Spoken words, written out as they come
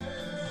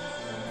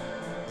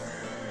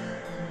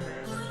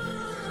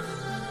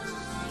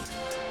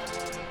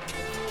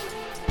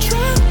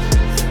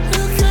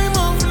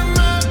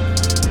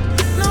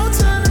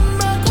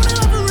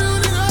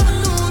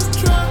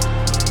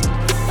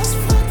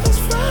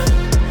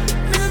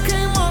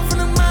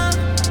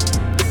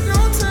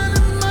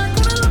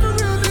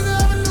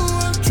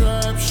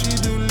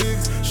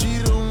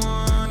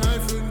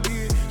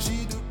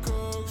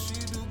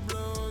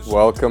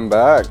Welcome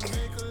back.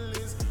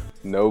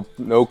 No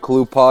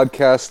Clue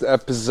podcast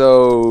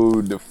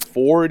episode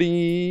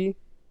 40.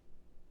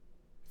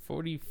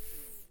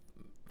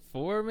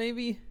 44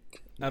 maybe?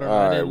 I don't know.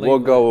 All right, we'll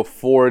go with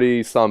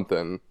 40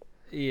 something.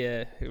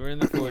 Yeah, we're in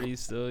the 40s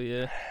still,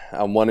 yeah.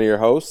 I'm one of your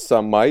hosts.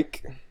 I'm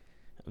Mike.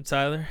 I'm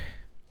Tyler.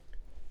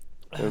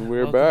 And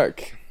we're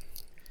back.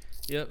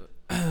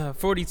 Yep.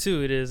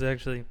 42 it is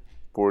actually.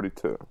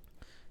 42.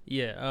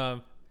 Yeah,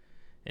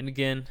 and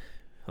again,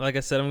 like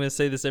I said, I'm going to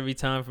say this every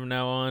time from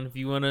now on. If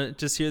you want to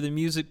just hear the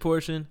music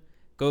portion,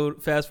 go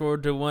fast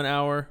forward to 1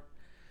 hour.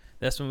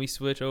 That's when we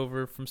switch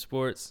over from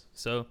sports.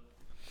 So,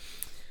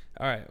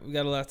 all right, we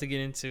got a lot to get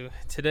into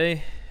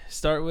today.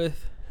 Start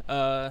with,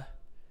 where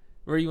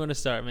do you want to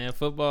start, man?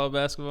 Football,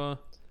 basketball?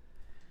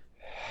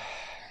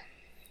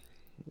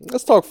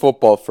 Let's talk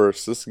football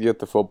first. Let's get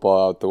the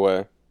football out the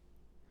way.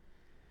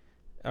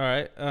 All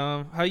right.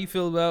 How you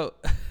feel about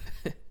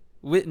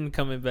Witten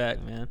coming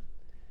back, man?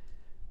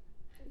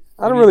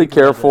 I don't really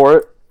care for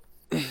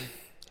it.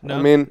 No,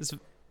 I mean, it's a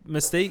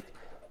mistake.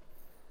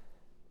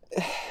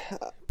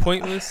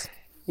 Pointless.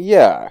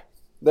 Yeah,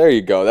 there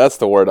you go. That's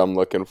the word I'm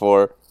looking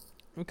for.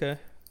 Okay.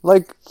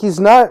 Like, he's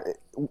not.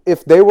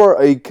 If they were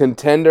a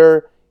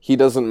contender, he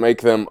doesn't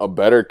make them a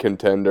better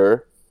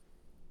contender.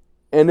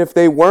 And if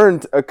they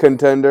weren't a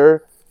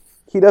contender,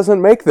 he doesn't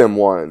make them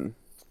one.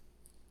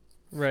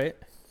 Right.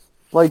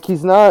 Like,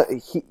 he's not.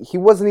 He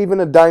wasn't even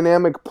a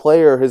dynamic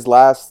player his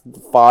last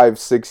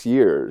 5-6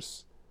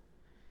 years.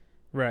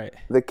 Right.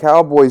 The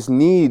Cowboys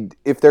need,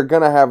 if they're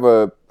going to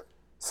have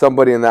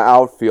somebody in the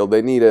outfield,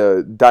 they need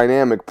a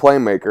dynamic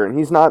playmaker, and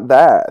he's not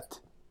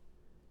that.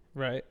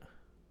 Right.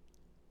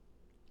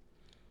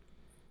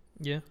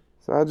 Yeah.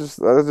 So I just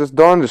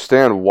don't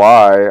understand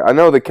why. I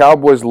know the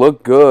Cowboys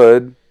look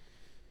good,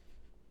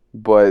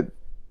 but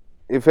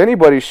if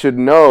anybody should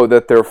know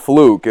that they're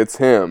fluke, it's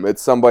him.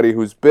 It's somebody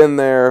who's been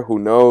there, who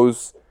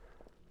knows.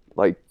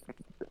 Like,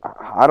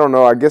 I don't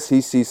know. I guess he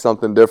sees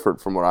something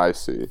different from what I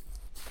see.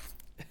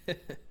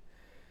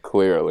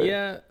 Clearly.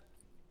 Yeah.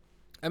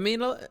 I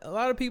mean, a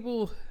lot of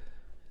people,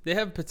 they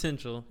have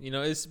potential,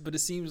 but it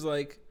seems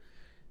like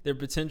their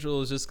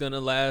potential is just going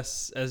to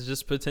last as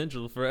just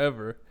potential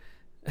forever.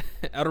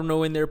 I don't know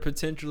when their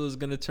potential is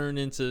going to turn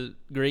into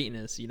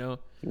greatness,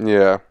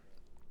 Yeah.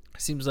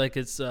 Seems like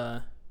this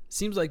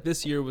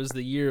year was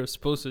the year of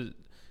supposed to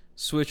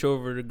switch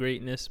over to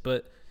greatness,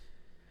 but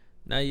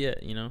not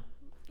yet,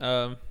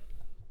 But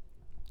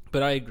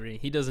I agree.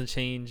 He doesn't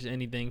change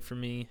anything for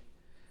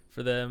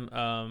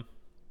them.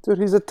 Dude,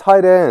 he's a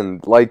tight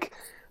end. Like,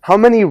 how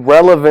many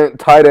relevant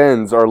tight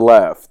ends are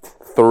left?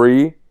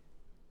 3?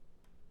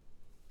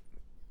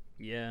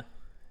 Yeah.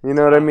 You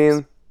know what I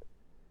mean?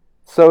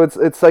 So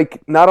it's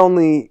like, not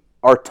only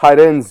are tight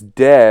ends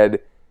dead,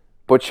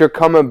 but you're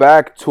coming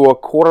back to a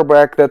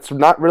quarterback that's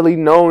not really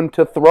known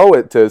to throw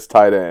it to his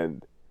tight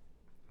end.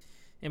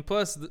 And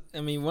plus,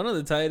 one of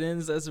the tight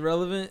ends that's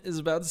relevant is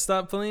about to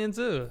stop playing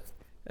too.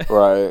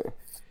 Right.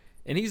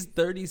 And he's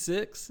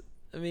 36.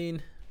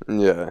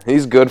 Yeah,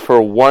 he's good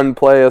for one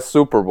play a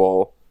Super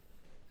Bowl.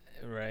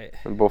 Right.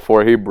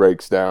 Before he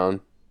breaks down.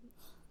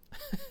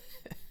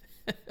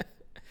 I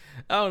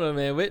don't know,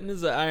 man. Witten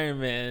is an Iron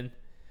Man,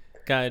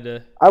 kind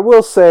of. I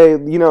will say,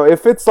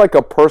 if it's like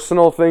a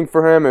personal thing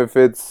for him, if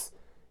it's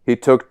he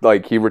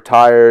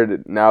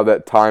retired, now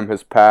that time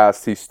has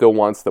passed, he still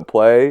wants to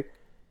play.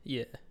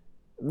 Yeah.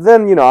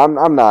 Then,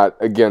 I'm not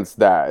against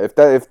that. If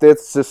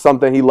that's just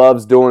something he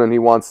loves doing and he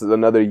wants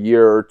another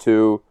year or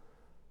two,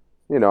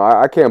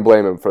 I can't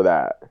blame him for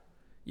that.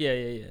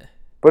 Yeah.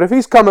 But if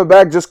he's coming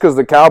back just because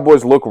the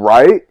Cowboys look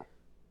right,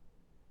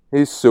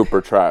 he's super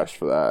trash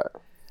for that.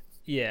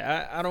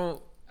 Yeah, I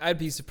don't. I'd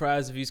be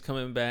surprised if he's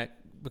coming back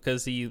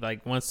because he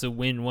wants to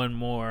win one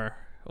more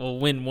or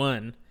win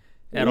one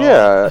at all.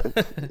 Yeah,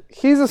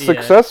 he's a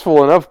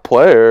successful enough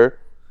player.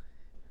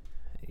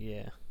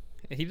 Yeah,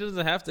 he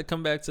doesn't have to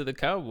come back to the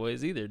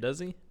Cowboys either, does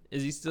he?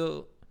 Is he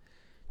still?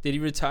 Did he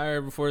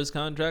retire before his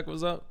contract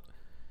was up?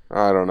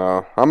 I don't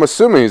know. I'm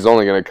assuming he's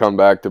only going to come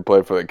back to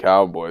play for the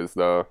Cowboys,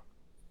 though.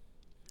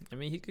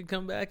 He could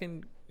come back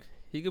and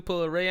he could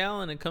pull a Ray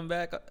Allen and come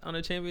back on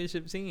a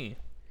championship team.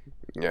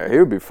 Yeah, he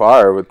would be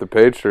fire with the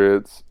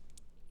Patriots.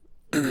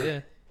 Yeah.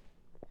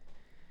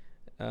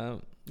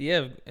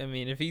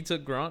 If he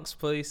took Gronk's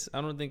place, I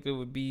don't think it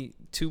would be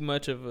too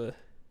much of a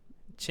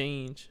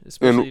change.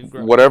 Especially And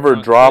if whatever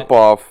drop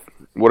off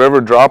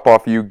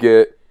you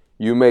get,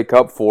 you make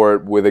up for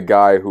it with a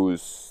guy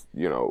who's,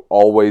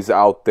 always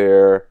out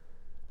there,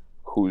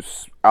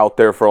 who's out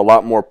there for a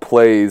lot more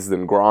plays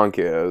than Gronk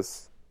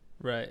is.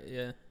 Right,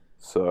 yeah.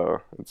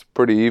 So, it's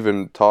pretty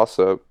even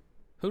toss-up.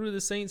 Who do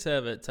the Saints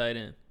have at tight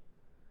end?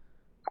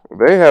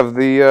 They have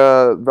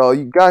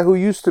the guy who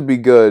used to be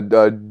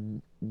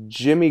good,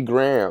 Jimmy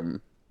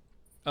Graham.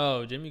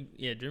 Oh, Jimmy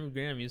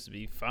Graham used to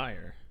be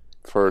fire.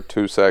 For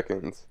 2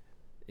 seconds.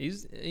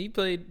 He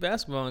played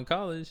basketball in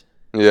college.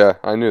 Yeah,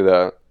 I knew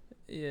that.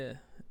 Yeah.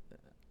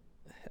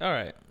 All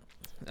right.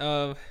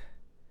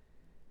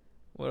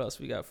 What else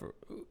we got for?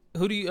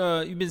 Who do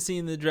you've been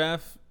seeing the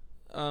draft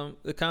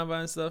the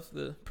combine stuff,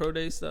 the pro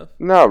day stuff?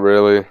 Not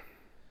really.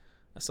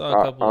 I saw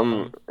a couple.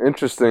 I'm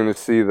interesting to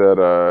see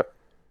that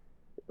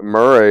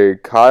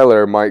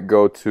Kyler might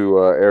go to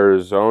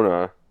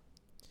Arizona.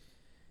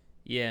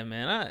 Yeah,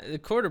 man. The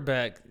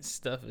quarterback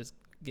stuff is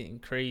getting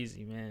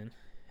crazy, man.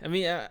 I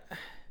mean,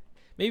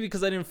 maybe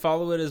because I didn't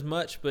follow it as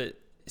much, but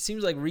it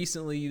seems like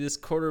recently this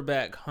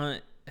quarterback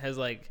hunt has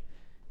like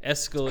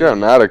escalated. It's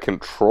gotten out of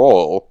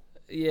control.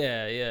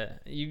 Yeah.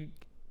 You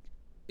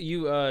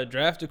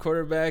draft a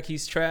quarterback,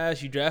 he's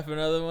trash. You draft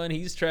another one,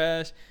 he's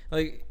trash.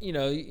 Like,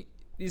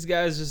 these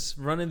guys just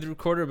running through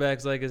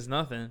quarterbacks like it's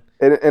nothing.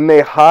 And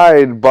they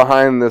hide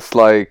behind this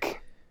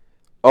like,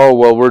 oh,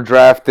 well, we're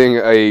drafting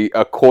a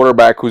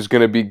quarterback who's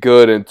going to be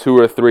good in 2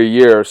 or 3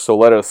 years, so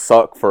let us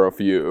suck for a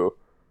few.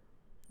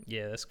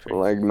 Yeah, that's crazy.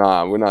 Like,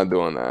 nah, we're not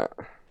doing that.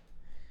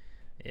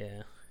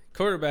 Yeah.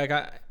 Quarterback,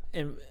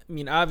 I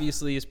mean,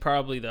 obviously, is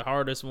probably the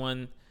hardest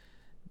one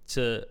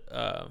to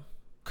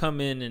come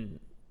in and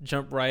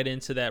jump right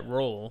into that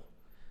role.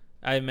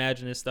 I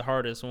imagine it's the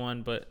hardest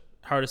one, but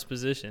hardest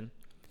position.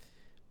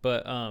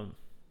 But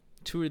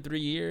 2 or 3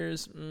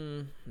 years,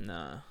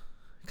 nah.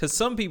 Because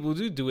some people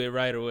do it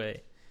right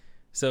away.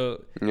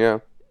 So, yeah,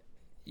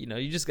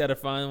 you just got to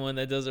find one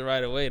that does it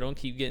right away. Don't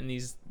keep getting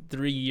these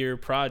 3-year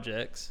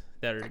projects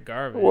that are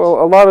garbage. Well,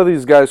 a lot of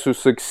these guys who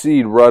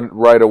succeed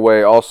right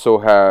away also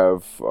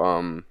have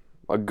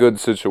a good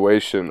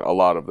situation a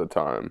lot of the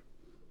time.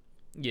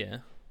 Yeah.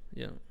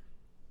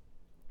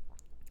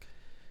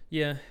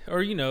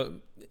 Or,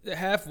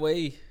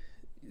 halfway,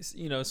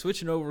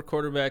 switching over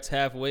quarterbacks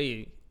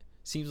halfway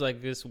seems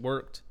like this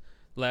worked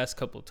last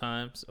couple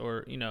times.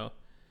 Or,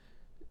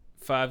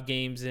 5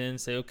 games in,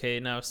 say,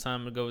 okay, now it's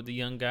time to go with the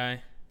young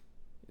guy.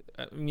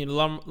 I mean,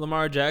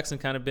 Lamar Jackson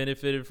kind of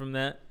benefited from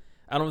that.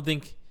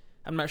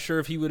 I'm not sure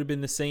if he would have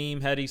been the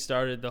same had he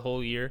started the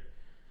whole year.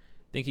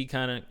 I think he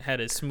kind of had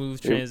a smooth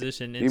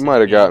transition. He might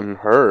have gotten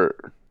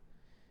hurt.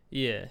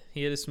 Yeah,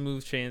 he had a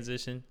smooth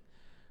transition.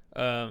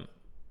 I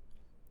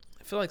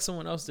feel like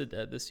someone else did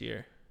that this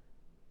year.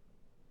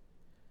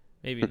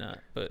 Maybe not,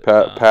 but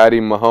Patty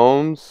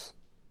Mahomes.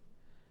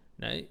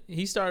 No,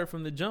 he started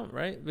from the jump,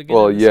 right?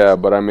 Well, yeah,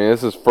 but I mean,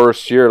 it's his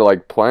first year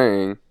like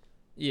playing.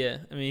 Yeah,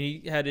 I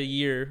mean, he had a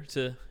year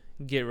to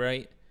get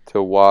right.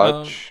 To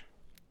watch.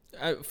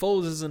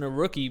 Foles isn't a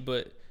rookie,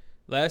 but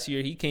last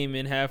year he came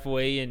in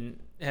halfway and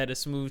had a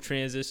smooth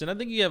transition. I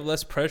think you have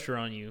less pressure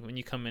on you when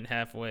you come in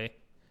halfway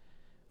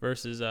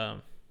versus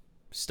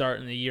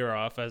starting the year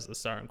off as the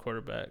starting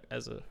quarterback,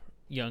 as a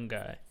young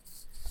guy,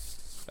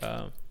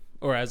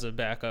 or as a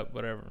backup,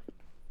 whatever.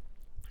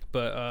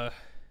 But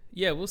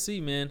yeah, we'll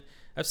see, man.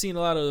 I've seen a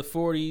lot of the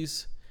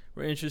 40s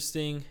were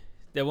interesting.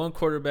 That one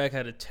quarterback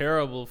had a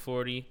terrible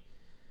 40. I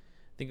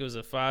think it was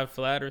a 5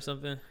 flat or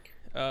something.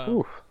 I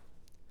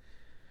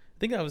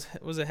think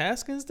that was it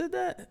Haskins did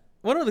that?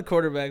 One of the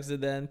quarterbacks did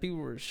that, and people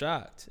were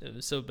shocked. It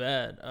was so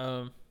bad.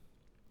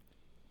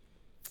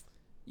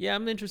 Yeah,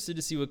 I'm interested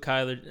to see what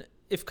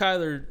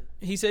Kyler,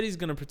 he said he's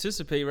going to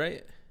participate,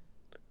 right?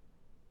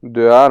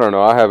 Dude, I don't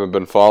know. I haven't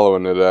been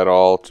following it at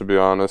all, to be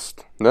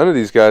honest. None of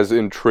these guys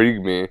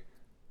intrigue me.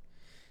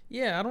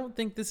 Yeah, I don't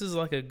think this is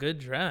like a good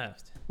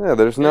draft. Yeah,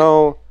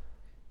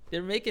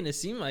 they're making it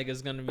seem like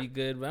it's going to be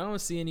good, but I don't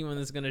see anyone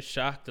that's going to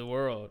shock the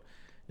world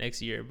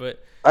next year.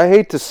 But I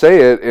hate to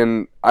say it,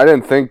 and I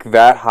didn't think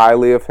that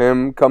highly of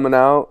him coming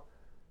out,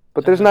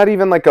 but there's not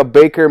even like a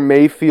Baker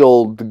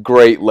Mayfield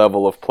great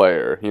level of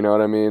player. You know what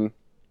I mean?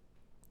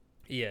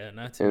 Yeah,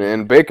 not too.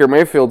 And Baker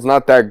Mayfield's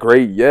not that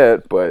great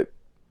yet, but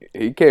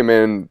he came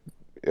in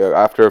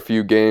after a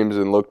few games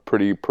and looked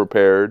pretty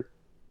prepared.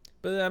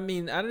 But I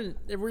mean,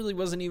 it really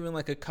wasn't even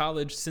like a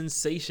college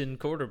sensation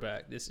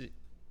quarterback this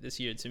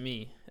year to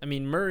me. I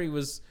mean, Murray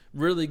was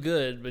really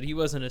good, but he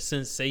wasn't a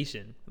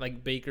sensation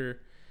like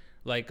Baker,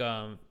 like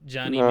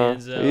Johnny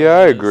Manziel. Yeah,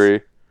 I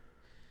agree.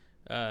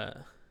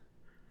 And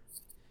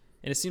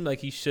it seemed like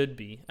he should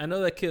be. I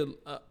know that kid.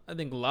 I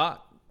think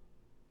Locke,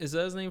 is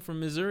that his name, from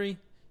Missouri?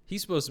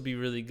 He's supposed to be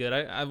really good.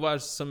 I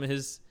watched some of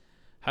his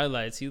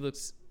highlights. He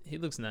looks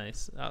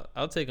nice.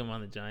 I'll take him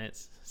on the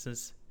Giants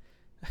since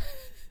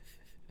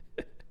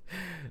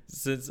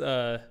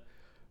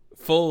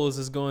Foles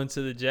is going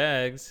to the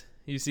Jags.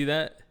 You see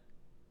that?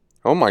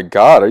 Oh my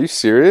God, are you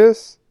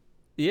serious?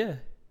 Yeah.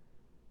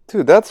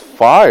 Dude, that's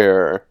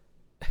fire.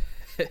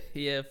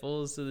 Yeah,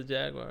 Foles to the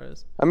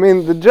Jaguars. I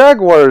mean, the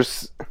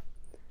Jaguars,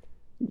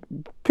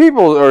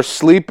 people are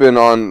sleeping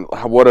on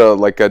what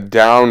a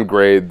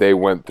downgrade they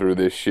went through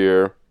this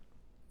year.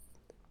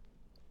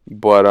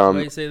 But why do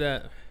you say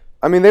that?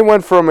 I mean, they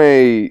went from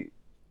a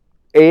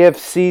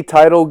AFC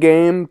title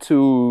game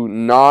to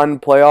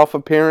non-playoff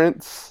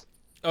appearance.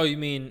 Oh, you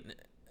mean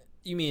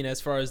as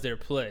far as their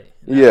play?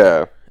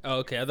 Yeah. Oh,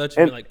 okay. I thought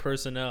you meant like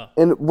personnel.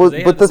 And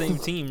they had the same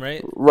team,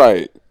 right?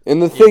 Right.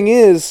 And the thing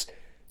is,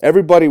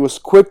 everybody was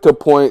quick to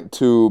point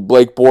to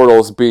Blake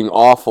Bortles being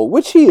awful,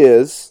 which he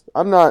is.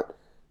 I'm not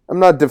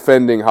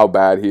defending how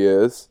bad he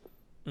is.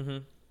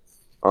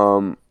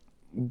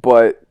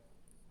 But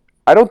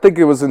I don't think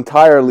it was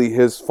entirely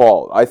his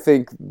fault. I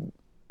think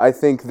I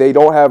think they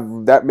don't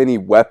have that many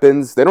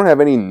weapons. They don't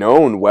have any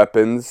known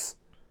weapons.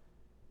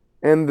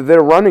 And their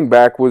running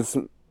back was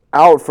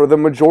out for the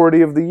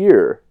majority of the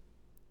year.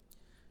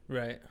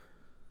 Right.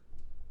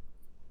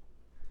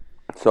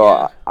 So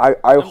Yeah.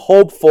 I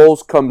hope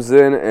Foles comes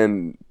in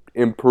and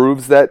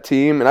improves that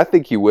team, and I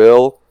think he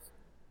will.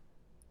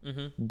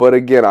 Mm-hmm. But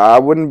again, I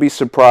wouldn't be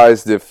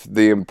surprised if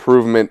the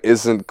improvement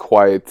isn't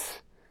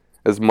quite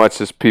as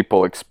much as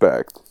people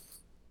expect.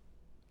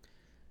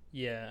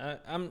 Yeah,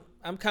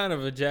 I'm kind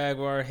of a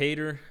Jaguar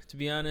hater, to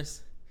be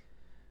honest.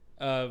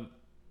 Not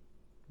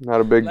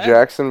a big Last,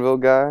 Jacksonville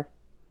guy?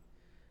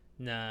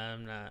 Nah,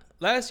 I'm not.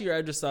 Last year,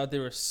 I just thought they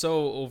were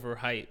so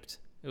overhyped.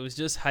 It was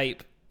just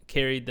hype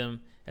carried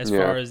them as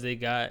far as they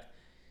got.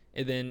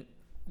 And then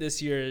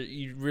this year,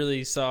 you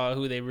really saw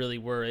who they really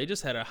were. They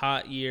just had a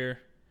hot year.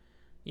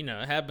 You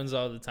know, it happens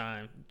all the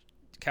time.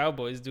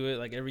 Cowboys do it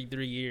like every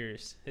 3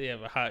 years. They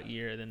have a hot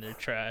year, then they're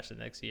trash the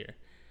next year.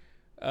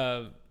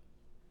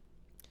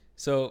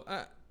 So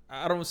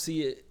I don't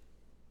see it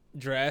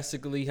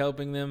drastically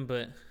helping them,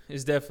 but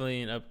it's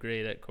definitely an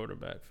upgrade at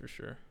quarterback for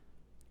sure.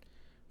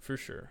 For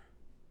sure.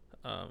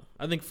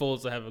 I think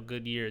Foles will have a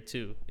good year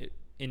too.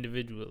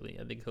 Individually,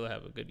 I think he'll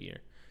have a good year.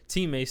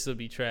 Team may still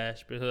be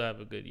trash, but he'll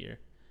have a good year.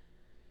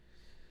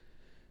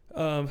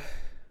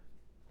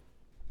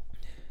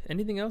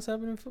 Anything else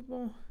happen in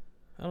football?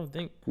 I don't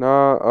think.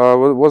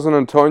 No, wasn't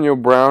Antonio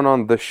Brown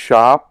on The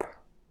Shop?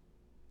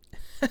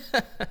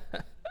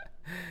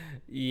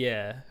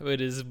 Yeah, with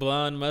his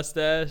blonde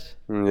mustache.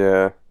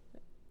 Yeah.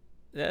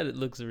 That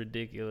looks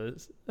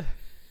ridiculous.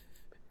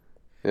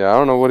 Yeah, I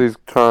don't know what he's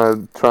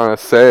trying to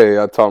say.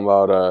 I'm talking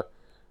about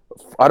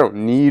I don't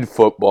need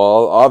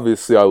football.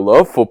 Obviously, I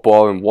love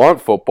football and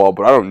want football,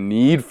 but I don't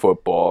need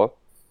football.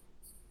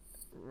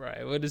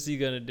 Right. What is he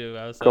gonna do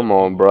outside? Come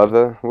on,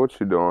 brother. What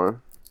you doing?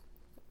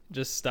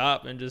 Just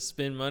stop and just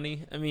spend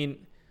money? I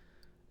mean,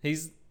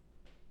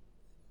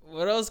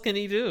 what else can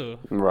he do?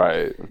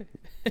 Right.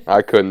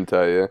 I couldn't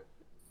tell you.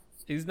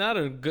 He's not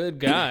a good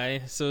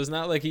guy, so it's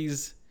not like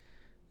he's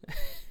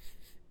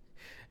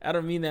I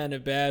don't mean that in a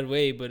bad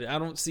way, but I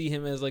don't see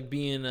him as like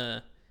being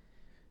a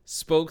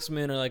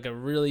spokesman or like a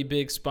really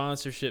big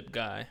sponsorship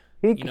guy.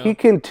 He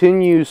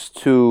continues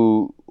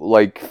to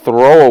like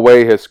throw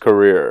away his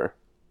career.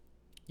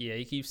 Yeah,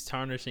 he keeps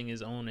tarnishing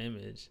his own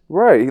image.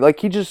 Right.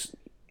 Like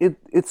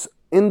it's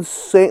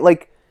insane.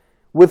 Like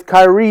with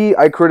Kyrie,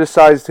 I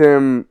criticized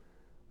him,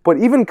 but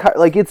even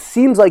like it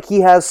seems like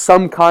he has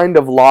some kind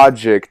of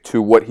logic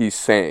to what he's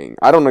saying.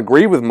 I don't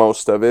agree with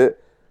most of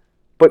it,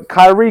 but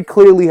Kyrie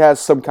clearly has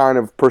some kind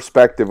of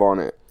perspective on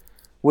it.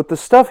 With the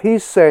stuff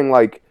he's saying,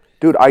 like,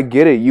 dude, I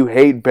get it. You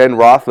hate Ben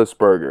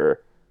Roethlisberger,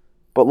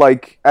 but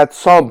like at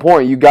some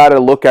point you got to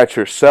look at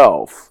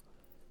yourself.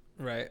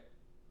 Right.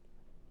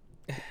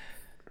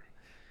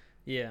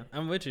 Yeah,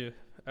 I'm with you.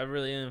 I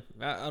really am.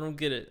 I don't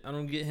get it. I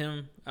don't get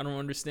him. I don't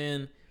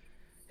understand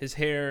his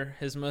hair,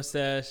 his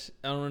mustache.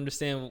 I don't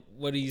understand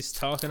what he's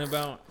talking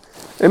about.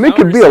 And it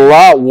could be a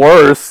lot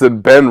worse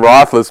than Ben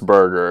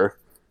Roethlisberger.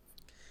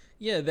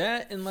 Yeah,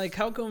 that, and like,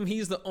 how come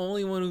he's the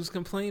only one who's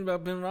complained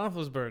about Ben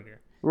Roethlisberger?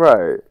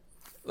 Right.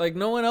 Like,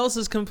 no one else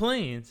has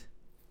complained.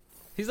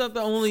 He's not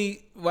the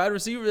only wide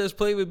receiver that's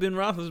played with Ben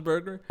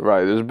Roethlisberger.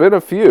 Right. There's been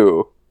a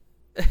few.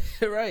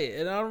 Right,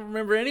 and I don't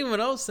remember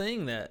anyone else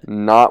saying that.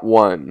 Not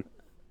one.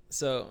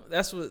 So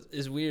that's what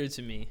is weird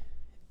to me.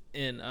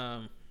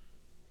 And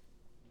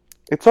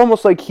it's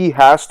almost like he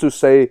has to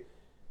say,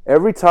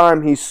 every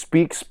time he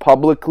speaks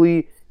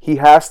publicly, he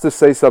has to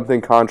say something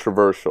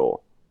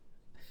controversial.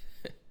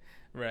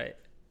 Right.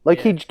 Like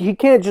he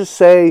can't just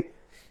say,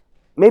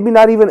 maybe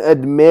not even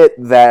admit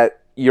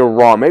that you're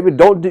wrong. Maybe you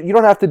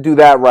don't have to do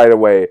that right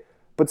away.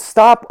 But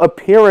stop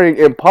appearing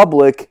in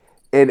public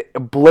and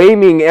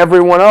blaming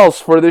everyone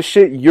else for the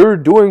shit you're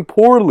doing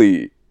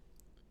poorly.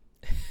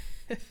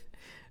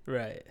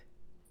 Right.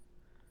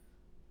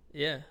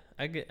 Yeah,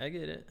 I get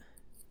it.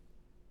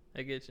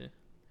 I get you.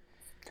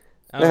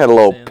 They had a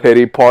little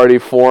pity party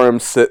for him,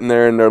 sitting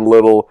there in their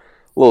little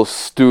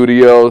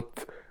studio,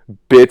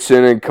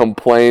 bitching and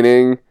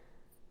complaining.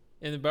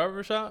 In the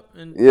barbershop?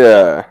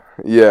 Yeah.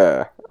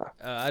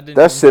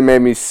 That shit made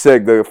me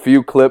sick. The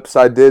few clips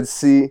I did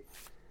see.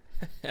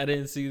 I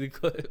didn't see the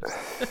clips.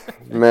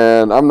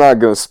 Man, I'm not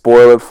going to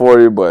spoil it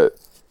for you, but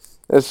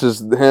it's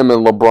just him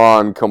and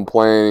LeBron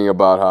complaining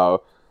about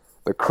how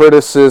the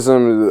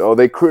criticism,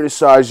 they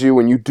criticize you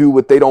when you do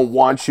what they don't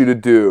want you to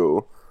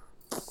do.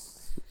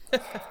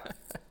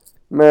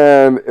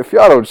 Man, if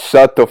y'all don't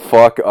shut the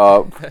fuck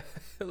up.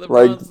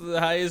 LeBron's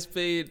the highest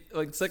paid,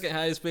 second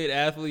highest paid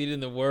athlete in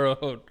the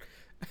world.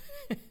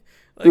 Dude,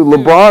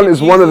 LeBron is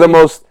one of the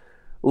most...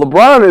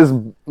 LeBron is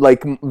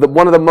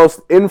one of the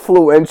most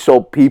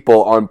influential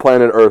people on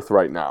planet Earth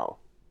right now.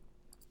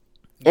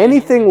 Yeah,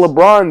 anything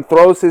LeBron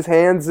throws his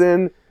hands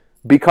in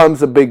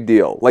becomes a big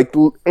deal. Like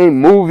a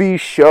movie,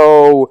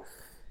 show,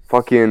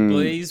 fucking...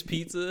 Blaze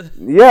Pizza?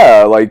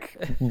 Yeah,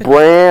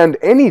 brand,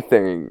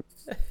 anything.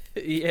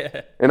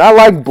 Yeah. And I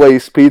like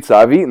Blaze Pizza.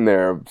 I've eaten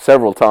there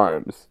several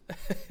times.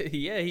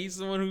 Yeah, he's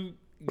the one who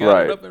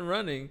got it up and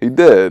running. He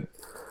did.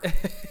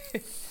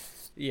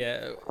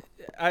 Yeah,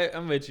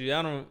 I'm with you.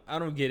 I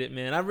don't get it,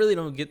 man. I really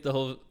don't get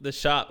the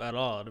shop at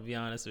all, to be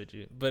honest with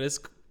you. But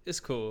it's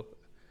cool.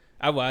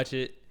 I watch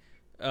it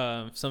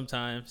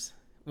sometimes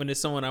when there's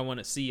someone I want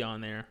to see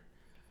on there.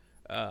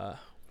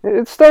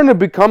 It's starting to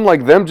become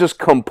like them just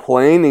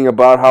complaining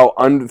about how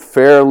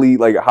unfairly,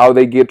 like how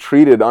they get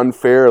treated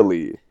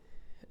unfairly.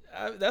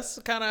 That's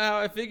kind of how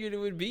I figured it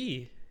would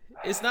be.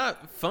 It's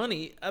not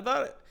funny. At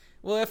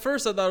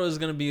first I thought it was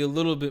going to be a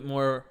little bit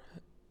more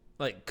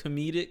like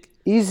comedic.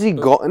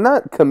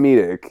 Not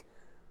comedic,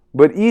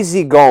 but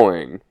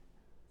easygoing.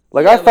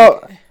 Like Yeah,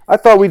 I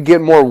thought we'd get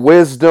more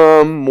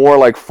wisdom, more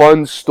like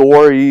fun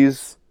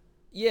stories.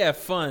 yeah,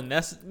 fun.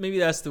 That's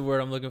the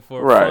word I'm looking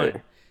for. Right.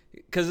 Fun.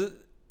 Because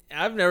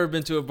I've never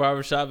been to a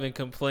barbershop and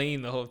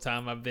complained the whole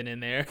time I've been in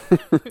there.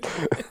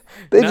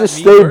 They Not just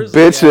me stay personally,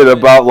 bitching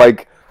about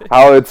like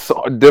how it's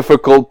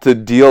difficult to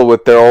deal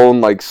with their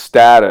own like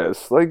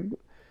status. Like,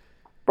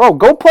 bro,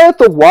 go play at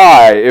the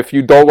Y if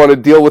you don't want to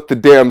deal with the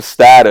damn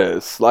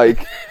status.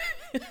 Like,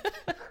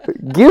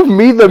 give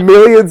me the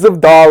millions of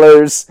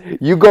dollars.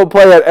 You go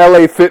play at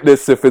LA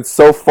Fitness if it's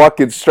so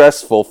fucking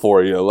stressful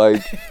for you.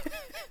 Like,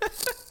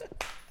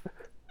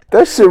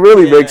 that shit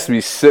really makes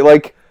me sick.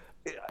 Like,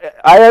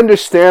 I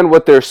understand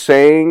what they're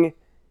saying,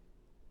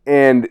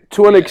 and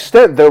to an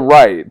extent, they're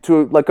right.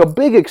 To like a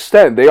big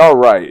extent, they are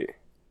right.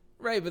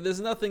 Right, but there's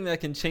nothing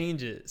that can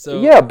change it. So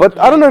Yeah, but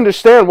I don't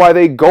understand why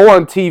they go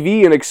on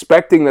TV and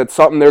expecting that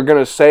something they're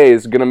gonna say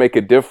is gonna make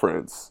a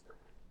difference.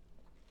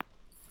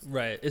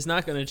 Right, it's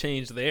not going to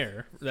change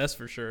there. That's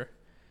for sure.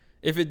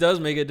 If it does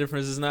make a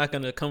difference, it's not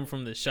going to come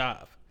from the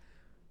shop.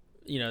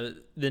 You know,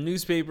 the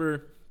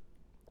newspaper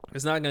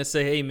is not going to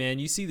say, "Hey, man,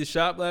 you see the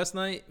shop last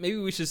night? Maybe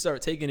we should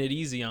start taking it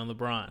easy on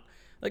LeBron."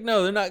 Like,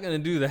 no, they're not going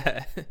to do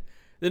that.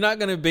 They're not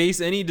going to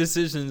base any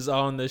decisions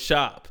on the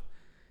shop.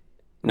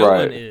 No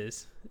one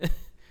is.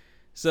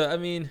 So, I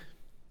mean,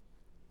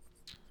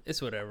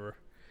 it's whatever.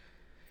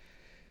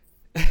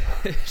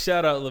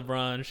 Shout out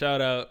LeBron.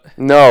 Shout out.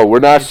 No, we're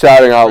not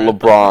shouting out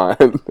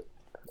LeBron.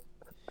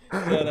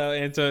 Shout out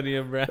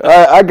Antonio Brown.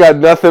 I got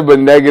nothing but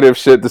negative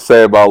shit to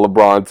say about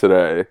LeBron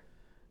today.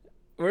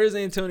 Where is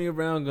Antonio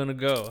Brown gonna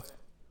go?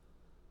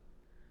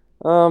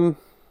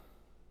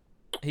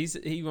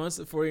 He wants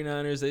the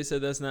 49ers. They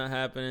said that's not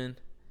happening.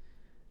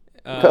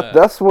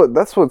 That's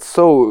what's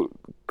so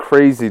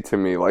crazy to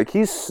me. Like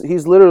he's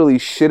literally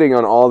shitting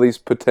on all these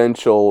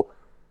potential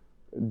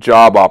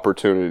job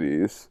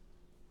opportunities.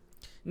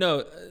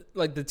 No,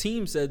 like the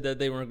team said that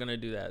they weren't gonna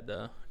do that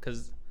though,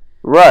 because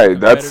right.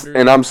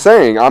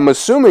 I'm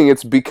assuming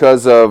it's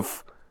because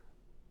of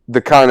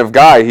the kind of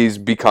guy he's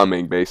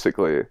becoming,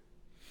 basically.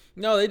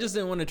 No, they just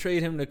didn't want to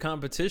trade him to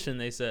competition.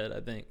 They said, I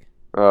think.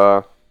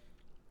 I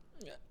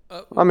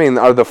mean,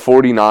 are the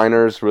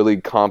 49ers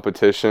really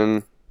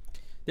competition?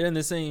 They're in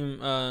the same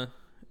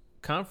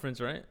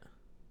conference, right?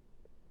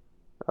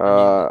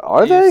 Are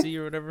AFC they?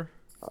 Or whatever?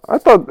 I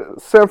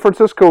thought San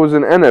Francisco was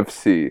an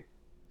NFC.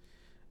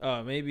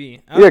 Oh,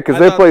 maybe. Yeah, because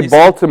they played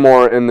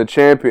Baltimore in the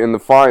in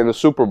the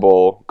Super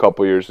Bowl a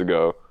couple years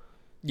ago.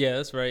 Yeah,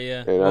 that's right.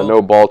 Yeah, and I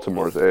know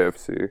Baltimore's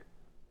AFC.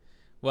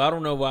 Well, I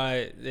don't know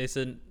why they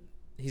said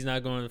he's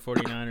not going to the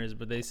 49ers,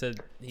 but they said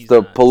he's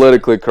the not.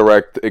 Politically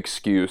correct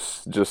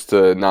excuse just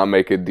to not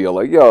make a deal.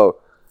 Like, yo,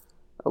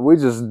 we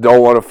just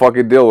don't want to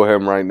fucking deal with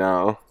him right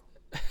now.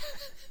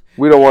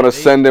 We don't want to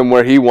send him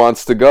where he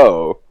wants to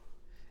go.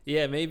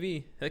 Yeah,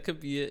 maybe. That could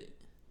be it.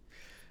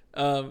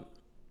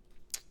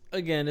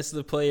 Again, it's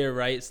the player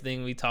rights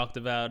thing we talked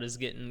about is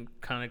getting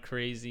kind of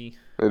crazy.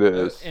 It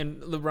is.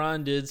 And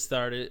LeBron did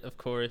start it, of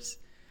course.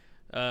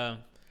 All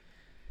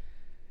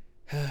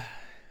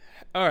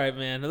right,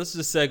 man. Let's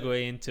just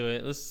segue into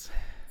it.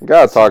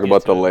 Gotta talk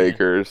about the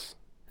Lakers.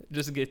 Man.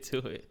 Just get to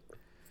it.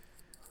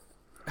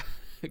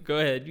 Go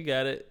ahead. You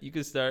got it. You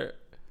can start.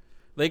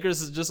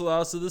 Lakers just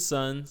lost to the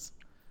Suns.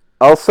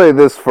 I'll say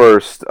this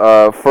first.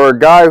 For a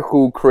guy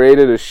who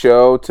created a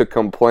show to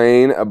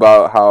complain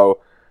about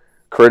how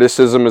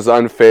criticism is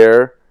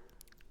unfair,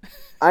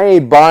 I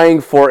ain't buying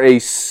for a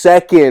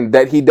second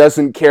that he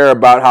doesn't care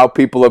about how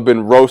people have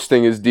been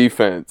roasting his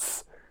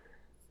defense.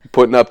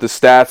 Putting up the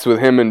stats with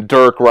him and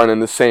Dirk running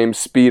the same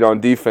speed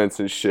on defense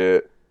and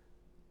shit.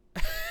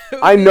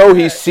 I know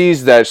he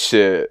sees that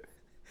shit.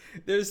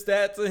 There's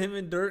stats of him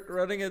and Dirk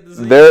running at the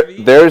same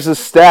speed. There's a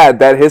stat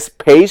that his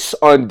pace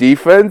on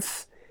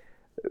defense,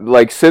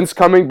 like since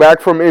coming back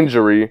from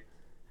injury,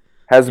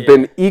 has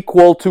been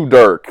equal to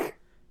Dirk.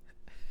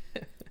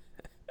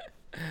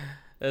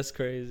 That's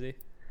crazy.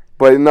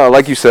 But no,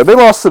 like you said, they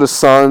lost to the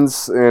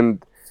Suns,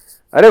 and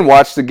I didn't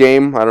watch the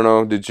game. I don't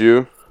know. Did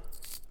you?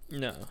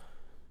 No.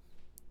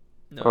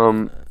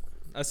 No.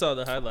 I saw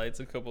the highlights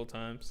a couple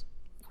times.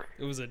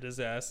 It was a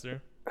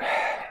disaster.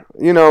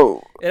 You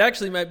know, it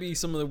actually might be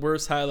some of the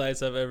worst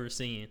highlights I've ever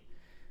seen.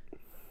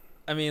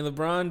 I mean,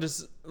 LeBron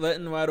just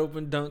letting wide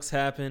open dunks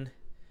happen.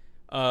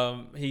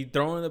 He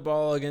throwing the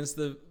ball against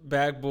the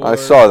backboard. I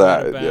saw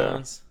that.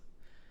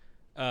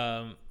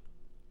 Yeah.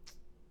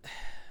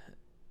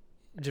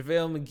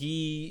 JaVale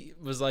McGee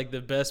was like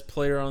the best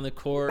player on the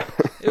court.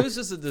 It was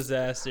just a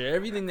disaster.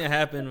 Everything that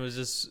happened was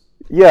just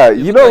you know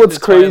like what's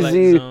the Twilight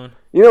crazy? Zone.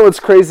 You know what's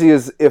crazy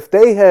is if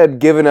they had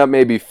given up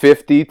maybe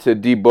 50 to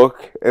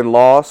D-Book and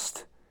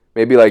lost,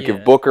 maybe like if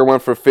Yeah. Booker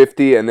went for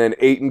 50 and then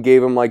Ayton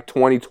gave him like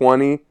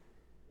 20-20,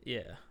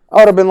 Yeah. I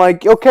would have been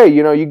like, okay,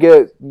 you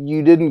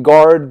didn't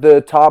guard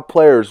the top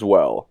players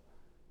well.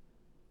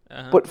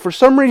 Uh-huh. But for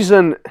some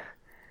reason,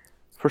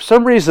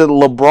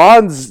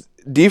 LeBron's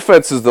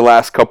defenses the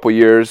last couple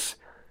years,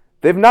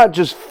 they've not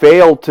just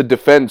failed to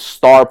defend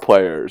star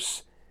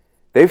players.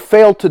 They've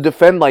failed to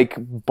defend like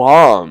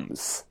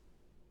bombs.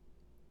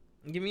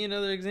 Give me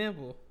another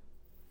example.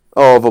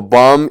 Oh, of a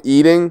bum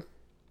eating?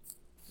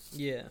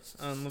 Yeah,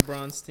 on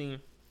LeBron's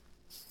team.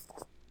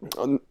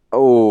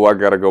 Oh, I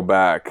gotta go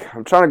back.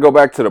 I'm trying to go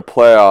back to the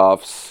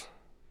playoffs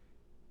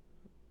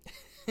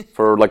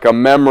for like a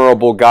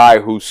memorable guy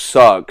who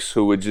sucks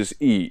who would just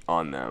eat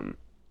on them.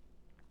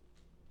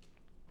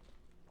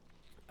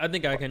 I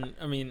think I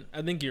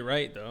think you're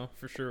right though,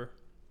 for sure.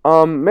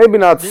 Maybe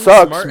not Didn't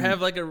sucks. Smart have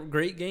like a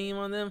great game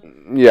on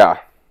them? Yeah.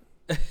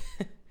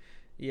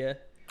 Yeah.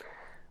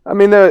 I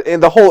mean,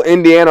 the whole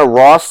Indiana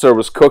roster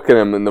was cooking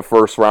him in the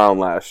first round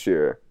last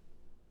year.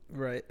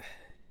 Right.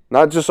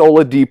 Not just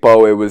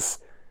Oladipo. It was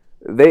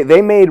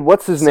they made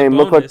what's his name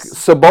look like Sabonis.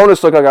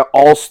 Sabonis look like an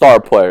all-star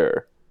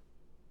player.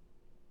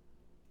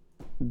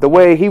 The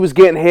way he was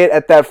getting hit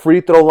at that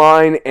free throw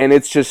line, and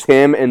it's just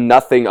him and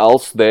nothing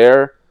else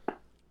there.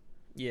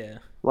 Yeah.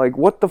 Like,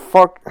 what the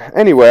fuck?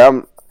 Anyway,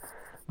 I'm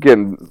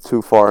getting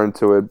too far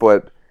into it,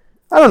 but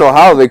I don't know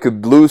how they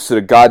could lose to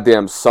the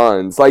goddamn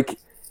Suns. Like,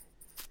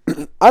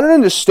 I don't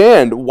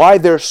understand why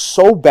they're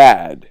so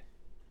bad.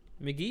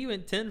 McGee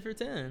went 10 for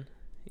 10.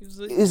 He was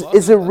like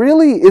Is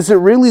it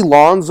really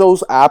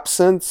Lonzo's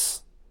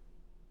absence?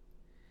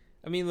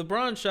 I mean,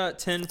 LeBron shot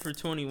 10 for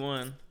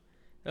 21.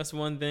 That's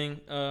one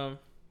thing.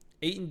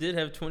 Ayton did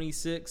have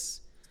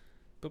 26.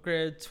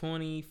 Booker had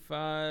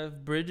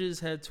 25. Bridges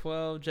had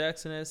 12.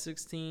 Jackson had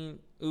 16.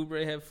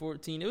 Oubre had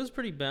 14. It was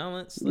pretty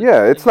balanced.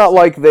 Yeah, it's not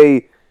like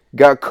they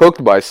got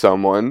cooked by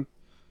someone.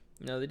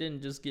 No, they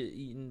didn't just get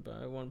eaten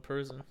by one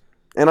person.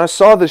 And I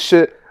saw the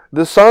shit.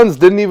 The Suns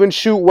didn't even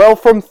shoot well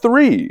from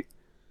 3.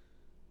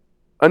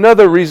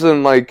 Another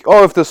reason, like,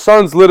 oh, if the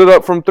Suns lit it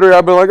up from 3,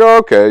 I'd be like, oh,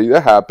 okay,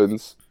 that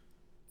happens.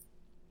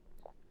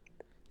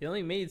 They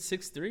only made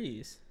 6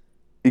 threes.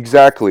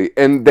 Exactly.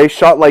 And they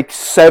shot like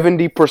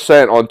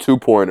 70% on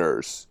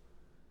 2-pointers.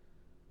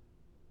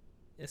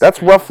 That's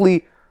crazy.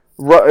 roughly,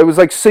 it was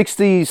like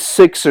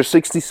 66 or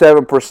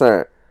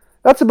 67%.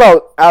 That's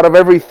about, out of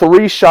every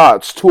 3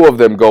 shots, 2 of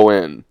them go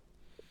in.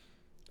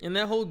 In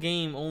that whole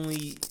game,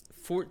 only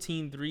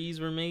 14 threes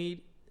were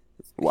made.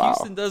 Wow.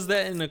 Houston does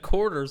that in a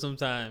quarter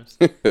sometimes.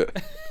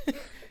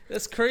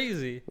 That's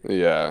crazy.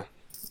 Yeah.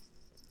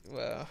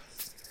 Wow.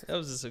 That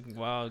was just a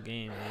wild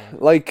game, man.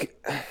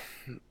 Like,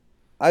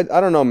 I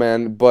don't know,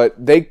 man,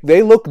 but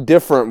they look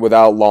different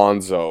without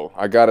Lonzo,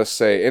 I gotta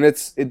say. And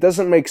it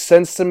doesn't make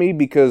sense to me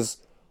because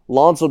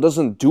Lonzo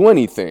doesn't do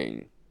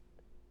anything.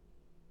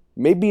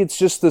 Maybe it's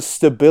just the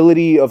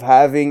stability of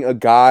having a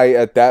guy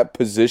at that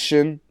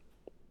position.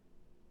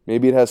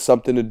 Maybe it has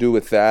something to do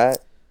with that.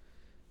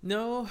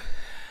 No,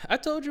 I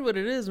told you what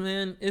it is,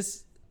 man.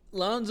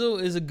 Lonzo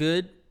is a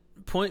good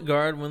point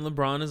guard when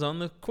LeBron is on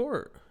the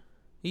court.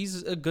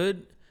 He's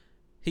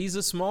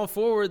a small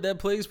forward that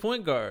plays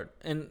point guard.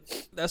 And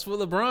that's what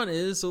LeBron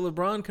is. So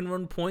LeBron can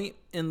run point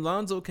and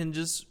Lonzo can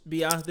just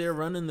be out there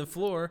running the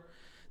floor.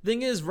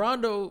 Thing is,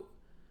 Rondo,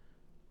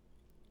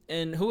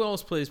 and who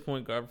else plays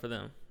point guard for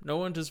them? No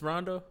one, just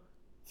Rondo?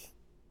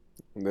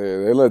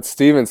 They let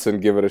Stevenson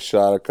give it a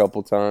shot a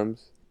couple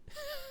times.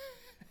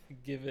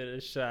 Give it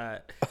a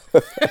shot.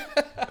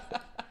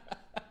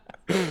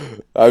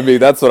 I mean,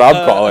 that's what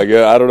I'm calling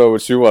it. I don't know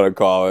what you want to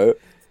call it.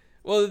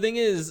 Well, the thing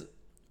is,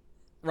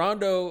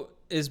 Rondo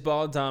is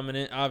ball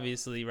dominant,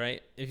 obviously,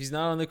 right? If he's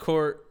not on the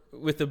court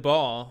with the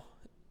ball,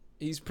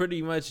 he's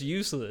pretty much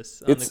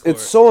useless on the court.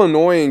 It's so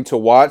annoying to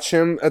watch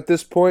him at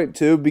this point,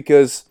 too,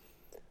 because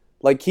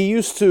like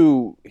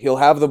he'll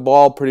have the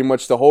ball pretty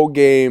much the whole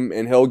game,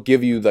 and he'll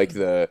give you like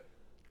the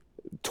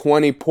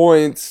 20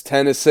 points,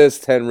 10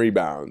 assists, 10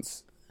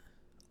 rebounds.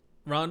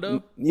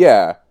 Rondo?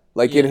 Yeah,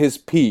 like in his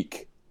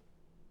peak.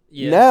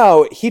 Yeah.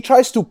 Now, he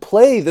tries to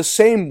play the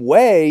same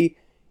way,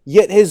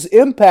 yet his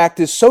impact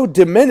is so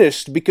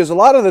diminished because a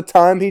lot of the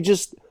time he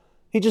just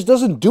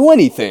doesn't do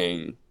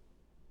anything.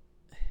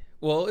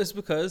 Well, it's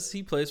because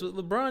he plays with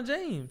LeBron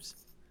James.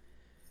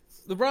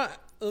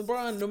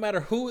 LeBron, no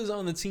matter who is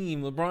on the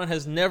team, LeBron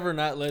has never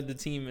not led the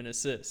team in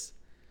assists.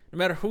 No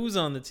matter who's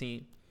on the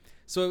team.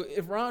 So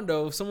if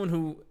Rondo, someone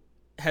who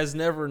has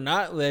never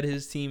not led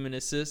his team in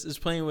assists, is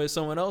playing with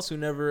someone else who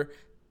never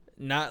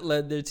not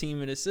led their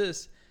team in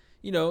assists,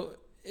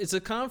 it's a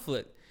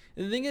conflict.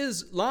 And the thing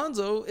is,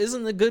 Lonzo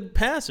isn't a good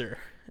passer.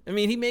 I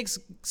mean, he makes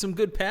some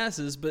good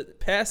passes, but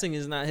passing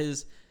is not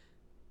his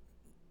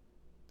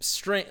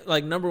strength,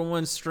 like number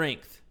one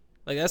strength.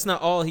 Like that's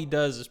not all he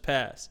does is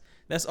pass.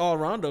 That's all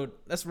Rondo.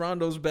 That's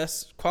Rondo's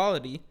best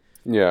quality.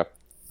 Yeah.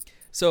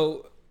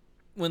 So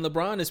when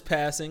LeBron is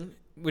passing,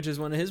 which is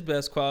one of his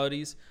best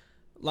qualities,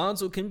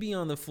 Lonzo can be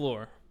on the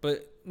floor.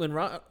 But when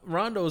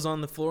Rondo is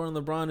on the floor and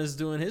LeBron is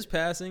doing his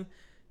passing,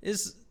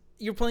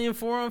 you're playing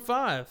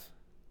 4-on-5.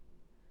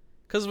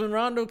 Because when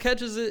Rondo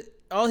catches it,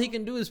 all he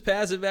can do is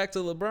pass it back to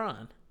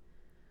LeBron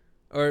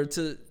or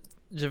to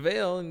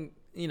JaVale, and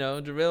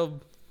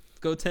JaVale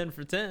go 10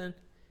 for 10.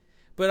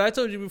 But I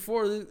told you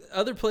before, the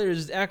other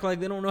players act like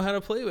they don't know how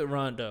to play with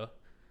Rondo.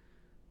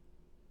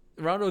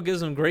 Rondo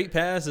gives them great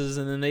passes,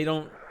 and then they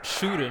don't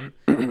shoot him.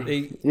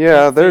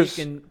 They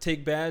can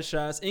take bad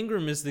shots.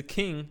 Ingram is the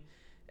king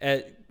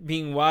at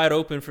being wide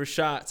open for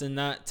shots and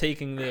not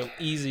taking the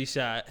easy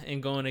shot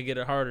and going to get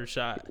a harder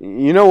shot.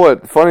 You know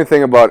what? Funny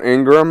thing about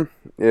Ingram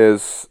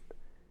is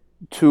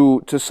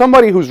to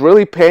somebody who's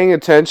really paying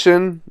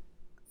attention,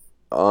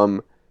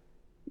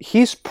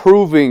 he's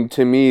proving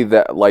to me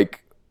that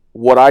like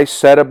what I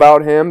said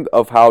about him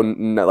of how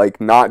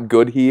not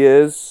good he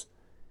is.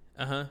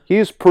 He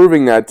is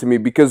proving that to me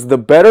because the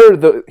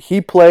better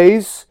he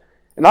plays,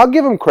 and I'll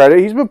give him credit,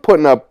 he's been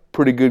putting up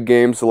pretty good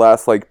games the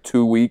last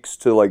 2 weeks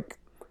to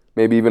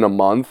maybe even a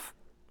month.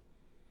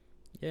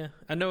 Yeah,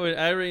 I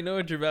already know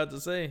what you're about to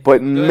say.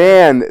 But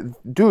man,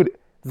 dude,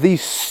 the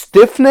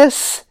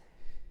stiffness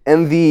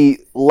and the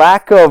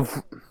lack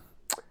of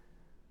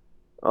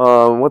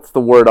what's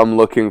the word I'm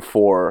looking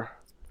for?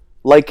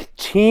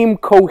 Team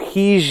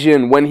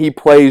cohesion when he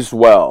plays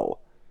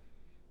well.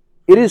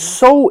 It is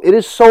so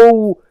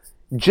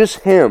just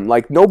him.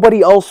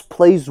 Nobody else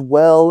plays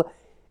well.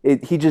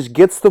 He just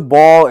gets the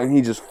ball and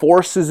he just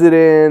forces it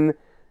in.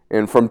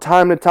 And from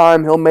time to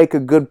time, he'll make a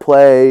good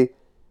play.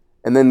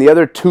 And then the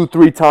other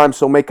 2-3 times,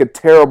 he'll make a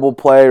terrible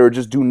play or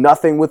just do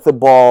nothing with the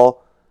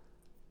ball.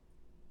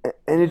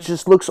 And it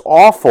just looks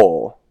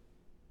awful.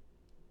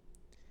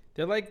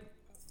 They're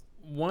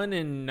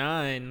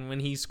 1-9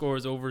 when he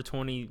scores over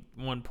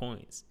 21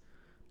 points.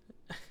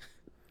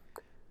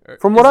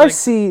 From what I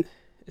see...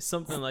 It's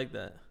something like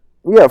that.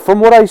 Yeah, from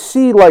what I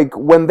see,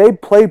 when they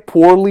play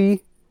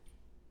poorly,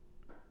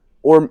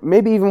 or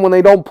maybe even when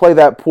they don't play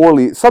that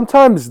poorly,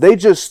 sometimes they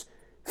just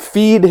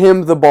feed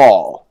him the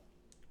ball.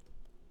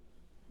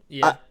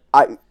 Yeah.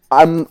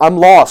 I'm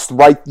lost,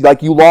 right?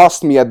 You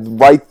lost me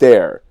right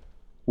there.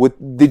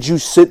 Did you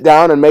sit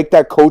down and make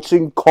that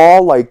coaching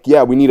call?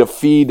 Yeah, we need to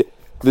feed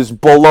this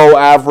below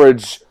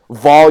average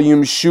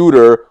volume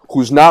shooter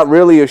who's not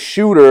really a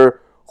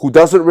shooter, who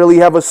doesn't really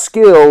have a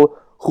skill,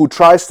 who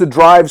tries to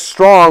drive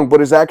strong but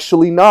is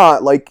actually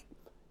not.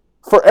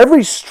 For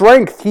every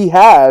strength he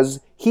has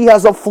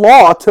a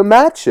flaw to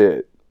match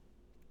it.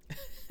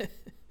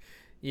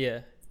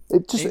 Yeah.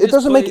 It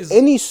doesn't make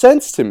any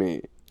sense to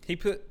me. He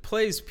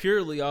plays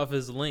purely off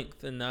his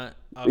length and not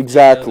off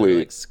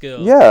exactly his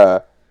skill. Yeah.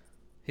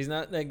 He's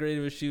not that great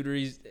of a shooter.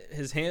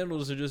 His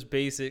handles are just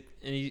basic,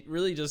 and he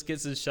really just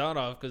gets his shot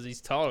off because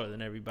he's taller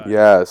than everybody.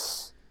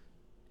 Yes.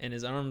 And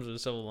his arms are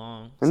so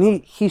long.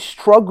 And he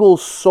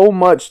struggles so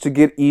much to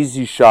get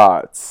easy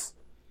shots.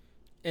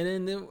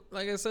 And then,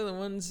 like I said, the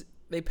ones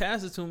they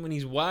pass it to him when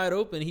he's wide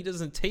open, he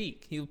doesn't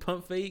take. He'll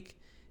pump fake.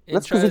 And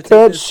that's because he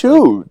can't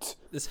shoot.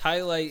 This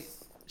highlight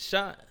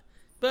shot.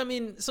 But,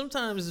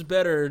 sometimes it's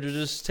better to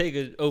just take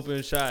an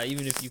open shot,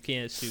 even if you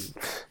can't shoot.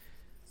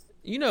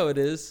 You know it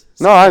is.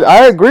 No,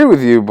 I agree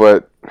with you,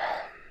 but...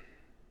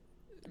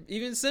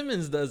 Even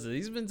Simmons does it.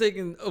 He's been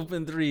taking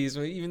open threes,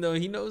 even though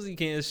he knows he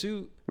can't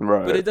shoot.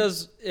 Right. But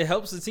it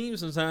helps the team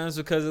sometimes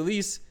because at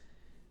least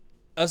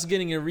us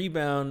getting a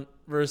rebound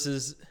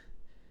versus,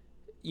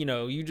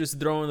 you just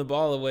throwing the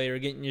ball away or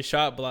getting your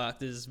shot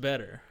blocked is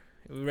better.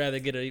 We'd rather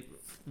get a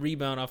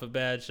rebound off a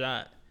bad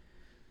shot.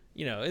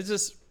 It's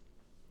just,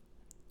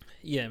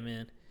 yeah,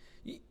 man.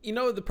 You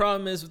know what the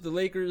problem is with the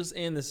Lakers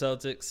and the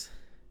Celtics?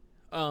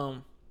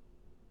 Have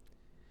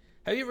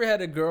you ever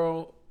had a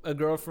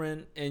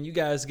girlfriend and you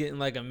guys get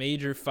in a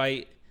major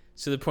fight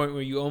to the point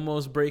where you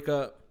almost break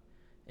up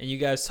and you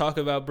guys talk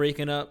about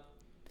breaking up,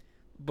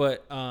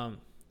 but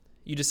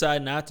you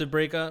decide not to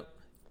break up?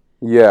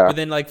 Yeah. But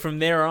then from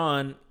there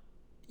on,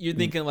 you're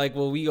thinking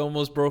well, we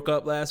almost broke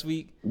up last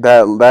week.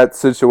 That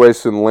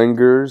situation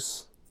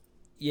lingers.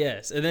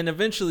 Yes, and then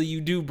eventually you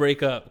do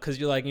break up because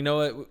you're you know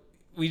what,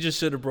 we just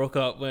should have broke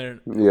up when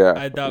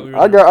I thought we were.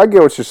 I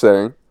get what you're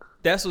saying.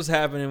 That's what's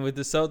happening with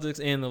the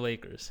Celtics and the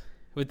Lakers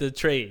with the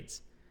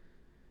trades.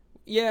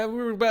 Yeah, we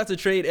were about to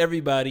trade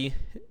everybody,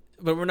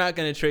 but we're not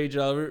going to trade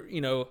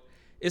y'all.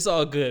 It's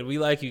all good. We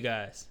like you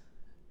guys.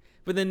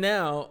 But then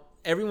now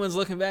everyone's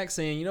looking back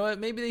saying, you know what,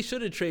 maybe they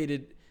should have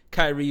traded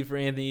Kyrie for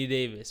Anthony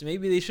Davis.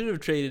 Maybe they should have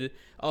traded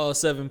all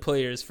 7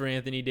 players for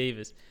Anthony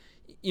Davis.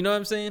 You know what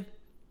I'm saying?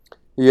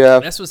 Yeah.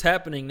 That's what's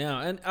happening now.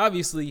 And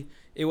obviously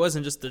it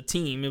wasn't just the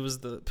team. It was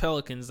the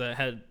Pelicans that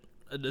had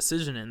a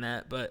decision in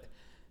that. But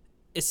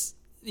it's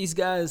these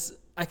guys,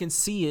 I can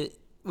see it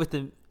with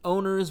the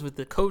owners, with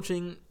the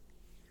coaching.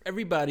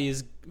 Everybody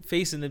is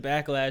facing the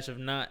backlash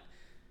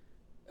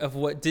of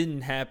what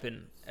didn't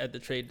happen at the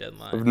trade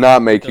deadline. Of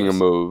not making a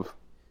move.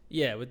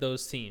 Yeah, with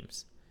those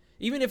teams.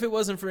 Even if it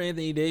wasn't for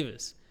Anthony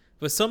Davis.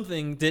 But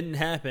something didn't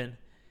happen.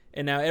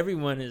 And now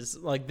everyone is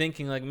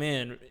thinking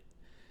man,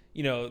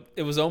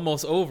 it was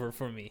almost over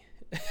for me.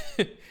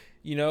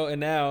 And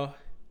now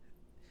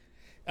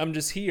I'm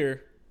just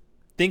here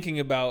thinking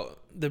about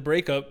the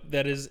breakup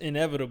that is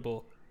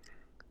inevitable.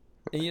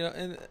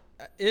 And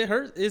it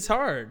hurts. It's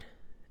hard.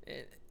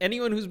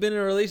 Anyone who's been in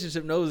a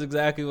relationship knows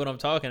exactly what I'm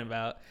talking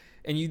about.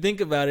 And you think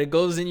about it, it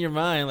goes in your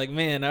mind like,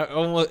 man,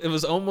 it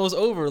was almost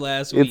over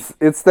last week.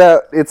 It's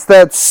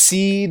that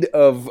seed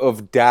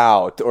of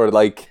doubt, or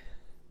like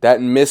that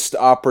missed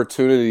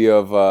opportunity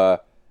of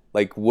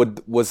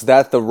was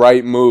that the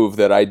right move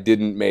that I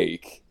didn't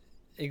make?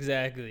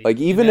 Exactly. Like,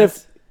 even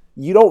if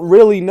you don't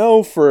really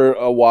know for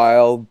a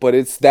while, but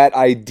it's that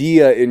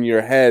idea in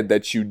your head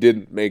that you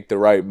didn't make the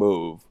right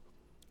move.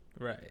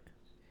 Right.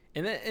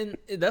 And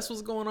that's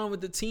what's going on with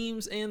the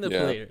teams and the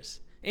players.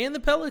 And the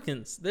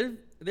Pelicans.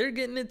 They're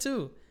getting it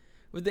too.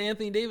 With the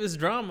Anthony Davis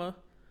drama,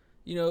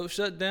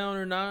 shut down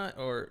or not,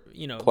 or,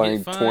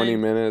 playing 20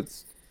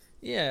 minutes.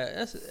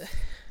 Yeah,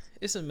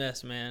 it's a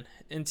mess, man.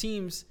 And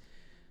teams,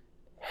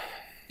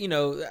 I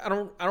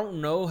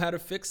don't know how to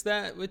fix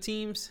that with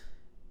teams,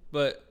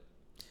 but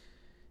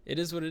it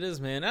is what it is,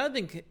 man. I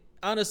think,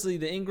 honestly,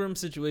 the Ingram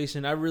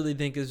situation, I really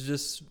think is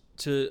just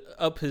to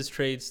up his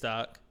trade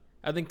stock.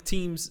 I think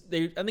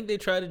they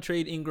try to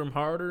trade Ingram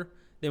harder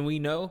than we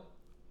know.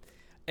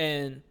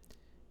 And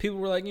people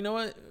were like, you know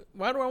what?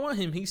 Why do I want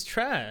him? He's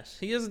trash.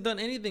 He hasn't done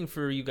anything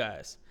for you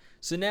guys.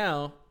 So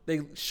now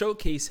they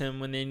showcase him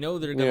when they know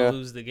they're going to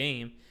lose the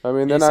game. I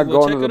mean, they're not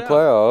going to the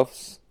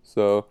playoffs.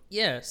 So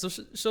yeah,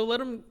 so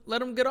let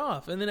him get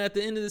off. And then at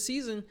the end of the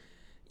season,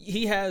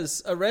 he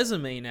has a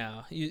resume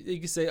now. You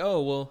can say,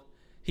 oh, well,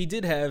 he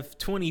did have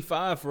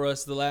 25 for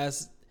us the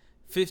last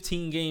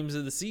 15 games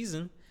of the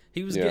season.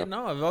 He was getting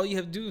off. All you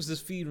have to do is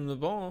just feed him the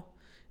ball.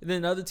 And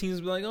then other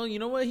teams will be like, oh, you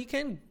know what? He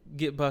can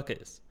get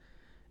buckets.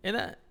 And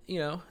that,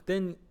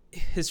 then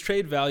his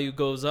trade value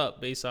goes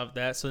up based off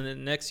that. So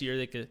then next year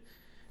they can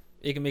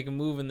make a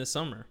move in the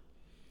summer.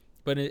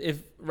 But if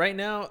right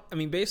now, I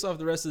mean, based off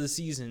the rest of the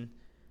season,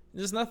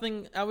 there's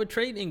nothing I would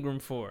trade Ingram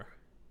for.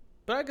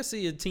 But I could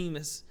see a team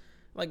that's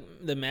like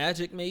the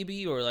Magic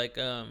maybe, or like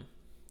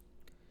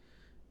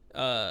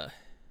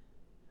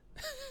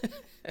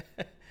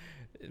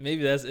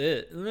maybe that's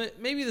it.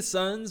 Maybe the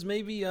Suns,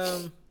 maybe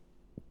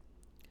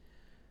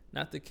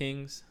not the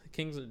Kings. The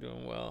Kings are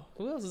doing well.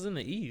 Who else is in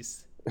the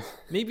East?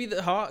 Maybe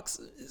the Hawks.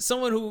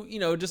 Someone who,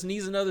 just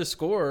needs another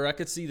scorer. I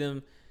could see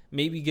them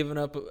maybe giving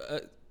up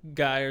a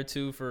guy or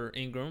two for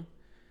Ingram.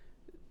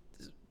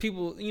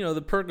 People,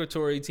 the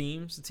purgatory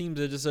teams, the teams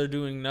that just are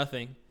doing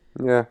nothing.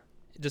 Yeah.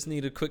 Just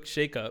need a quick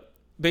shakeup.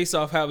 Based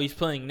off how he's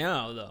playing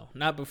now, though,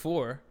 not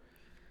before.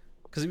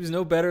 Because he was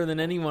no better than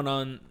anyone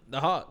on the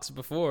Hawks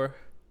before.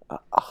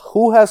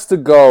 Who has to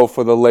go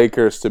for the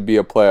Lakers to be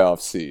a playoff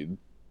seed?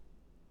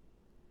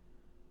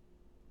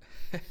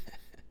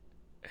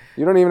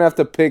 You don't even have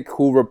to pick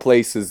who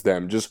replaces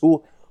them. Just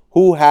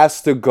who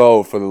has to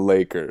go for the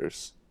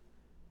Lakers?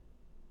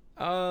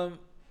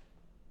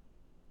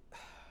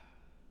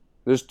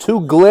 There's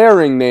two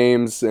glaring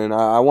names, and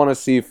I want to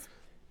see if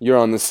you're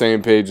on the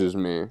same page as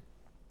me.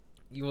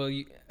 You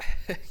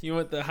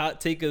want the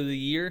hot take of the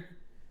year?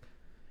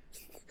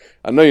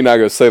 I know you're not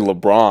going to say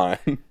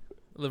LeBron.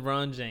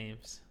 LeBron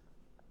James.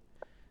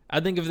 I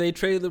think if they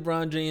trade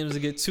LeBron James to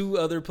get two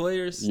other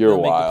players, they'll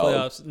make wild. the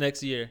playoffs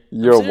next year.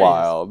 You're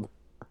wild.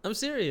 I'm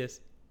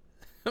serious.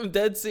 I'm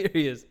dead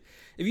serious.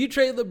 If you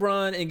trade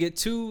LeBron and get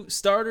two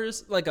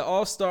starters, like an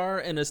all-star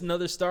and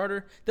another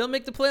starter, they'll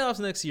make the playoffs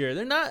next year.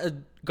 They're not a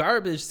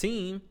garbage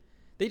team.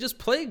 They just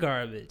play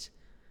garbage.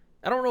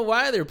 I don't know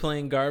why they're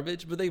playing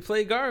garbage, but they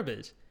play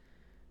garbage.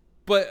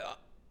 But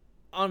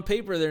on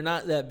paper, they're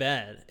not that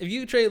bad. If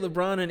you trade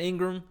LeBron and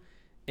Ingram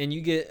and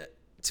you get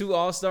two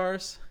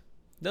all-stars,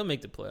 they'll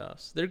make the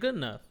playoffs. They're good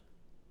enough.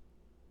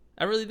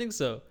 I really think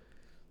so.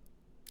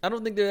 I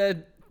don't think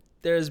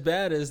they're as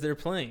bad as they're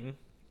playing.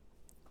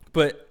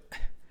 But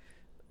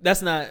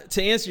that's not,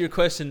 to answer your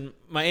question,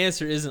 my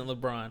answer isn't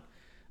LeBron.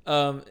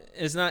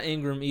 It's not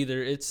Ingram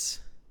either. It's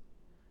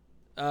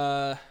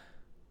man,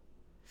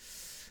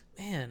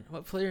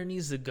 what player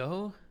needs to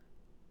go?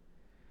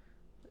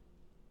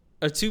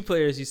 Or two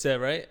players you said,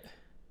 right?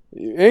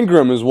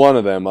 Ingram is one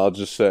of them, I'll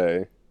just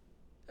say.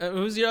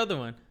 Who's your other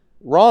one?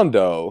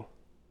 Rondo.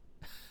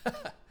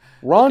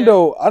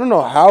 Rondo, okay. I don't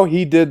know how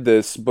he did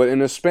this, but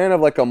in a span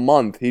of like a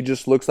month, he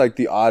just looks like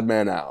the odd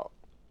man out.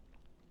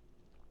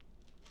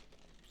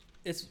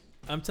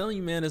 I'm telling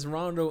you, man, it's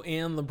Rondo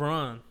and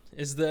LeBron.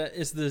 It's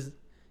the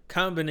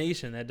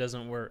combination that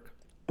doesn't work.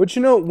 But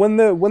when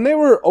they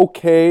were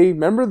okay,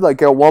 remember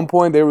like at one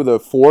point they were the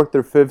 4th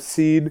or 5th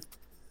seed?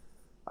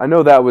 I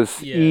know that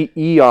was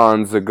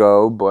eons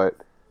ago, but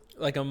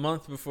like a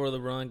month before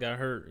LeBron got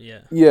hurt, yeah.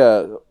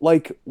 Yeah,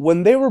 like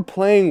when they were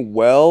playing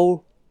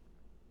well,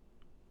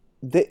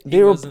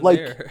 they were like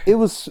there. It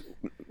was.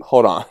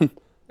 Hold on.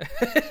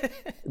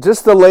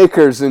 Just the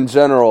Lakers in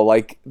general,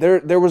 like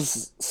there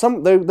was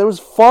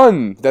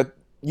fun that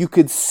you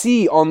could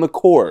see on the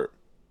court.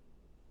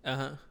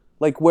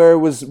 Like where it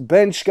was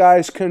bench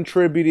guys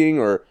contributing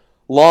or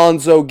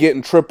Lonzo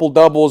getting triple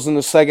doubles in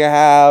the second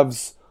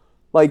halves.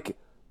 Like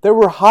there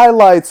were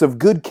highlights of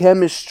good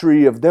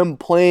chemistry, of them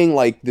playing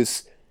like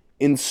this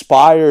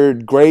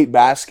inspired, great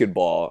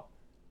basketball.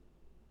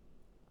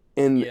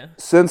 And Yeah.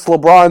 since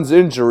LeBron's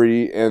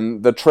injury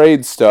and the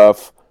trade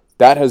stuff,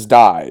 that has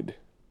died.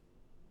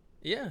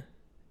 Yeah.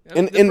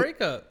 And The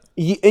breakup.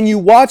 and you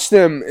watch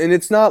them, and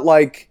it's not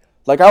like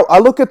I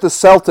look at the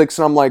Celtics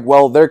and I'm like,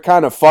 well, they're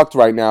kind of fucked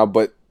right now,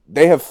 but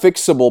they have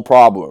fixable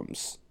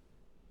problems.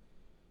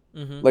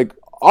 Mm-hmm. Like,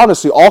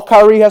 honestly, all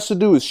Kyrie has to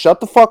do is shut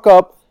the fuck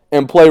up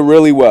and play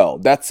really well.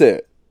 That's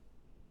it.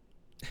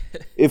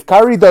 If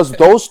Kyrie does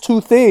those two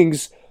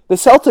things, the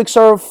Celtics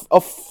are a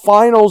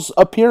finals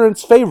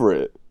appearance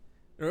favorite.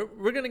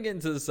 We're going to get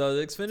into the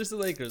Celtics. Finish the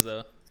Lakers,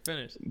 though.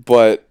 Finish.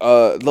 But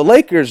the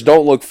Lakers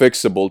don't look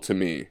fixable to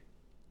me.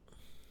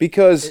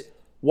 Because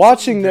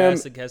watching them,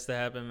 drastic has to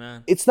happen,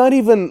 man. it's not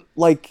even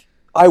like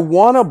I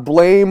want to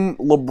blame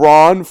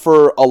LeBron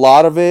for a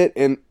lot of it,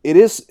 and it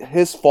is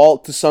his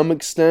fault to some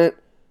extent.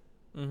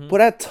 Mm-hmm.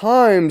 But at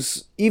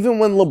times, even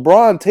when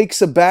LeBron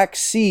takes a back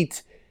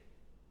seat,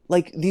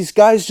 like these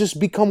guys just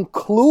become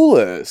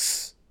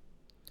clueless.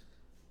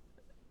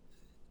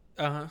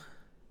 Uh-huh.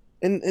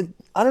 And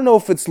I don't know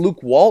if it's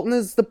Luke Walton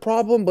is the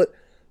problem, but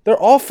their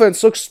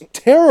offense looks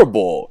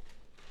terrible.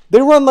 They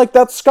run like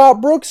that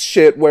Scott Brooks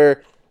shit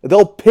where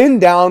they'll pin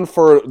down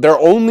for their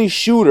only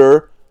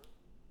shooter,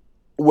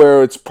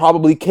 where it's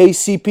probably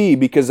KCP,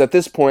 because at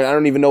this point I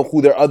don't even know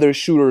who their other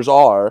shooters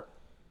are.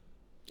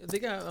 They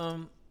got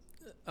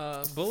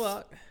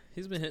Bullock.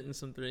 He's been hitting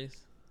some threes.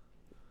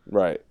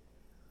 Right.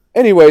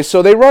 Anyway,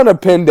 so they run a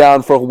pin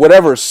down for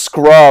whatever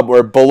scrub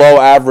or below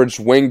average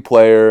wing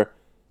player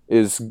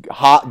is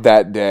hot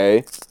that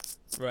day.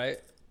 Right.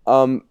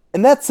 And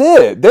that's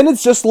it. Then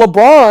it's just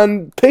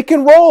LeBron pick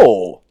and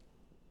roll.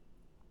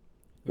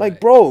 Like,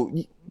 bro,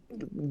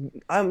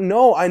 I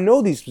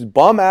know these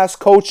bum ass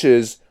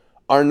coaches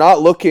are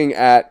not looking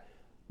at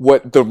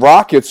what the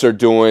Rockets are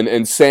doing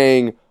and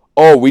saying,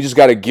 "Oh, we just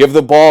got to give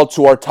the ball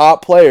to our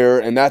top player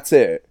and that's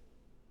it."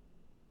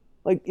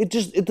 Like, it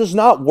does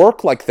not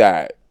work like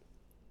that.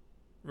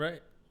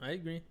 Right. I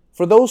agree.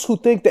 For those who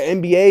think the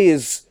NBA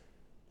is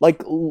like,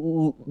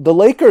 the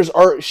Lakers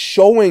are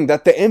showing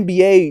that the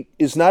NBA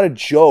is not a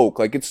joke.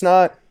 Like, it's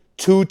not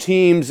two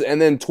teams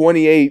and then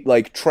 28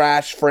 like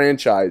trash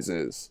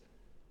franchises.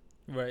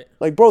 Right.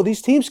 Like, bro,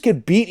 these teams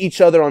could beat each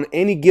other on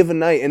any given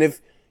night, and if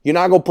you're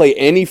not gonna play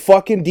any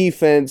fucking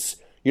defense,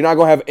 you're not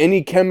gonna have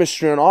any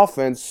chemistry on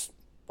offense.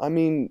 I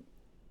mean,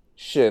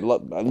 shit,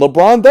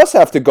 LeBron does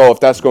have to go if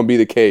that's gonna be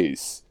the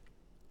case.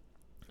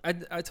 I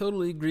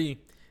totally agree,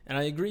 and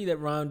I agree that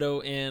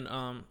Rondo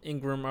and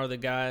Ingram are the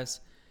guys,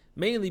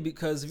 mainly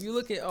because if you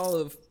look at all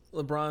of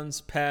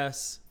LeBron's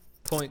past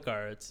point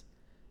guards,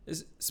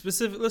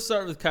 let's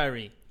start with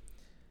Kyrie.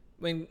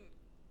 When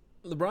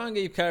LeBron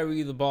gave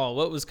Kyrie the ball,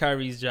 what was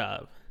Kyrie's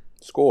job?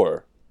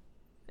 Score.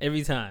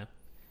 Every time.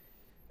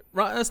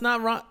 That's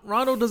not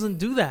Rondo doesn't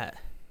do that.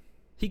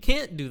 He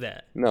can't do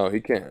that. No, he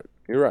can't.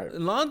 You're right.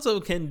 Lonzo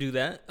can do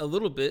that a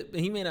little bit,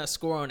 but he may not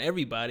score on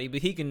everybody,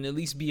 but he can at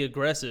least be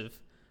aggressive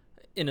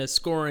in a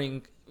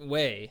scoring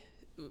way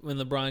when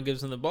LeBron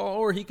gives him the ball,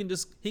 or he can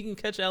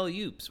catch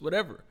alley-oops,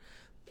 whatever.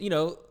 You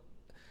know,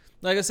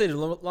 like I said,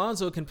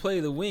 Lonzo can play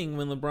the wing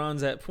when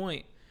LeBron's at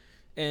point.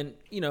 And,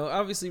 you know,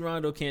 obviously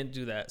Rondo can't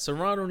do that. So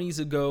Rondo needs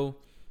to go,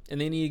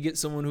 and they need to get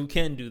someone who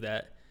can do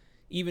that.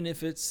 Even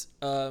if it's,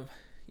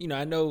 you know,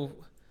 I know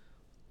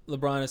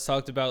LeBron has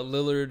talked about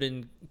Lillard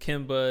and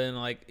Kemba, and,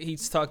 like,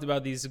 he's talked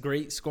about these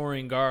great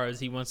scoring guards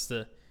he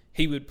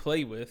would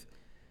play with.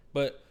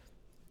 But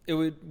it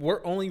would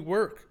only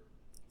work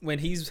when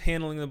he's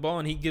handling the ball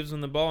and he gives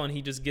him the ball and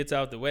he just gets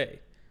out the way,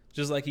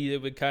 just like he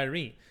did with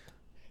Kyrie.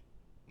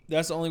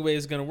 That's the only way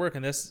it's going to work,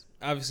 and that's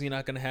obviously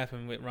not going to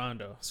happen with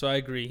Rondo. So I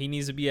agree. He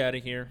needs to be out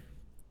of here.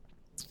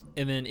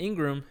 And then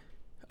Ingram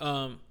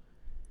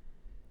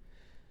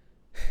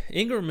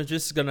is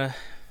just going to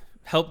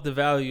help the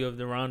value of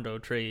the Rondo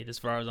trade as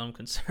far as I'm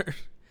concerned.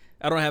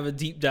 I don't have a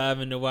deep dive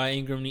into why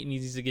Ingram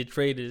needs to get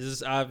traded. It's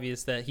just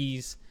obvious that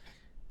he's...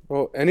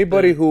 Well,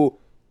 anybody who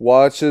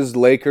watches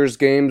Lakers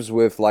games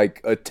with,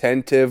 like,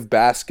 attentive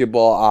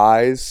basketball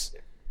eyes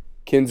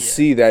can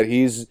see that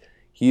he's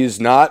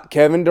not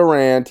Kevin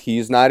Durant.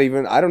 He's not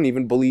even... I don't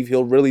even believe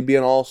he'll really be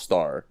an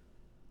all-star.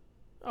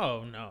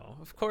 Oh, no.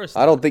 Of course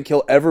not. I don't think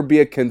he'll ever be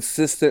a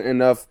consistent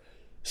enough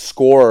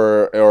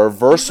scorer or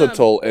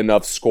versatile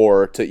enough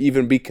scorer to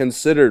even be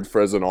considered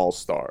for as an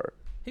all-star.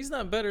 He's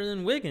not better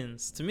than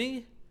Wiggins. To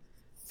me,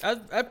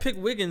 I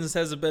pick Wiggins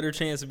has a better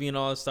chance of being an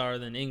all-star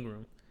than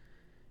Ingram.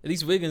 At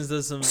least Wiggins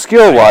does some...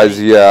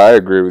 Skill-wise, yeah, I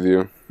agree with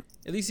you.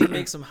 At least he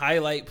makes some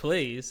highlight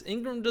plays.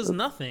 Ingram does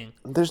nothing.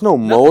 There's no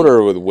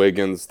motor with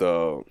Wiggins,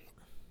 though.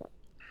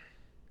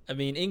 I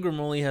mean,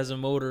 Ingram only has a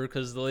motor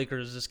because the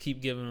Lakers just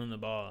keep giving him the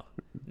ball.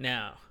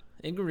 Now,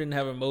 Ingram didn't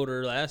have a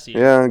motor last year.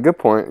 Yeah, good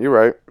point. You're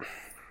right.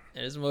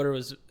 And his motor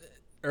was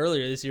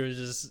earlier this year was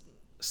just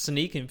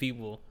sneaking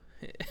people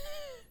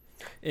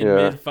in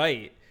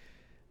mid-fight.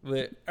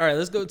 But all right,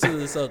 let's go to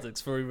the Celtics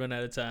before we run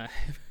out of time.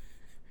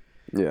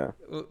 Yeah.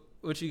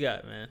 What you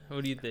got, man?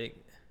 What do you think?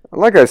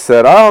 Like I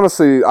said, I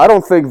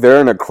don't think they're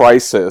in a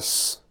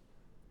crisis.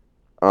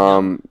 You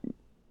don't?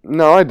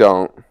 No, I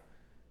don't.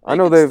 I They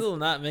know could still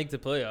not make the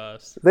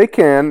playoffs. they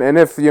can, and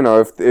if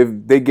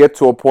they get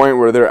to a point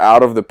where they're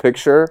out of the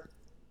picture,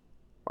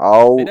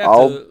 They'd have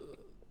I'll to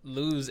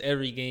lose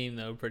every game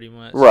though, pretty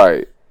much.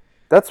 right.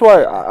 That's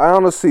why Yeah. I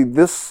honestly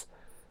this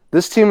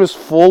team is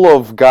full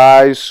of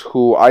guys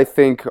who I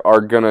think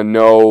are gonna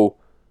know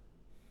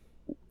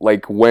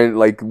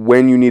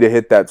when you need to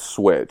hit that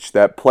switch,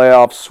 that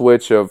playoff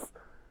switch of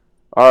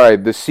all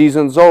right, the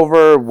season's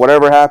over,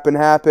 whatever happened,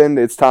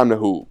 it's time to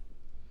hoop.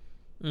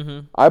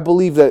 Mhm. I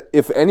believe that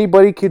if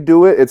anybody could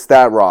do it, it's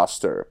that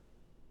roster.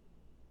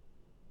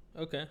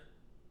 Okay.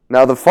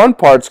 Now the fun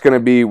part's going to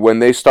be when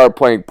they start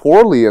playing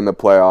poorly in the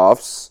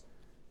playoffs,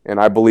 and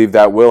I believe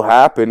that will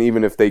happen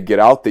even if they get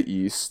out the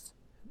East.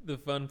 The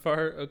fun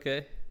part.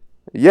 Okay.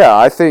 Yeah,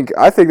 I think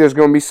there's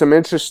going to be some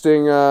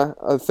interesting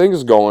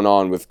things going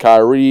on with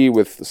Kyrie,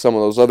 with some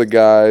of those other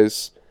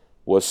guys.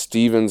 What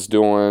Steven's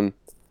doing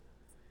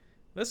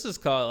Let's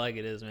just call it like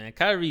it is, man.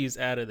 Kyrie's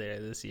out of there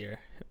this year.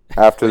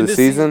 after When the this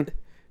season.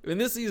 when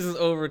this season's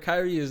over,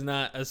 Kyrie is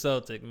not a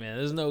Celtic, man.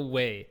 There's no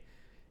way.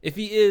 If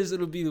he is,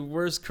 it'll be the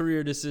worst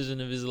career decision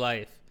of his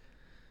life.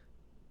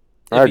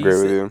 I If he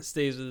agree with you.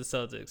 stays with the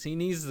Celtics, he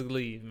needs to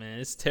leave, man.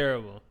 It's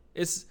terrible.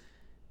 It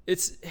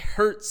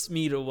hurts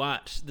me to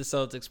watch the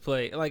Celtics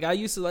play. Like I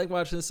used to like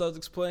watching the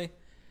Celtics play,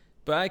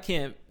 but I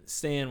can't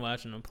stand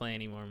watching them play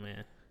anymore,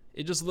 man.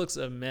 It just looks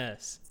a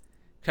mess.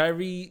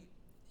 Kyrie,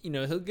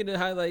 he'll get a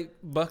highlight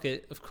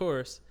bucket, of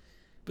course,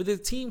 but the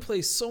team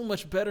plays so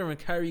much better when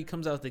Kyrie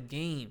comes out the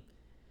game.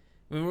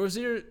 When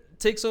Rozier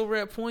takes over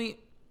at point,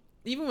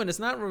 even when it's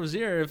not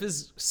Rozier, if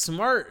it's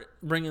Smart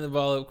bringing the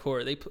ball up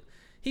court,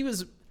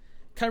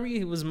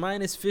 Kyrie was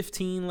minus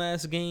 15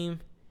 last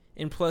game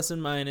in plus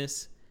and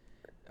minus.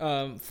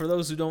 For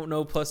those who don't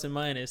know plus and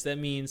minus, that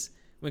means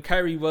when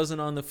Kyrie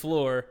wasn't on the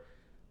floor,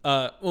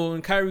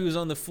 when Kyrie was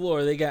on the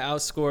floor, they got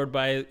outscored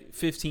by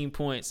 15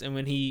 points, and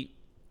when he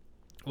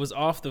was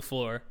off the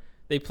floor,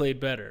 they played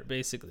better,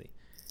 basically.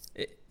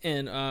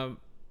 And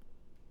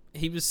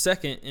he was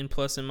second in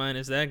plus and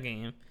minus that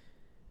game,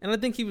 and I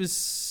think he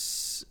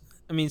was,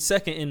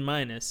 second in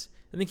minus.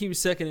 I think he was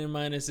second in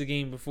minus the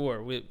game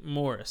before with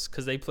Morris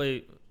because they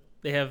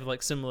have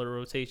like similar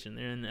rotation.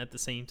 They're in at the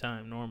same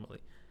time normally.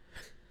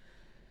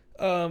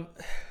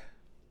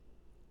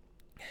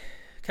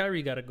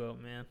 Kyrie gotta go,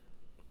 man.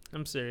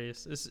 I'm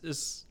serious.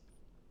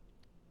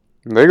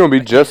 They're going to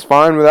be just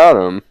fine without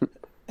him.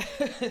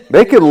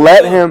 They could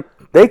let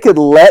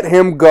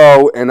him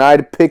go, and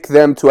I'd pick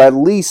them to at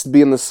least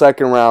be in the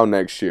second round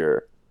next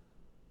year.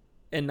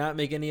 And not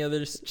make any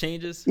other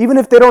changes? Even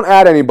if they don't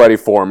add anybody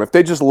for him, if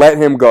they just let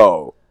him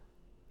go.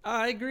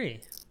 I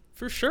agree.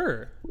 For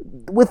sure.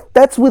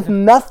 That's with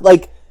nothing.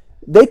 Like,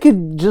 they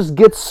could just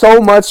get so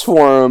much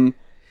for him,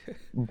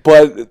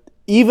 but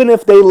even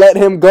if they let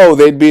him go,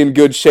 they'd be in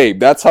good shape.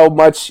 That's how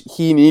much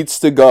he needs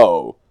to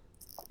go.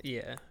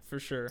 Yeah, for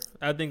sure.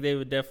 I think they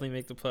would definitely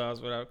make the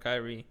playoffs without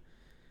Kyrie.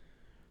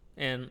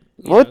 And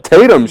let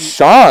Tatum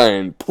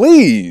shine,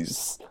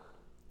 please.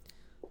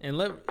 And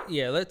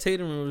let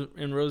Tatum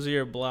and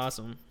Rozier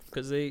blossom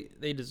because they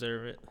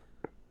deserve it.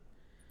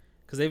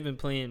 Because they've been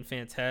playing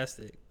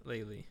fantastic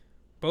lately,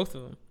 both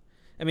of them.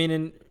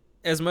 And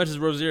as much as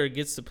Rozier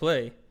gets to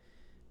play,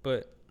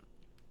 but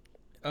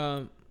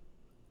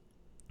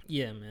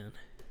yeah, man.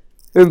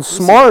 And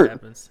Smart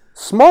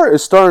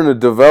is starting to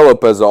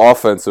develop as an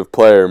offensive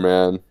player,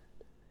 man.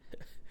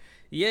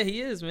 Yeah,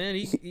 he is, man.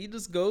 He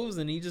just goes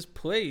and he just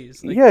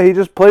plays. Yeah, he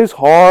just plays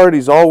hard.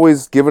 He's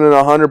always giving it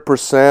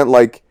 100%.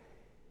 Like,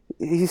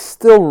 he's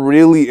still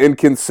really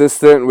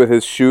inconsistent with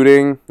his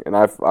shooting, and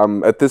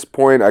I'm at this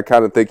point I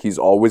kind of think he's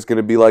always going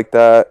to be like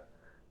that.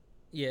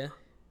 Yeah.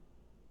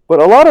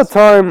 But a lot of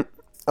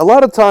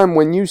time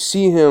when you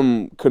see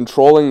him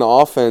controlling the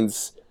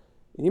offense,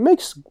 he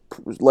makes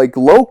like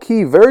low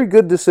key very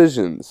good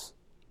decisions.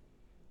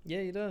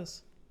 Yeah, he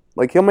does.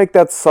 Like he'll make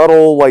that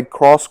subtle like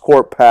cross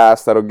court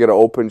pass that'll get an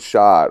open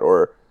shot,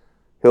 or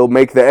he'll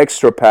make the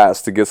extra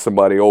pass to get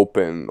somebody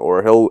open,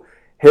 or he'll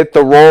hit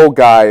the roll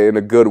guy in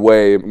a good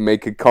way,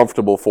 make it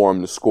comfortable for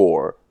him to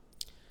score.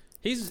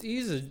 He's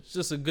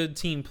just a good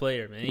team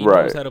player, man. He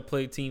Right. knows how to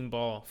play team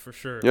ball for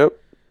sure. Yep.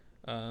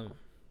 And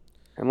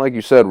like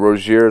you said,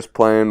 Rozier's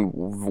playing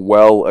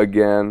well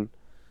again.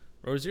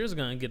 Rozier's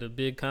gonna get a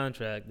big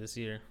contract this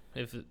year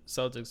if the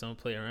Celtics don't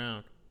play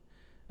around.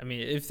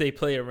 If they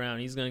play around,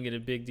 he's gonna get a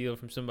big deal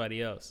from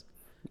somebody else.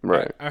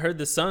 Right. I heard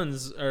the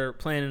Suns are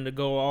planning to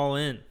go all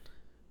in,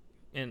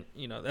 and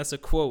that's a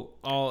quote,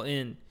 all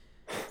in,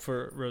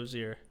 for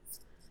Rozier.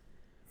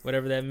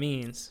 Whatever that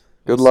means.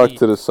 Good luck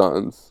to the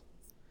Suns.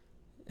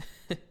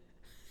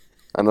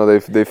 I know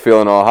they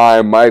feeling all high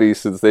and mighty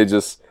since they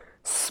just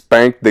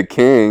spanked the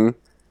King.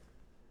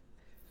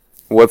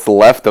 What's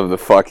left of the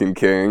fucking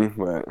King,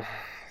 but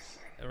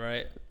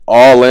right.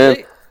 All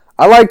in.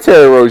 I like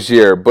Terry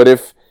Rozier, but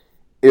if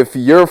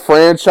your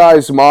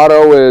franchise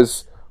motto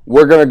is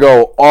we're gonna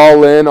go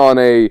all in on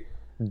a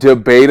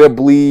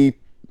debatably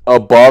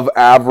above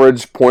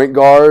average point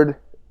guard,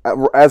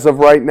 as of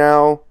right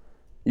now,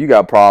 you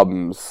got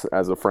problems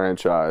as a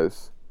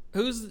franchise.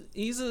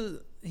 He's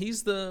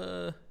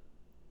the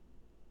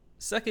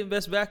second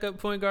best backup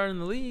point guard in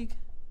the league.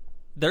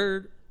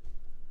 Third.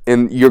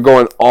 And you're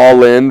going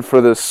all in for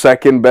the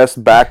second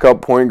best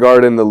backup point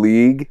guard in the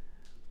league?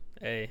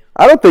 Hey.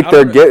 I don't think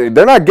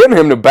they're not getting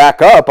him to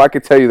back up, I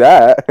could tell you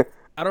that.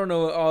 I don't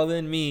know what all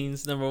in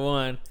means, number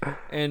one.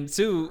 And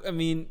two, I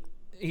mean,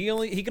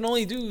 he can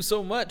only do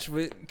so much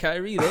with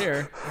Kyrie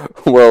there.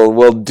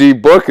 Well, D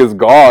Book is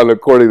gone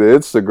according to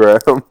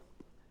Instagram.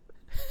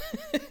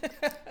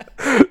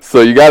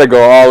 So you got to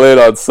go all in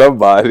on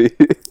somebody.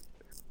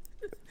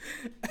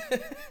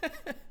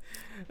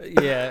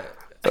 Yeah.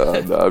 No,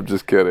 I'm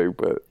just kidding,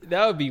 but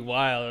that would be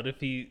wild if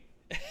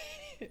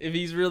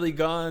he's really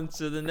gone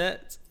to the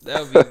Nets.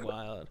 That would be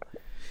wild.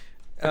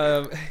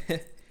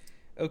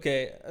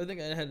 Okay, I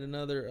think I had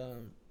another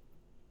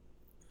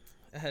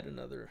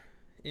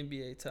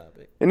NBA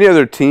topic. Any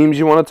other teams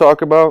you want to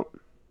talk about?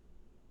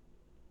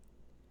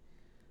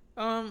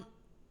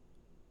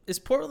 Is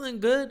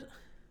Portland good?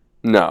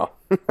 No.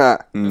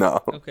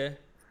 No. Okay.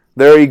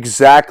 They're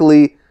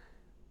exactly,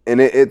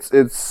 and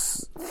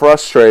it's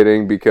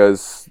frustrating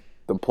because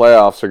the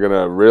playoffs are going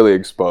to really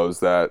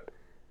expose that,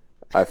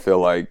 I feel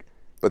like.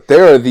 But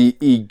they're the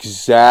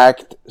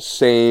exact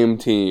same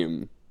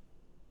team.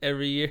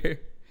 Every year.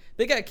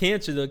 They got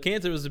Cantor, though.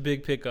 Cantor was a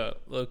big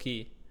pickup,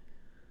 low-key.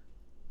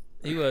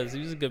 He was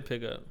a good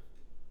pickup.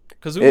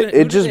 Because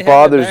it just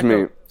bothers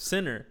me.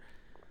 Center.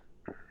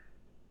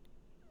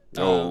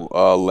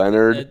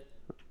 Leonard.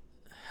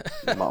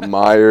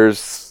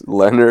 Myers,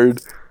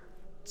 Leonard.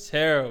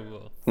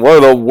 Terrible. One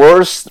of the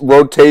worst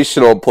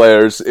rotational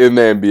players in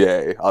the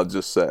NBA, I'll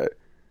just say.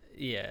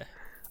 Yeah.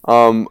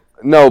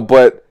 No,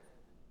 but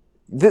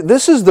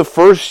this is the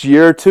first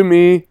year to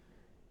me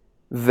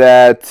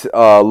that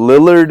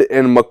Lillard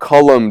and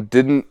McCollum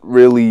didn't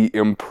really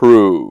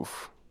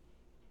improve.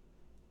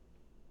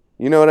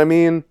 You know what I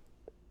mean?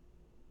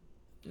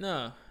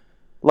 No.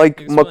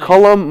 Like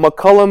Explain.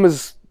 McCollum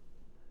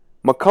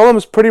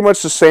is pretty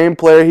much the same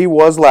player he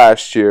was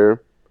last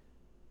year.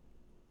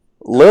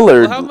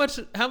 Lillard. Well,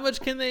 how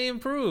much can they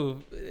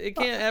improve? It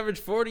can't average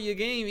 40 a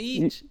game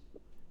each.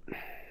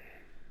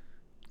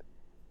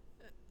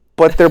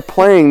 But they're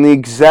playing the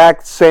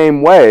exact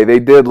same way they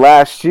did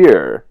last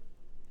year.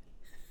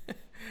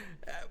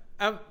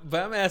 I'm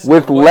asking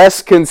with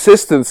less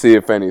consistency,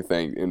 if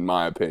anything, in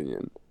my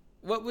opinion.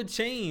 What would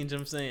change,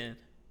 I'm saying?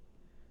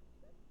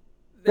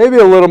 Maybe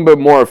a little bit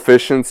more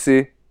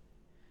efficiency.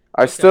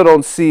 I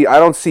don't see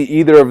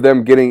either of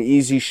them getting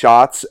easy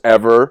shots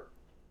ever.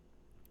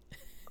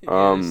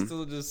 It's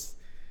still just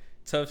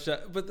tough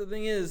shot. But the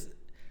thing is,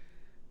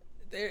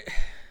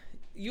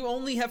 you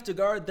only have to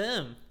guard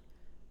them.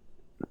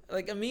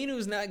 Like,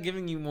 Aminu's not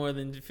giving you more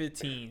than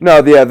 15.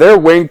 No, yeah, they're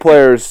wing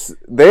players.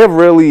 They have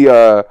really,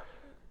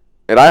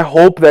 and I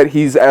hope that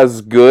he's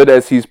as good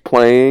as he's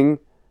playing.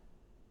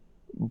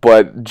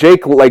 But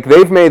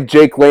they've made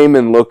Jake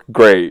Layman look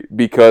great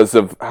because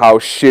of how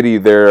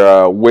shitty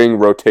their wing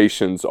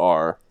rotations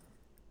are.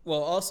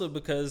 Well, also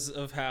because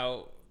of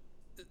how,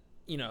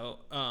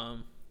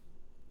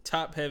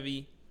 top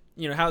heavy,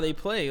 how they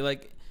play.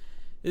 Like,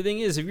 the thing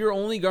is, if you're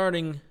only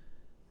guarding,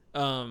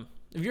 if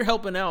you're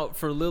helping out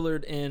for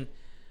Lillard and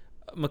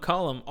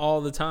McCollum all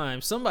the time,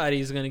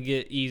 somebody's going to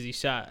get easy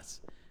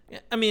shots.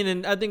 I mean,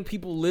 and I think they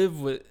live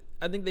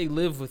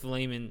with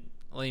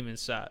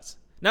Layman's shots.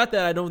 Not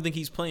that I don't think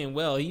he's playing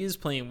well. He is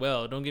playing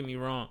well. Don't get me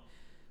wrong.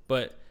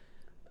 But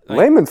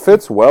Layman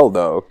fits well,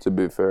 though, to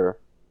be fair.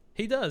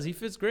 He does. He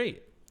fits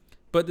great.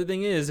 But the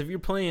thing is, if you're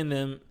playing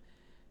them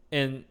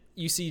and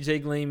you see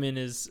Jake Layman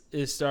is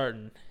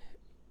starting,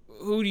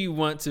 who do you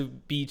want to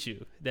beat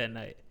you that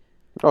night?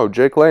 Oh,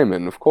 Jake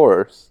Layman, of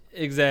course.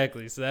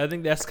 Exactly. So I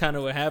think that's kind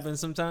of what happens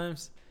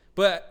sometimes.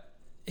 But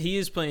he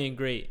is playing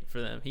great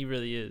for them. He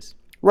really is.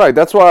 Right.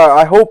 That's why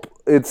I hope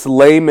it's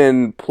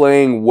Layman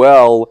playing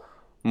well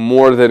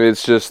more than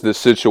it's just the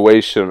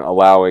situation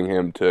allowing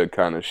him to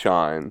kind of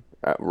shine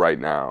right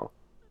now.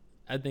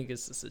 I think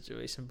it's the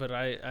situation, but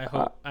I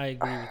hope I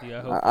agree with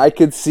you. I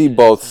could see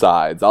both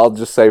sides. I'll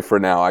just say for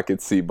now, I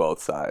could see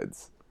both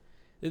sides.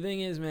 The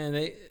thing is, man,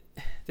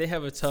 they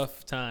have a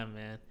tough time,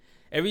 man.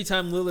 Every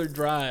time Lillard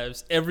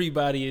drives,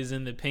 everybody is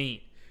in the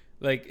paint.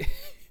 Like,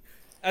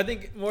 I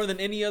think more than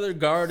any other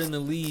guard in the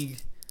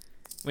league,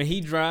 when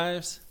he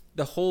drives,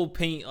 the whole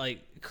paint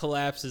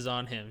collapses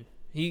on him.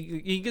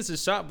 He gets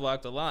his shot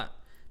blocked a lot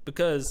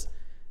because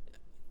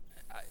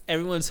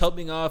everyone's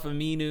helping off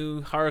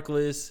Aminu,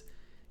 Harkless,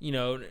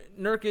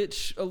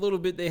 Nurkic a little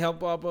bit. They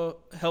help off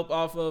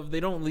of. They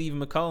don't leave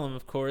McCollum,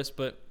 of course,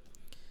 but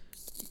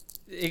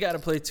they got to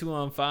play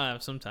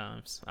 2-on-5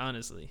 sometimes,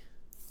 honestly.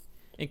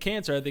 And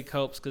Cantor, I think,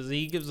 helps because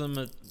he gives them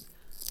a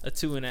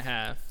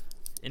 2.5,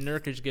 and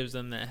Nurkic gives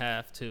them that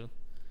half too.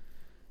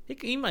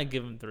 He might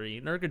give them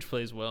 3. Nurkic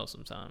plays well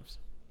sometimes,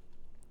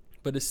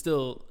 but it's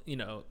still,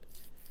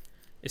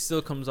 it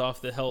still comes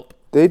off the help.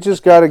 They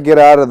just got to get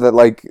out of that,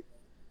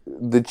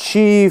 the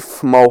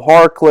Chief, Mo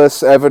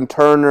Harkless, Evan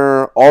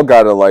Turner, all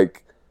got to,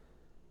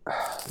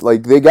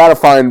 like they got to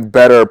find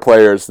better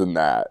players than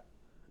that.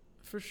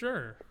 For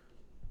sure.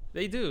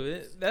 They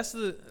do. That's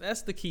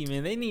the key,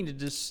 man. They need to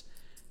just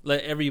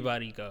let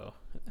everybody go.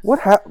 What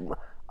happened?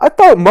 I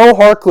thought Mo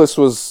Harkless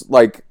was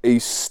like a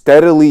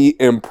steadily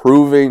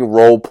improving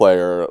role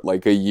player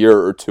like a year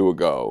or two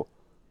ago.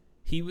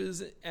 He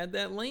was at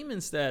that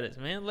layman status,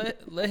 man.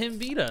 Let him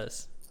beat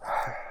us.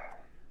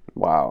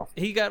 Wow.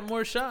 He got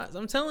more shots.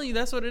 I'm telling you,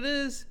 that's what it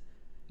is.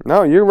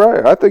 No, you're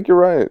right. I think you're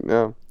right.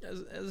 Yeah.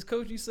 As a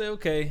coach, you say,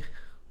 okay,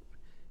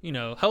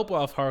 help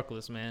off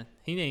Harkless, man.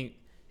 He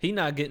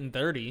not getting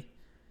 30.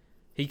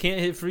 He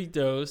can't hit free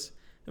throws.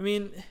 I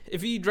mean,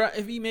 if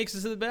he makes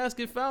it to the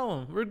basket,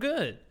 foul him. We're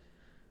good.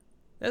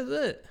 That's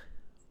it.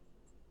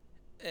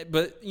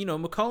 But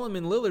McCollum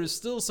and Lillard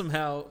still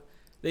somehow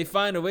they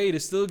find a way to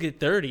still get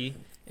 30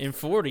 and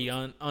 40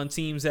 on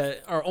teams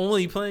that are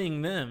only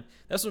playing them.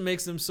 That's what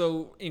makes them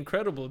so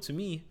incredible to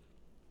me.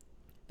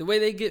 The way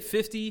they get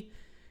 50,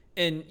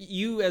 and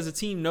you as a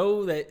team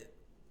know that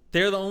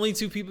they're the only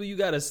two people you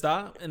got to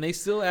stop, and they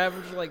still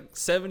average like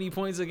 70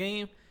 points a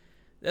game.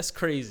 That's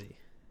crazy.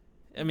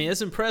 I mean,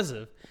 it's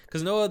impressive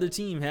because no other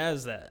team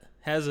has that.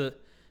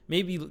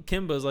 Maybe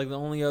Kemba's like the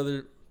only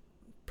other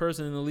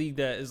person in the league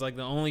that is like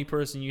the only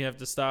person you have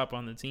to stop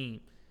on the team.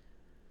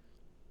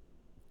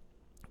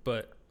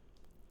 But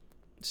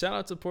shout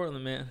out to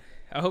Portland, man.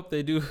 I hope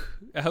they do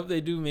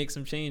make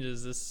some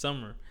changes this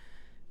summer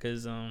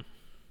because the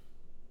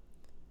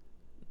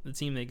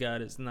team they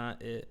got is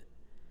not it.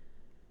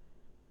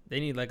 They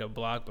need like a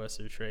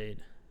blockbuster trade.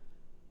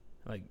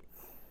 Like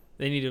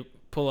they need to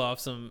pull off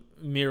some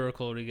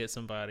miracle to get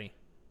somebody.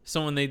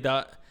 Someone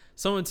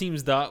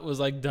teams thought was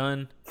like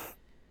done.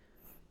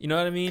 You know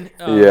what I mean?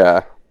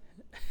 Yeah.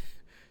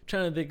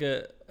 Trying to think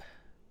of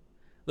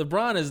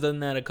LeBron has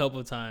done that a couple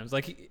of times.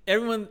 Like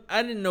everyone,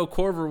 I didn't know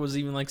Korver was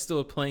even like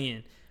still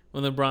playing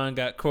when LeBron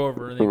got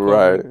Korver. And then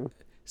Korver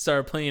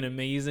started playing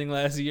amazing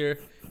last year.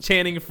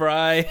 Channing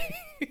Frye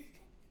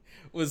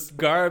was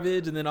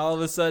garbage, and then all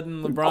of a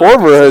sudden LeBron.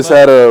 Korver has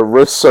had a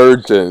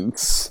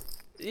resurgence.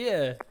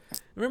 Yeah.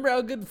 Remember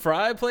how good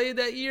Frye played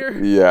that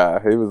year? Yeah,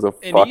 he was a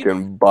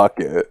fucking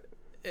bucket.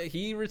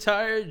 He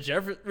retired.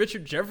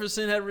 Richard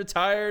Jefferson had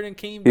retired and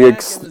came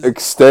back. He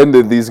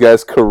extended these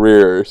guys'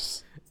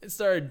 careers.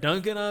 Started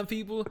dunking on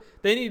people.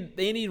 They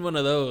need one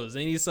of those.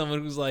 They need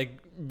someone who's like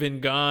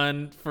been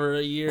gone for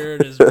a year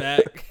and is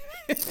back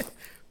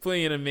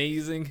playing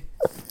amazing.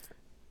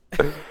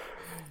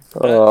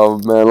 Oh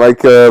man, like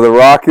the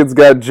Rockets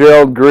got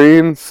Gerald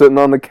Green sitting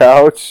on the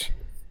couch.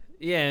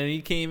 Yeah, and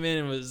he came in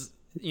and was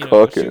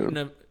cooking. Shooting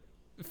a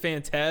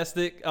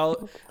fantastic.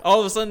 All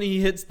of a sudden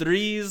he hits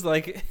threes.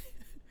 Like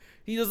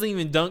he doesn't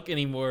even dunk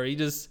anymore.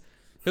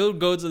 He'll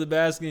go to the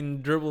basket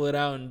and dribble it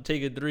out and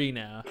take a three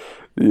now.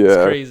 Yeah.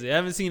 It's crazy. I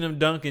haven't seen him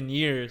dunk in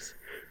years.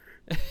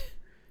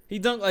 He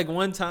dunked like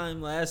one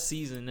time last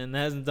season and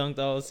hasn't dunked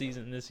all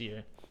season this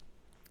year.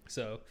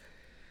 So,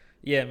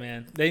 yeah,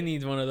 man. They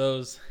need one of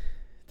those,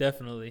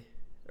 definitely.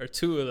 Or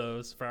two of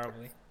those,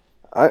 probably.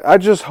 I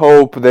just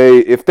hope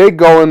if they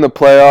go in the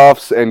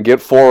playoffs and get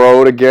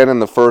 4-0'd again in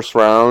the first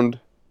round,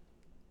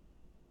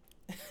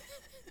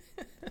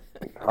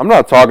 I'm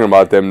not talking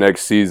about them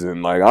next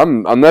season. Like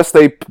unless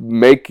they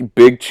make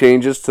big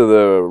changes to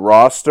the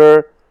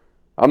roster,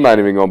 I'm not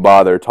even gonna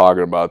bother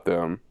talking about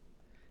them.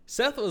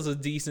 Seth was a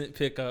decent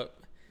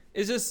pickup.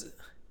 It's just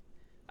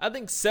I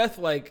think Seth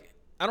I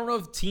don't know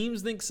if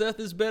teams think Seth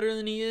is better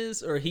than he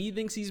is or he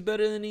thinks he's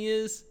better than he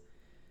is,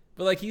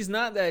 but like he's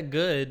not that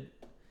good.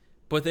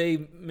 But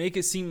they make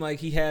it seem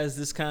like he has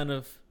this kind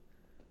of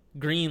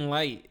green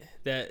light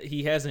that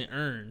he hasn't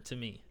earned to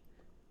me.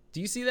 Do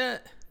you see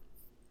that?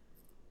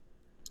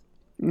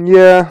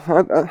 Yeah,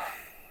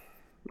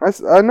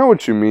 I know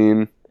what you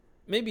mean.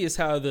 Maybe it's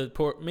how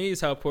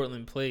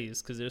Portland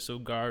plays because they're so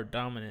guard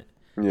dominant.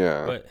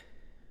 Yeah. But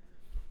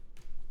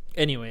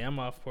anyway, I'm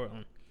off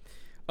Portland.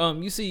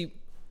 You see,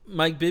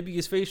 Mike Bibby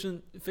is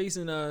facing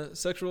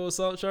sexual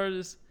assault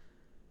charges.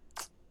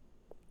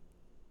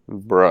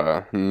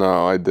 Bruh,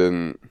 no, I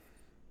didn't.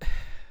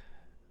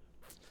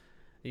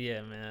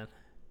 Yeah, man.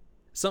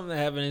 Something that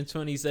happened in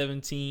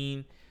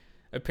 2017.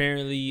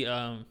 Apparently,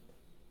 I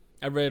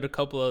read a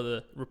couple of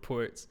the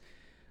reports.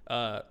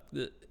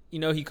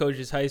 He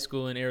coaches high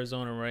school in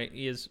Arizona, right?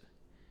 He has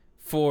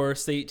 4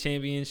 state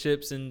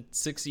championships in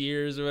 6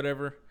 years or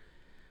whatever.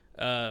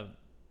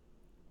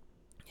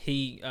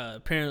 He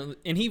apparently,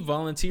 and he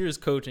volunteers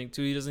coaching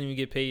too. He doesn't even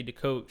get paid to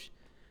coach.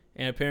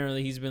 And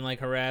apparently, he's been like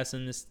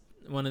harassing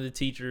one of the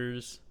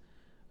teachers.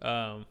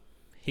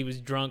 He was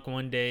drunk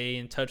one day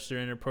and touched her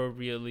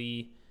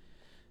inappropriately.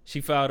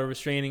 She filed a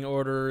restraining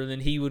order, and then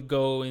he would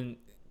go and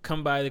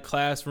come by the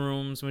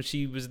classrooms when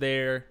she was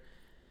there,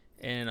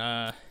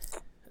 and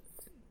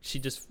she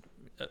just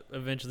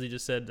eventually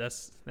just said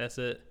that's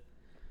it,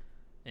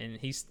 and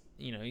he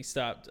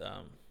stopped.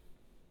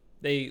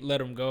 They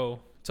let him go,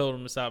 told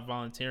him to stop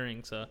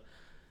volunteering. So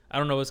I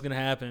don't know what's gonna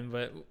happen,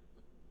 but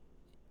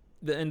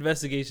the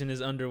investigation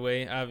is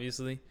underway,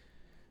 obviously.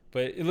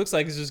 But it looks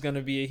like it's just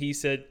gonna be a he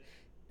said,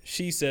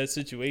 she said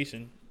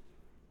situation.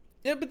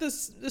 Yeah, but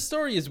this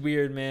story is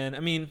weird, man. I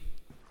mean,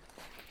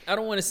 I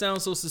don't want to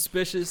sound so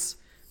suspicious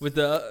with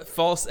the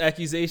false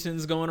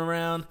accusations going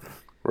around,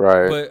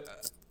 Right.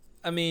 but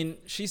I mean,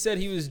 she said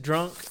he was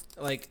drunk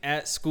like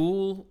at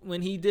school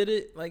when he did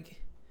it.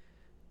 Like,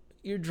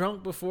 you're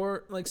drunk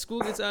before like school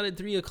gets out at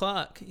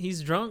 3:00.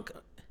 He's drunk.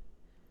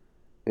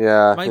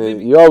 Yeah, Might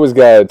be, you always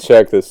gotta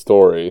check this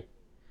story.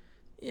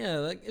 yeah,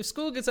 like if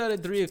school gets out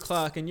at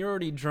 3:00 and you're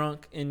already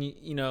drunk, and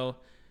you know,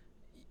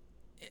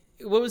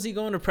 what was he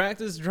going to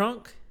practice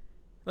drunk?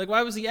 Like,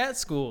 why was he at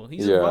school?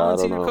 He's a Yeah, I don't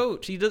volunteer know.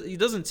 coach. He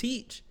doesn't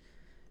teach.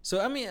 So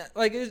I mean,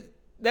 like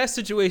that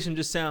situation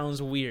just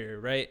sounds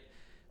weird, right?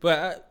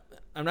 But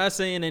I'm not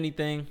saying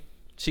anything.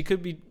 She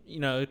could be,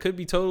 it could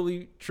be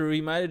totally true.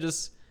 He might have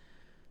just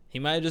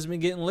been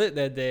getting lit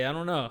that day. I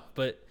don't know,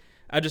 but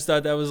I just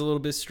thought that was a little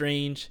bit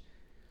strange.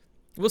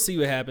 We'll see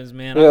what happens,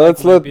 man. I Yeah, like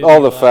let's Mike let Bibby all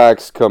a the lot.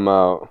 facts come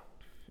out.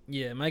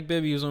 Yeah, Mike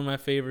Bibby was one of my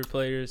favorite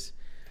players.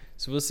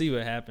 So we'll see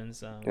what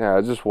happens. Yeah,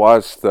 I just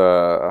watched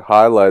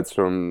highlights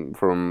from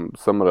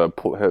some of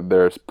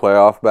their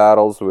playoff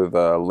battles with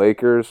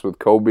Lakers with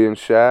Kobe and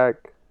Shaq.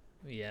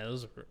 Yeah,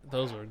 those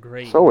were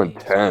great. So games.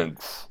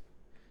 intense.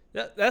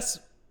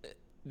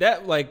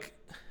 That like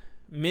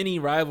mini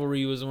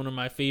rivalry was one of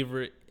my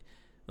favorite,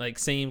 like,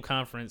 same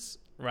conference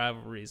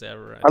rivalries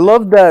ever. I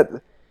love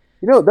that.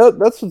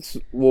 That's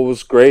what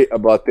was great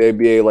about the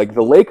NBA. Like,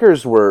 the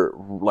Lakers were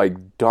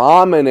like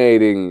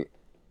dominating,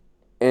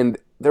 and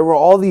there were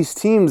all these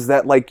teams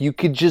that like you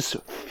could just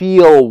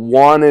feel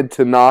wanted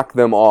to knock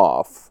them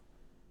off.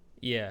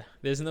 Yeah,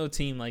 there's no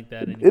team like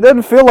that anymore. It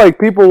doesn't feel like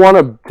people want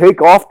to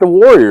take off the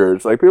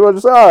Warriors. Like, people are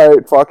just, all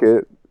right, fuck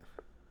it.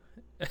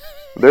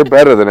 They're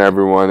better than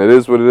everyone. It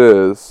is what it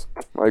is.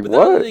 Like, But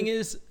what? the other thing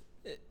is,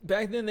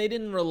 back then they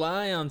didn't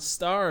rely on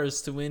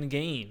stars to win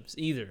games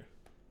either.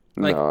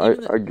 Like, No,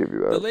 I give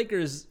you The that.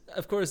 Lakers,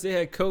 of course, they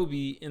had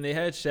Kobe and they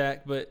had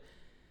Shaq, but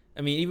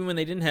I mean, even when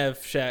they didn't have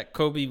Shaq,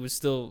 Kobe was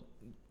still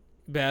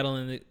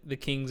battling the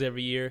Kings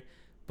every year.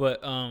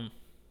 But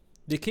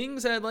the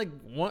Kings had like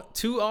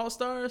two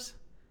All-Stars.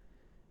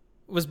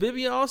 Was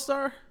Bibby an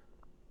All-Star?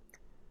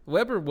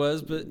 Weber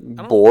was, but I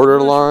don't.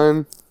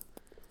 Borderline.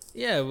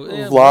 Yeah,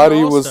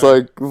 Vladdy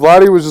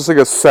was just like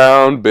a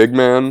sound big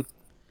man.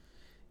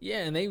 Yeah,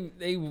 and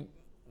they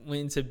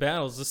went into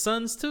battles. The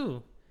Suns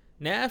too.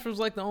 Nash was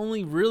like the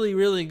only really,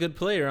 really good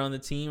player on the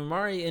team.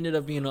 Amari ended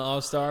up being an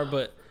all-star,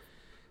 but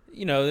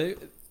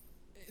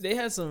they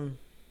had some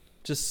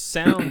just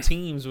sound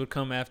teams would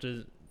come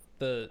after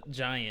the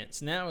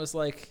Giants. Now it's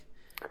like,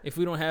 if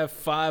we don't have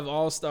 5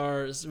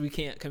 all-stars, we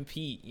can't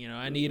compete.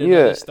 I need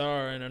another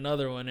star and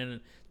another one and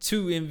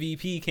 2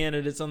 MVP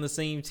candidates on the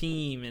same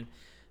team, and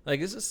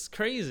like, it's just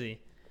crazy.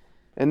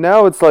 And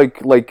now it's like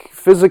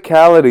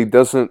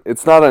physicality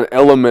it's not an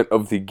element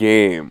of the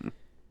game.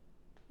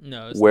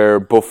 No, it's where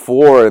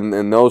before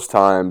in those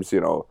times,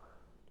 the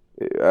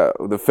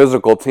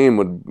physical team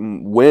would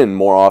win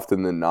more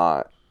often than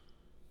not.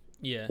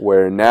 Yeah.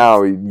 Where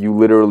now you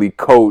literally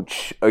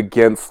coach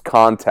against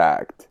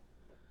contact.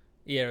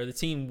 Yeah, or the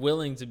team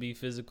willing to be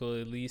physical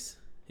at least.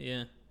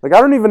 Yeah. Like,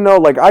 I don't even know.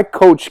 Like, I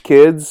coach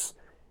kids,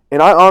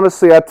 and I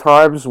honestly, at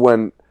times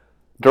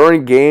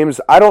during games,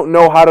 I don't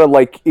know how to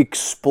like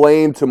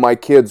explain to my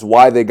kids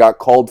why they got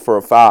called for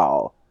a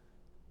foul.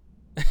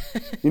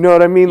 You know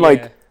what I mean? Yeah.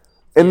 Like.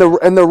 And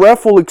the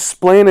ref will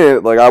explain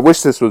it. Like, I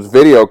wish this was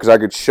video because I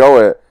could show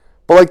it.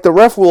 But like, the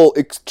ref will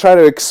try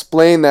to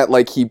explain that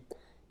like he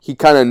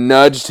kind of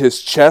nudged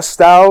his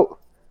chest out.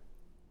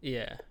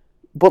 Yeah.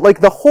 But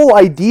like, the whole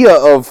idea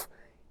of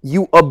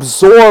you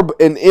absorb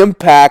an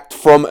impact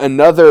from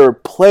another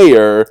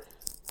player,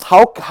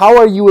 how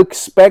are you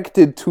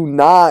expected to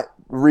not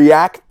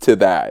react to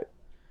that?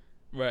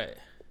 Right.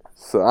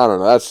 So I don't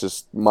know. That's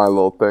just my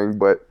little thing,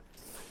 but.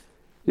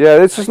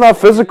 Yeah, it's just not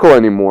physical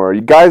anymore.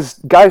 You guys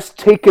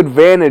take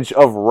advantage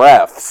of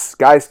refs.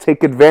 Guys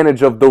take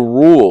advantage of the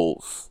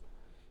rules.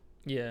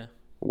 Yeah.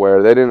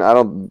 Where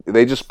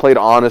they just played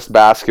honest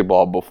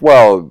basketball.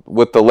 Well,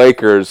 with the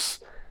Lakers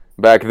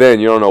back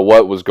then, you don't know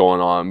what was going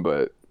on,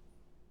 but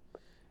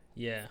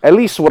yeah, at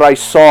least what I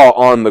saw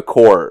on the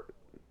court,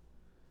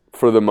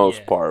 for the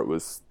most part,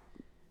 was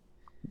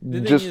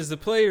just the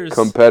players,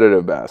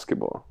 competitive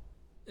basketball.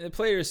 The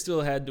players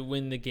still had to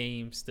win the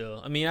game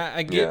still. I mean,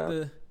 I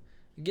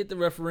get the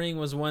refereeing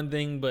was one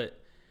thing, but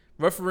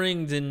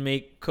refereeing didn't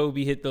make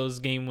Kobe hit those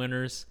game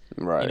winners.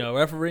 Right.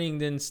 Refereeing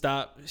didn't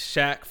stop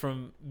Shaq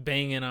from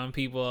banging on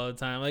people all the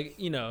time. Like,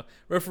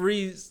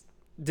 referees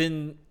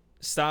didn't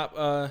stop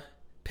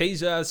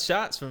Peja's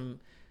shots from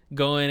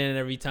going in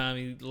every time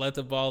he let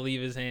the ball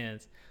leave his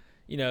hands.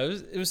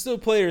 It was still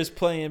players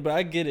playing, but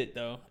I get it,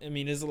 though. I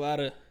mean, there's a lot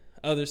of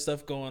other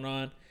stuff going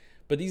on,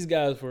 but these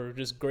guys were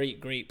just great,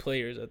 great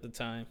players at the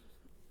time.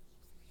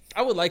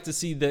 I would like to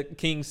see the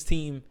Kings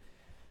team.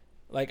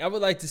 Like, I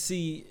would like to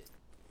see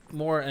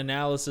more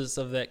analysis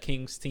of that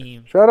Kings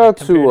team. Shout out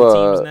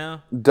teams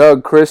now.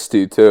 Doug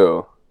Christie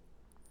too.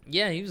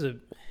 Yeah, he was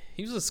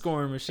a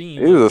scoring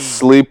machine. He was a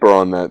sleeper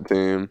on that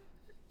team.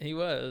 He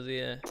was,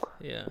 yeah.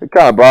 It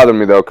kind of bothered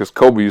me though, because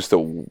Kobe used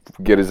to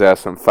get his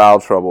ass in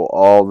foul trouble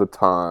all the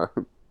time.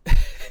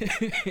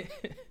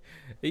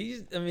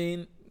 I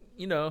mean,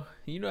 you know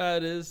how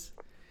it is.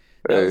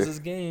 That Hey, was his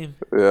game.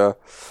 yeah.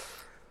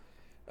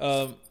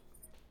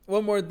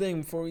 One more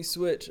thing before we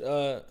switch.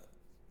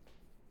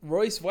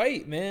 Royce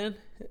White, man.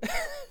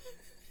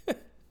 You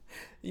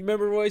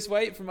remember Royce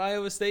White from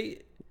Iowa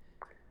State?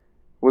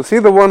 Was he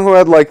the one who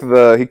had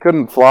he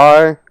couldn't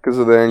fly because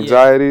of the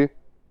anxiety?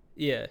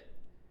 Yeah.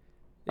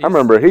 I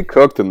remember he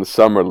cooked in the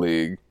summer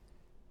league.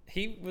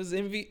 He was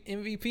MVP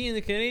in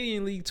the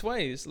Canadian League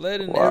twice, led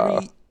in Wow.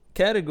 every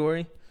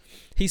category.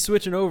 He's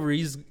switching over.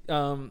 He's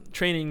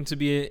training to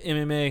be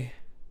an MMA.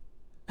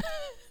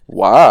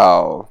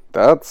 Wow,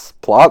 that's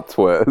plot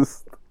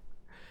twist.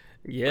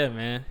 Yeah,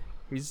 man.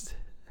 He's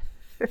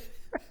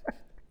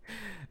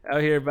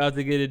out here about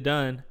to get it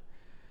done.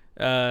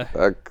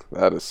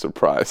 That is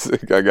surprising.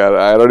 I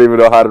don't even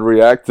know how to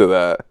react to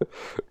that.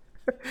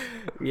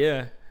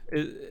 Yeah.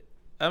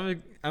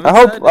 I'm I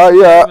hope.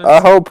 excited. I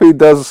hope he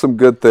does some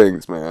good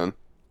things, man.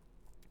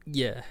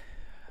 Yeah.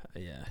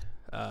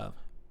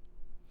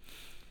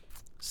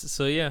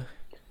 So yeah.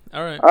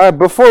 All right. All right.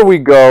 Before we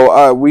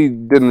go, we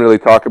didn't really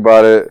talk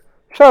about it.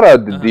 Shout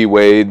out to D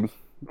Wade.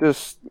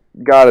 Just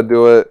gotta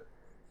do it.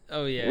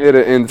 Oh yeah. He had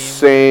an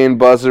insane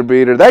buzzer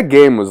beater. That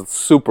game was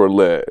super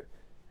lit.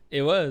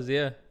 It was,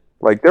 yeah.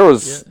 Like there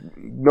was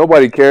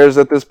nobody cares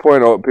at this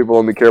point. People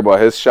only care about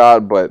his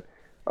shot, but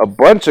a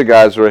bunch of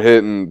guys were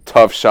hitting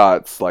tough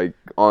shots, like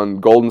on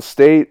Golden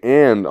State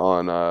and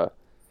on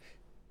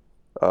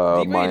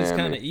D-Wade is Miami.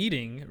 kind of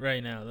eating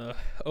right now, though.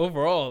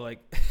 Overall, like.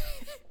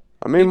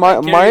 I mean,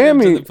 them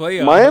to the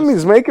playoffs.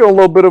 Miami's making a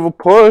little bit of a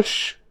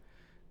push.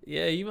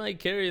 Yeah, you might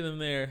carry them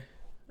there.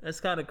 That's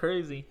kind of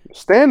crazy.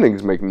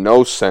 Standings make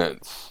no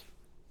sense.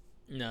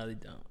 No, they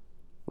don't.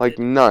 Like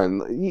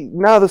none.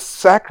 Now the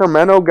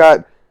Sacramento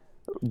got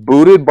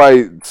booted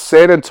by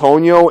San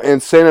Antonio,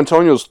 and San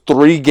Antonio's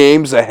 3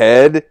 games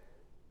ahead.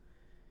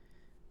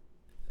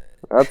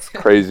 That's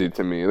crazy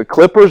to me. The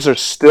Clippers are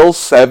still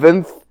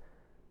 7th.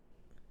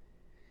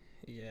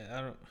 Yeah,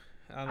 I don't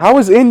How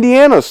is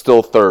Indiana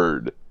still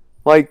 3rd?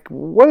 Like,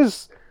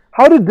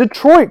 how did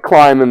Detroit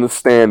climb in the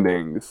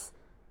standings?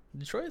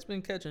 Detroit's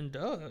been catching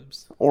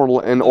dubs.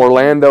 And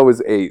Orlando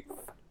is 8th.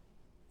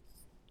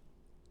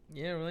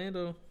 Yeah,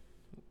 Orlando.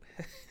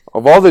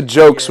 Of all the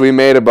jokes we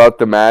made about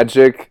the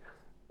Magic,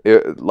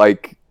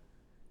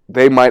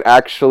 they might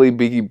actually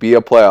be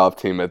a playoff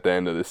team at the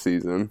end of the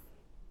season.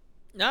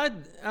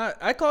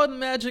 I called the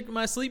Magic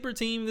my sleeper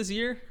team this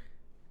year.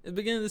 At the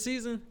beginning of the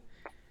season,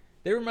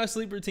 they were my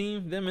sleeper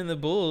team. Them and the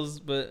Bulls,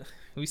 but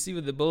we see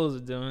what the Bulls are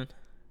doing.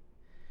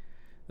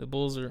 The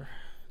Bulls are.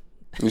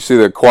 You see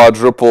the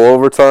quadruple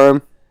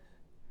overtime?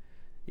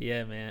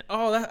 Yeah, man.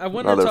 Oh, I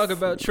wanted to talk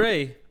about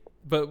Trey,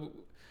 but we're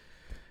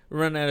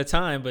running out of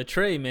time. But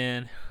Trey,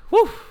 man,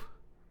 whew.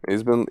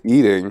 He's been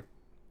eating.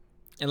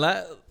 And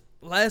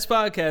last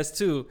podcast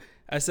too,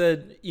 I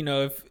said,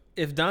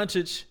 if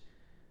Doncic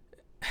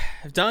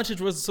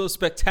wasn't so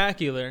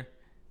spectacular,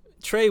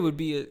 Trey would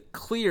be a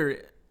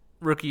clear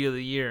rookie of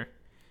the year.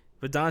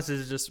 But Doncic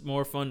is just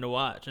more fun to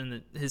watch,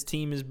 and his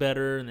team is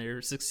better, and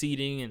they're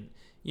succeeding, and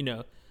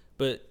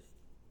But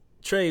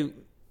Trey,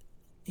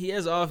 he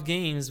has off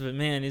games, but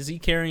man, is he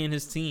carrying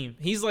his team?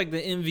 He's like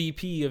the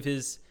MVP of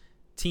his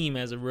team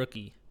as a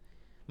rookie.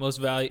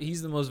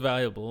 He's the most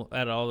valuable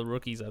out of all the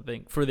rookies, I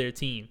think, for their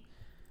team,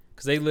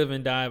 because they live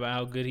and die by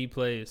how good he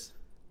plays.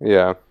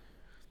 Yeah.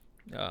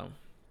 All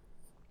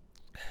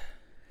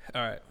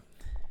right,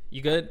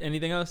 you good?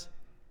 Anything else?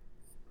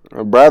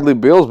 Bradley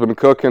Beal's been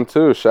cooking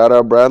too. Shout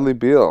out Bradley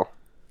Beal.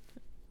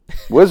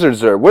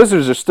 Wizards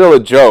are still a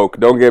joke.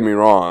 Don't get me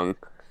wrong,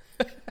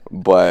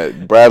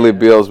 but Bradley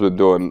Beal's been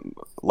doing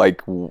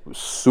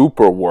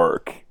super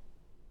work.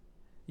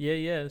 Yeah,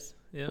 yes,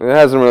 yeah. It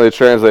hasn't really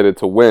translated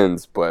to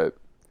wins, but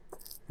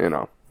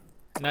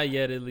Not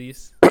yet, at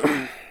least.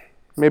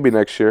 maybe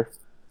next year.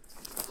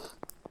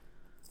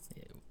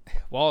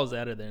 Wall's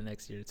out of there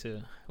next year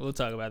too. We'll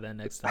talk about that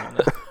next time.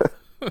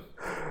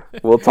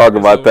 We'll talk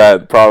about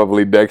that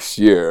probably next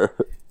year.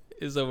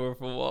 It's over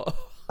for Wall.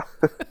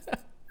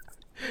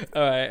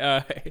 All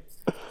right.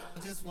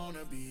 I just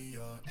wanna be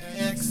your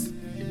ex.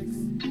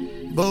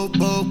 Boop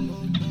boop.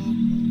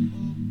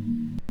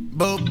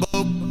 Boop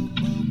boop.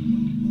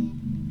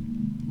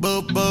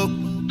 Boop boop.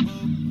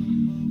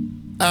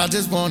 I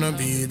just wanna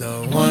be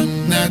the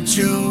one that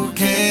you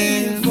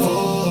can't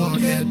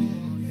forget.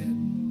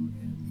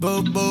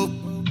 Boop boop.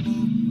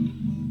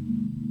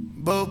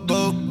 Boop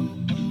boop.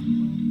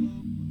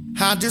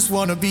 I just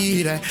wanna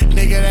be that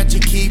nigga that you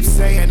keep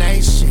saying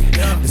ain't shit.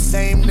 The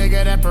same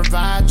nigga that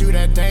provide you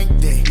that dank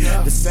dick.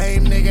 The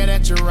same nigga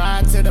that you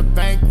ride to the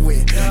bank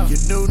with. Your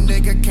new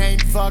nigga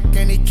can't fuck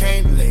and he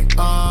can't lick.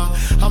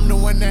 I'm the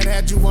one that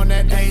had you on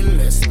that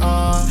A-list.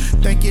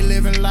 Think you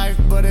living life,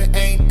 but it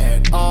ain't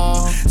at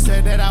all.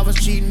 Said that I was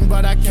cheating,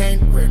 but I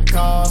can't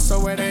recall.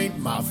 So it ain't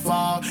my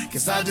fault. Can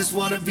Cause I just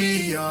wanna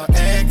be your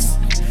ex.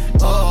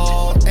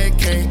 Oh,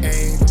 aka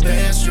the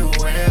best you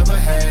ever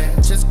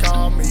had. Just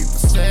call me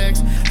for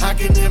sex. I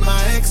can hear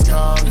my ex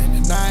calling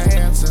and I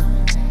answer.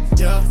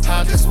 Yeah,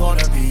 I just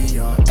wanna be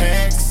your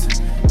ex.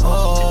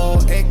 Oh,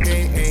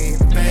 aka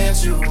the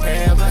best you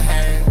ever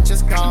had.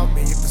 Just call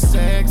me for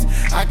sex.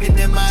 I can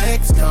hear my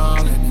ex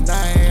calling and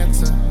I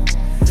answer.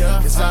 Yeah,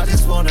 cause I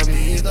just wanna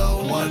be the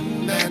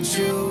one that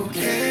you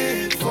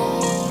can't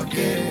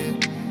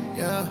forget.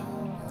 Yeah,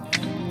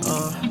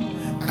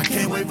 I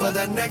can't wait for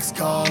that next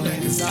call,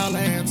 cause I'll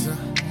answer.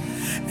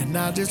 And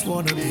I just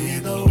wanna be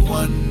the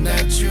one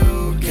that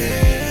you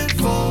can't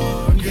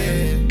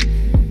forget.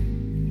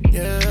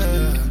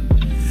 Yeah,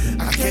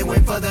 I can't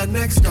wait for that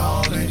next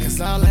call,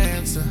 cause I'll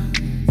answer.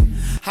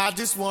 I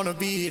just wanna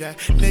be that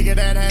nigga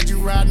that had you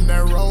riding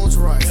that Rolls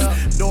Royce.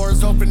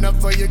 Doors open up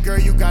for your girl,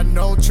 you got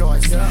no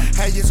choice.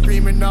 Had you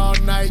screaming all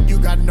night, you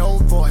got no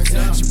voice.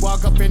 She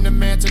walk up in the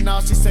mansion,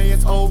 all she say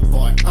is oh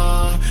boy.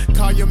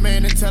 Call your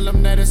man and tell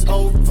him that it's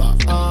over.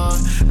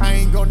 I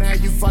ain't gonna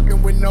have you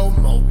fucking with no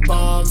more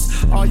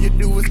bums. All you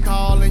do is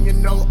call and you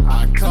know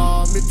I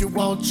come if you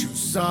want you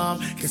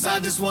some. Cause I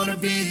just wanna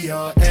be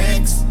your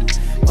ex.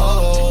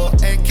 Oh,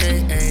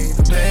 aka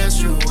the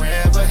best you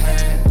ever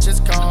had.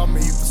 Just call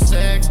me for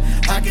sex.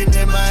 I can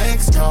hear my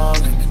ex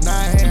calling and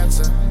I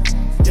answer.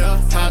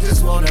 Yeah, I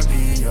just wanna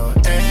be your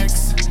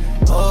ex.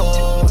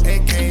 Oh,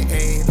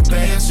 aka the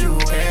best you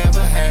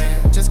ever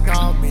had. Just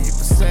call me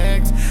for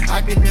sex.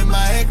 I can hear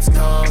my ex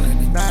calling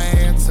and I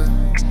answer.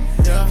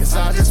 Yeah, cause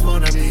I just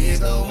wanna be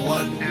the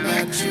one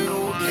that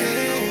you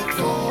can't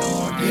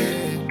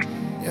forget.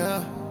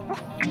 Yeah.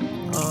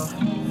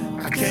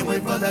 I can't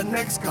wait for that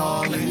next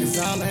call, cause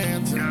I'll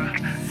answer.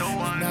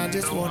 And I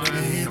just wanna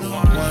be the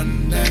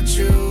one that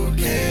you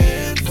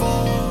can't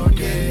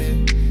forget.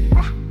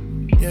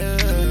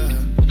 Yeah,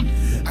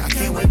 I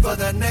can't wait for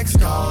that next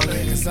call,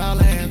 cause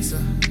I'll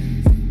answer.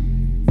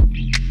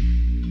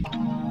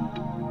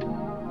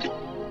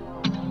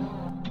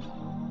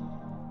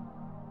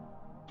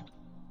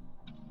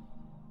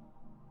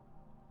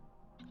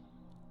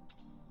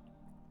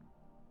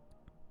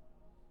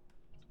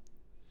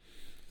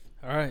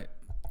 All right.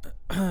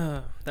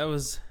 That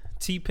was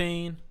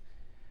T-Pain,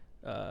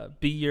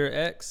 Be Your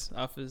Ex,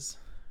 off his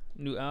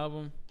new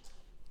album.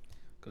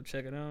 Go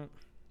check it out.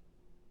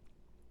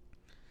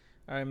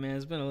 All right, man.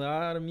 It's been a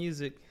lot of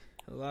music.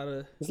 A lot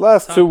of These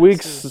last 2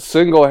 weeks too.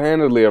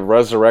 single-handedly have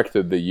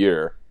resurrected the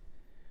year.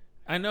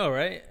 I know,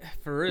 right?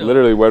 For real.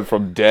 Literally went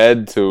from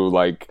dead to,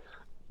 like,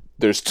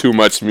 there's too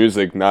much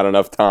music, not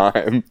enough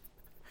time.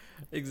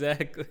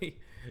 Exactly.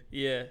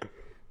 Yeah.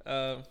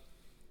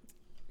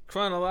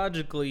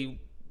 Chronologically,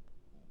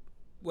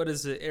 what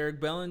is it,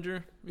 Eric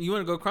Bellinger? You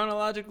want to go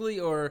chronologically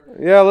or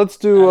Yeah, let's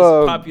do...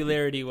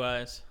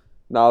 popularity-wise?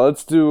 Now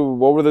let's do...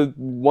 What were the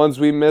ones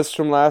we missed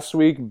from last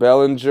week?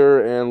 Bellinger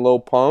and Lil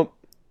Pump?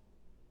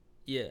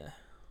 Yeah.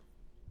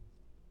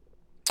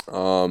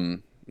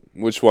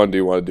 Which one do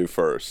you want to do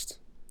first?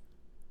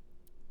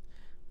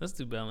 Let's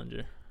do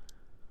Bellinger.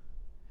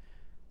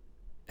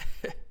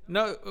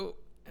 No,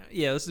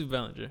 yeah, let's do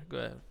Bellinger.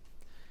 Go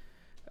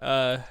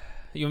ahead.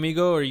 You want me to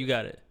go or you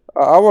got it?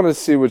 I want to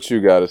see what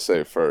you got to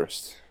say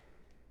first.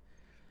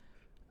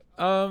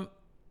 I'm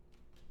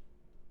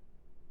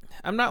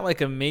not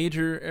like a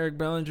major Eric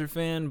Bellinger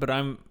fan, but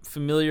I'm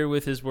familiar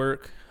with his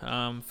work.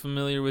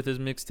 Familiar with his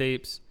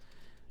mixtapes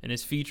and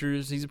his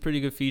features. He's a pretty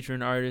good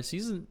featuring artist.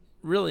 He's a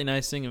really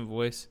nice singing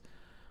voice.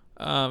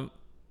 This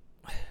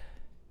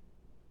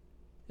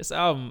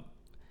album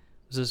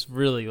was just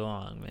really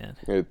long, man.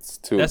 It's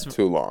too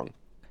long.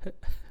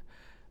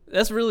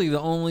 That's really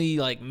the only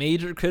like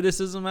major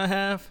criticism I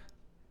have.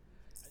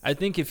 I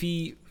think if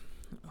he,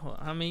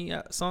 how many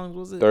songs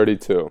was it?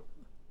 32. All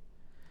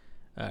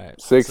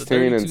right,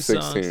 16 and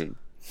 16. Songs.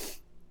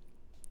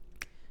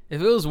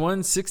 If it was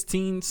one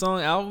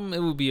 16-song album, it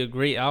would be a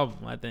great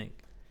album, I think.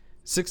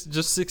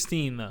 Just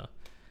 16 though,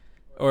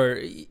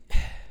 or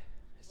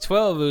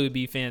 12 it would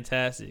be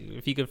fantastic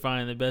if he could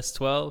find the best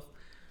 12.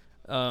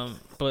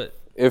 But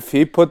if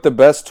he put the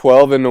best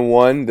 12 into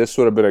one, this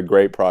would have been a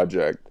great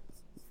project.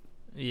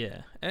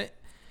 Yeah, the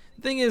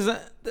thing is,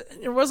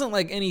 there wasn't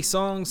like any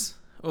songs.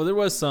 Well, there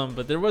was some,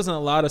 but there wasn't a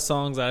lot of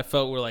songs that I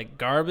felt were like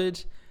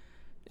garbage.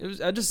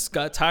 I just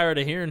got tired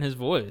of hearing his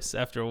voice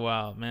after a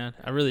while, man.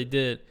 I really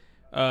did.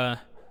 I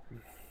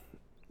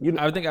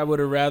think I would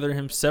have rather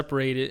him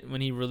separate it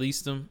when he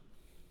released them.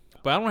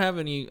 But I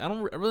really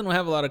don't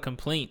have a lot of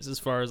complaints as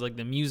far as like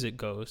the music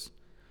goes.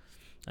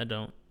 I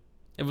don't.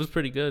 It was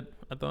pretty good,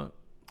 I thought.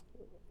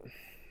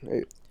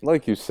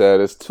 Like you said,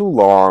 it's too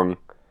long.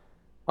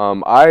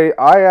 I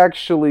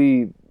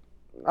actually,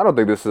 I don't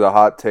think this is a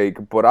hot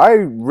take, but I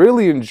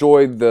really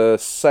enjoyed the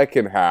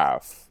second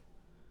half.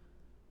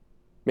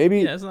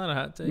 Maybe it's not a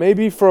hot take.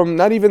 Maybe from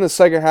not even the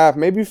second half,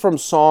 maybe from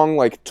song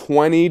like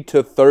 20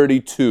 to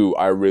 32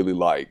 I really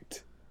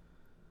liked.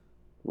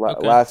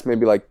 Okay. Last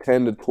maybe like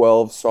 10 to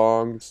 12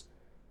 songs.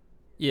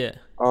 Yeah.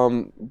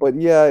 But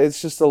yeah,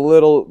 it's just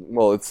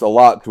it's a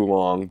lot too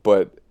long,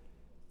 but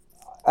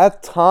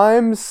at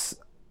times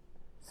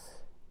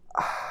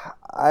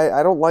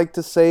I don't like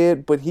to say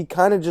it, but he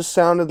kind of just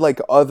sounded like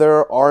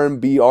other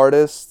R&B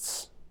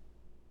artists.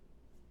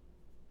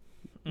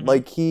 Mm-hmm.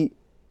 Like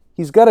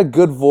he's got a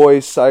good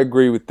voice. I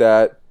agree with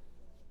that.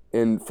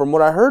 And from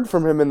what I heard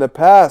from him in the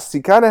past,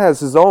 he kind of has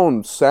his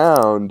own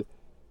sound.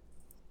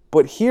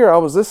 But here, I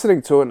was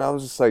listening to it, and I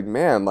was just like,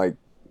 man, like,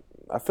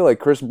 I feel like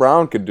Chris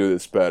Brown could do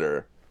this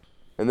better.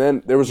 And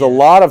then there was a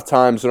lot of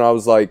times when I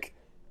was like,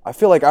 I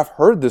feel like I've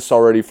heard this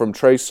already from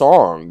Trey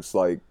Songz.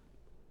 Like,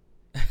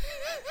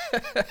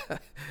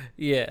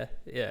 yeah.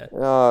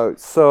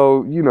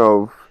 so, you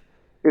know,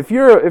 if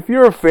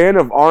you're a fan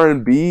of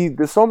R&B,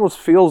 this almost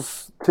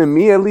feels, to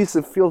me at least,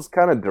 it feels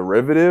kind of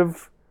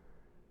derivative.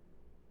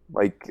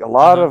 Like a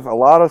lot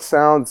of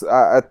sounds.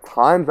 At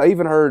times, I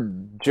even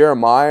heard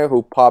Jeremiah,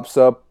 who pops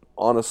up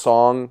on a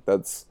song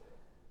that's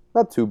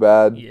not too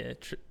bad. Yeah,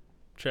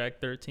 track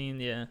 13.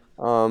 Yeah.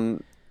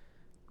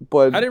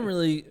 But I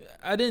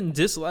didn't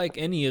dislike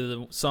any of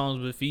the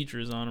songs with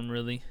features on them.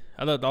 Really,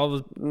 I thought all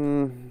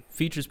the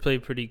features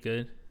played pretty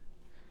good.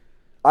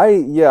 Back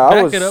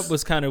It Up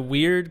was kind of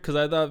weird because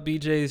I thought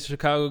BJ's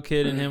Chicago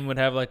Kid and him would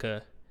have like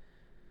a,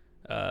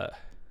 I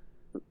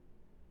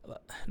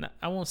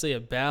won't say a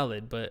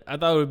ballad, but I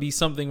thought it would be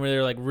something where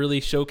they're like really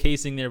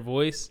showcasing their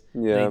voice.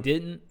 Yeah. They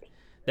didn't.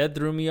 That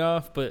threw me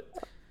off, but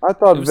I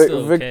thought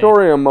okay.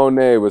 Victoria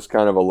Monet was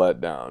kind of a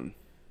letdown.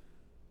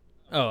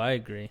 Oh, I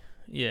agree.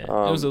 Yeah, it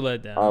was a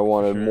letdown. I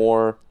wanted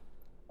more.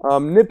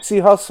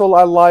 Nipsey Hussle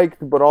I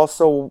liked, but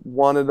also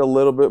wanted a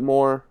little bit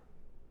more.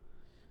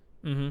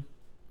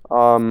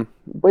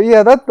 But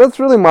yeah, that's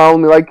really my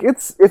only, like,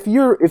 it's if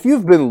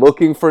you've been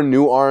looking for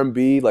new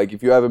R&B, like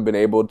if you haven't been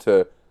able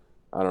to,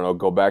 I don't know,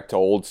 go back to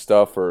old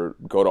stuff or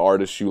go to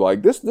artists you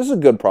like, this is a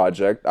good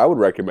project. I would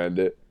recommend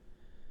it.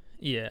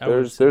 Yeah,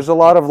 there's a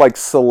lot of like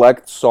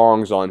select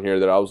songs on here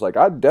that I was like,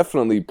 I'd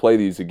definitely play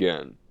these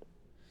again.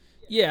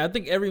 Yeah, I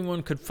think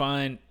anyone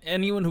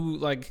who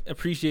like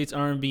appreciates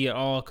R&B at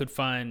all could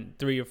find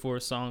 3 or 4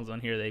 songs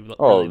on here they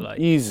really like.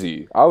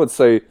 Easy. I would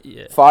say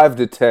 5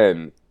 to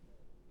 10.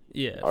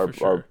 Yeah,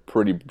 are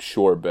pretty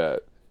sure bet.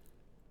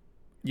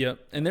 Yep,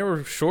 and there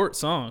were short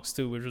songs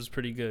too, which was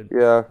pretty good.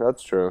 Yeah,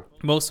 that's true.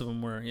 Most of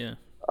them were, yeah.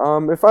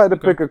 If I had to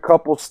pick a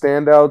couple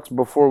standouts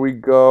before we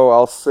go,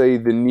 I'll say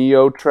the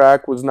Neo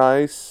track was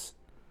nice.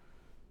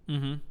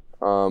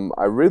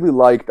 I really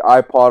liked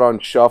iPod on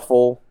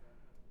Shuffle.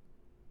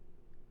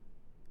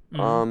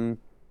 And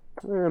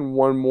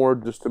one more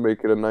just to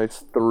make it a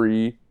nice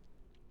 3.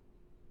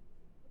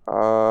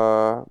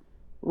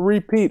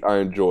 Repeat I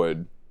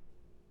enjoyed.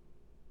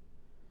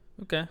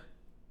 Okay.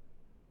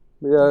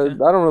 Yeah,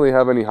 I don't really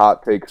have any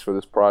hot takes for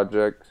this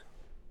project.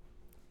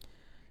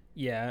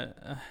 Yeah,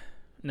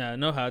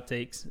 no hot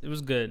takes. It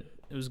was good.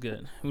 We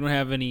don't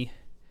have any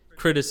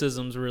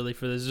criticisms really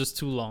for this. It's just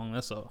too long.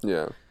 That's all.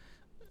 Yeah.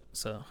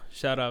 So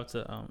shout out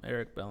to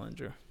Eric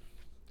Bellinger.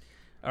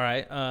 All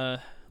right,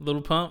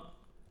 Little Pump.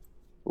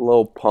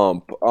 Lil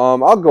Pump.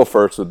 I'll go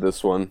first with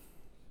this one.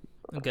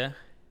 Okay.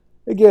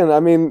 Again, I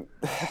mean,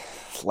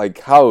 like,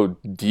 how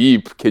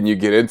deep can you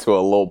get into a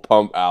Lil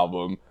Pump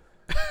album?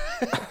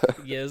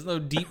 Yeah, there's no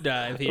deep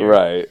dive here.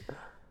 Right.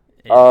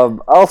 Yeah.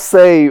 I'll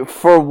say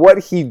for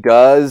what he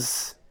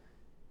does,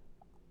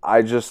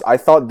 I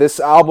thought this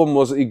album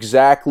was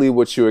exactly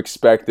what you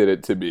expected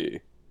it to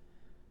be.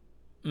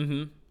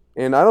 And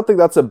I don't think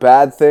that's a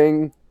bad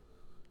thing.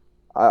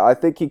 I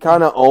think he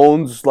kind of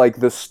owns like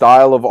the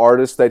style of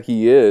artist that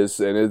he is,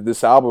 and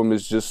this album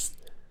is just,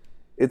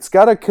 it's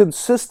got a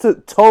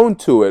consistent tone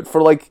to it.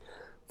 For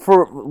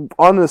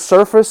on the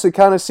surface, it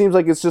kind of seems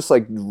like it's just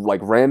like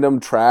random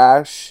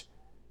trash.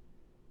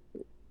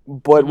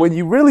 But when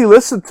you really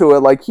listen to it,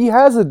 like, he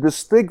has a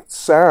distinct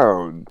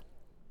sound.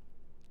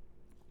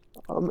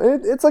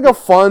 It's like a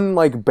fun,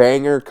 like,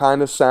 banger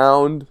kind of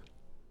sound.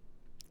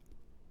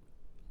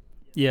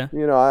 Yeah.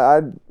 You know,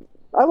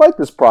 I like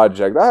this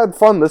project. I had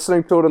fun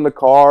listening to it in the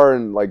car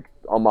and, like,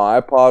 on my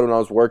iPod when I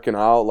was working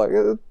out. Like,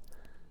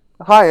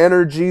 high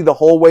energy the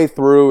whole way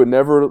through.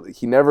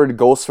 He never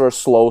goes for a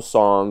slow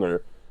song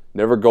or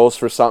never goes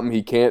for something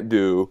he can't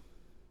do.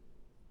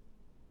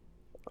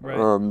 Right.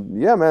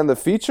 Yeah, man, the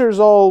features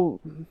all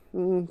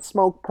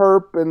Smoke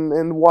Perp and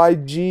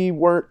YG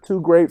weren't too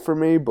great for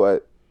me,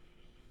 but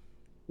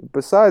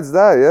besides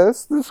that, yeah,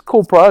 this is a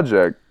cool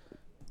project.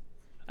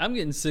 I'm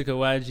getting sick of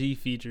YG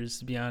features,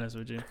 to be honest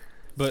with you.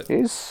 But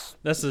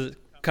that's a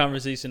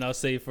conversation I'll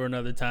save for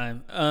another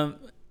time.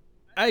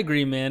 I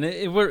agree, man.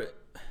 In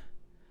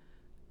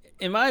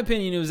my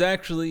opinion, it was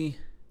actually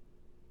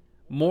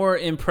more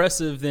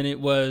impressive than it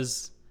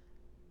was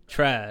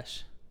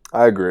trash.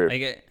 I agree.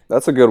 Like,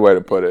 that's a good way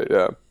to put it,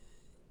 yeah.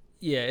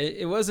 Yeah,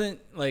 it wasn't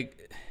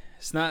like,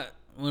 it's not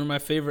one of my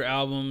favorite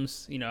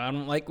albums. You know, I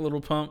don't like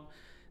Little Pump.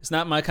 It's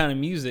not my kind of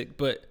music,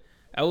 but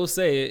I will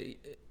say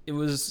it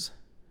was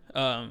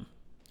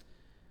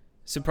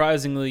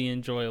surprisingly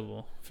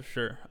enjoyable for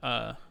sure.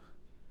 The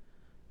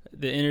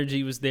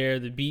energy was there.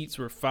 The beats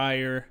were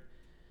fire.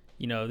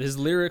 You know, his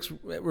lyrics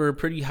were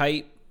pretty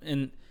hype,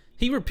 and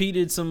he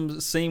repeated some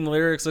same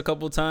lyrics a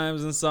couple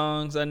times in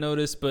songs, I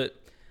noticed, but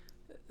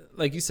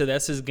like you said,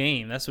 that's his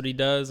game. That's what he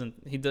does, and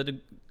he did a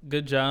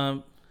good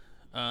job.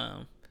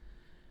 The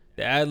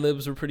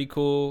ad-libs were pretty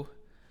cool.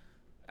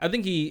 I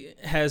think he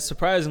has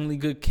surprisingly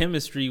good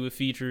chemistry with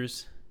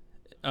features,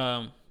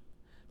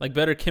 like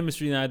better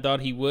chemistry than I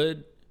thought he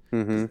would.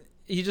 Mm-hmm.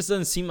 He just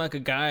doesn't seem like a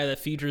guy that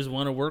features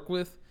want to work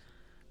with.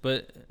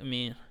 But I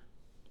mean,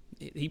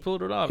 he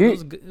pulled it off.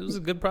 It was a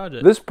good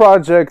project. This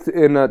project,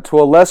 to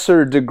a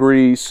lesser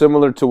degree,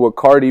 similar to what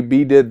Cardi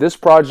B did, this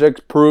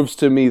project proves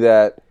to me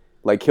that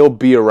like he'll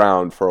be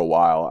around for a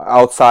while.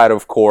 Outside,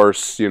 of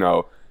course,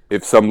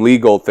 if some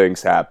legal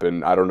things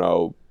happen, I don't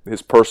know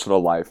his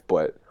personal life,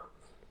 but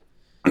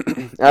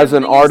as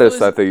an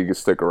artist, I think he can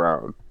stick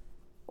around.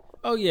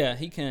 Oh yeah,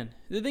 he can.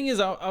 The thing is,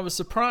 I was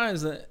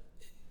surprised that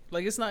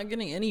like it's not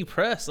getting any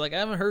press. Like I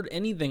haven't heard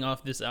anything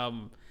off this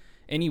album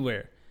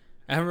anywhere.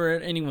 I haven't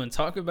heard anyone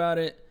talk about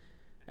it.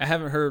 I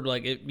haven't heard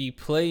like it be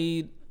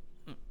played.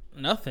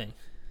 Nothing.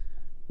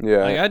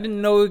 Yeah. Like I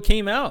didn't know it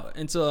came out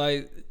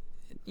until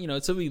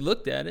until we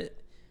looked at it.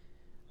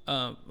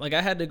 Like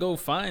I had to go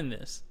find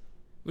this,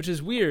 which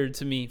is weird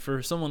to me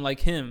for someone like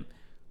him,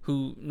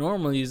 who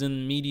normally is in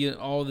the media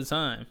all the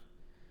time.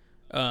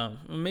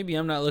 Maybe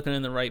I'm not looking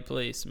in the right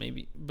place,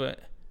 maybe, but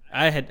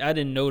I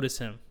didn't notice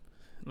him,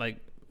 like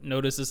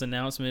notice this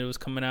announcement it was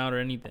coming out or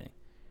anything.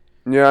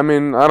 Yeah, I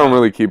mean, I don't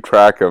really keep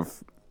track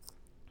of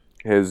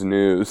his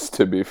news,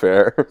 to be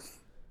fair.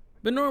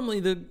 But normally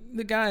the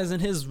guys in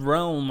his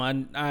realm,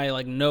 I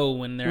like know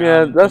when their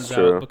album that's comes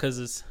true. out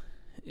because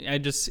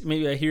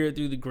maybe I hear it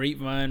through the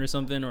grapevine or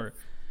something or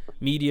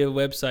media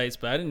websites,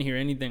 but I didn't hear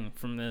anything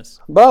from this.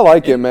 But I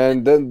like it,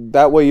 man.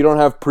 That way you don't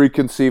have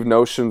preconceived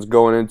notions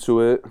going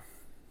into it.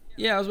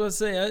 Yeah, I was about to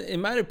say it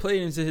might have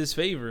played into his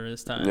favor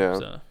this time. Yeah.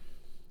 So.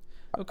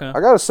 Okay. I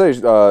gotta say,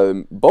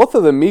 both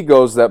of the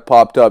Migos that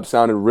popped up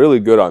sounded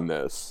really good on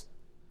this.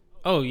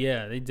 Oh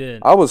yeah, they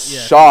did. I was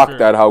shocked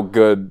at how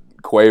good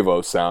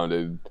Quavo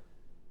sounded,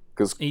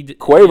 because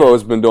Quavo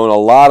has been doing a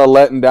lot of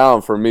letting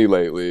down for me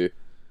lately.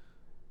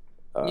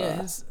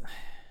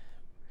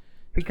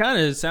 He kind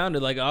of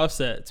sounded like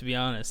Offset, to be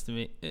honest to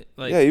me.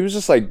 He was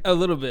just like a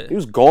little bit. He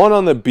was going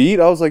on the beat.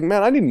 I was like,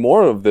 man, I need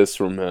more of this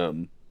from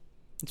him.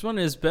 It's one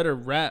of his better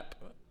rap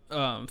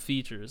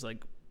features. I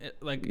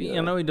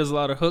know he does a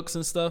lot of hooks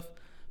and stuff,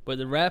 but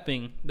the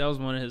rapping, that was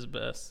one of his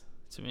best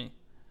to me.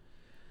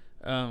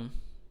 I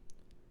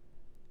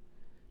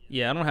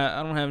don't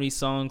have any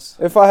songs.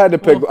 If I had to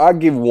pick, I'd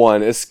give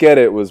one.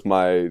 It was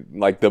my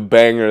the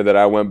banger that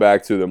I went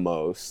back to the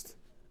most.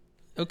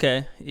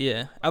 Okay,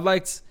 yeah, I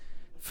liked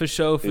for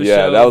show.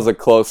 Yeah, that was a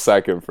close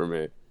second for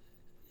me.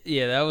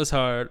 Yeah, that was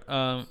hard.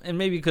 And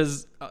maybe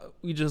because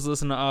we just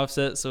listened to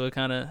Offset, so it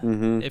kind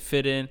of it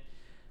fit in.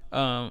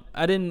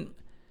 I didn't.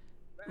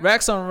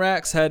 Racks on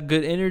Racks had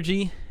good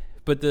energy,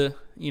 but the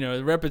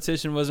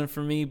repetition wasn't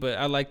for me. But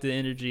I liked the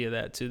energy of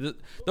that too.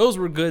 Those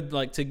were good,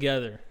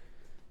 together.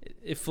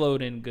 It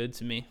flowed in good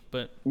to me.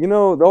 But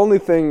the only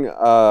thing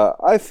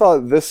I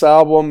thought this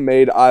album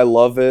made I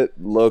Love It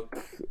look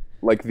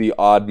like the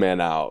odd man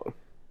out.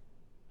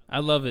 I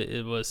Love It.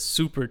 It was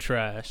super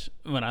trash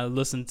when I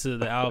listened to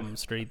the album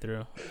straight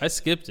through. I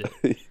skipped it.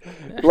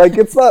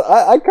 It's not.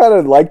 I kind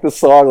of like the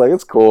song.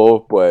 It's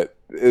cool, but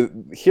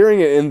hearing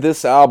it in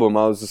this album,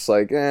 I was just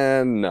like,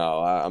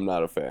 no, I'm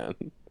not a fan.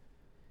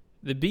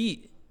 The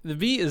beat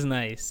is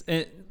nice.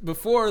 And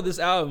before this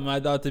album, I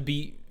thought the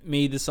beat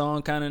made the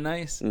song kind of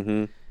nice.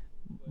 Mm-hmm.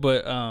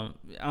 But on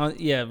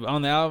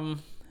the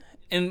album,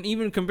 and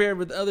even compared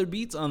with other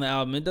beats on the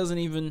album, it doesn't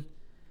even.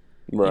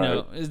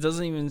 Right. It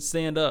doesn't even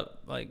stand up.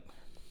 All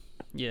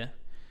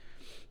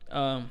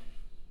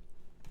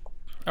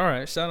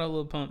right, shout out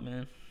Lil Pump,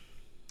 man.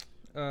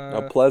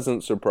 A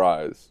pleasant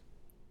surprise.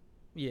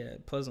 Yeah,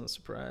 pleasant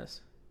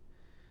surprise.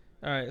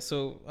 All right,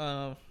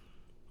 so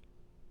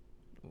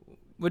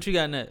what you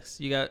got next?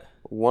 You got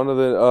one of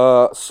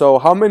the. So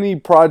how many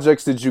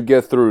projects did you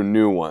get through?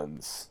 New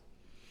ones.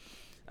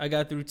 I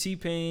got through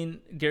T-Pain,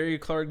 Gary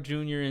Clark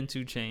Jr., and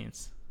 2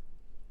 Chainz.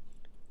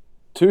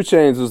 2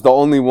 Chainz was the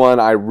only one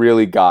I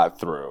really got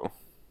through.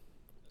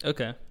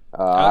 Okay.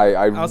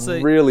 I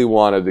really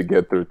wanted to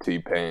get through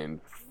T-Pain.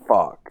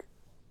 Fuck.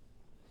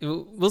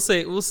 We'll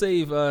save. We'll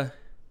save 2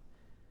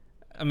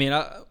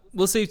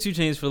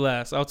 Chainz for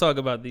last. I'll talk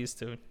about these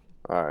two.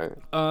 All right.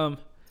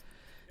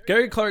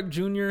 Gary Clark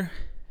Jr.,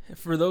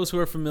 for those who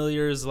are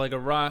familiar, is like a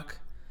rock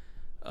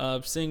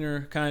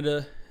singer, kind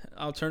of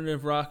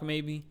alternative rock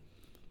maybe.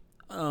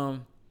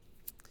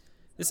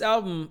 This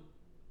album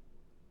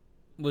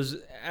was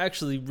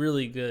actually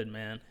really good,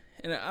 man.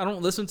 And I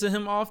don't listen to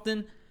him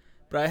often,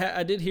 but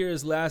I did hear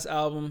his last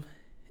album,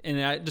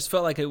 and I just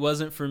felt like it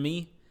wasn't for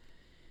me.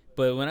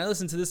 But when I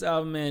listened to this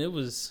album, man, it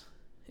was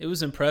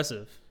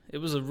impressive. It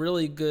was a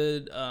really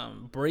good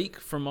break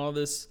from all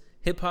this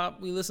hip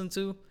hop we listened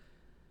to.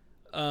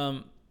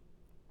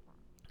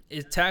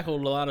 It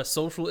tackled a lot of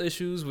social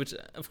issues, which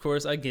of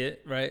course I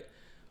get, right?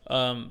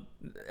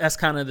 That's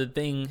kind of the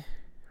thing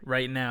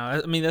right now.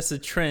 I mean, that's the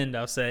trend,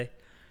 I'll say.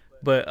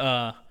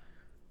 But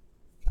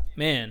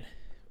man,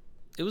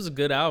 it was a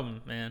good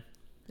album, man.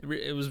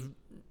 It was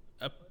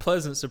a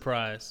pleasant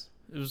surprise.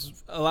 It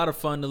was a lot of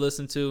fun to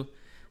listen to.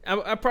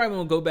 I probably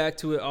won't go back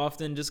to it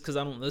often just because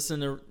I don't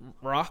listen to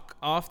rock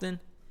often.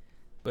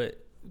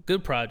 But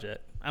good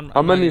project.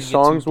 How many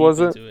songs was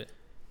it?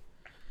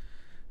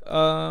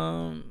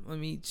 Let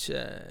me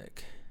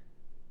check.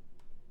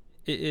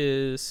 It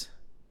is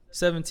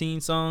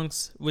 17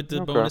 songs with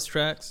the bonus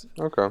tracks.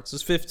 Okay. So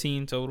it's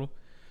 15 total.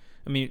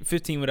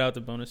 15 without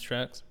the bonus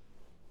tracks.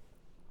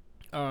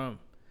 Yeah,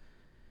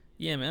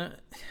 man.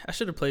 I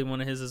should have played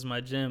one of his as my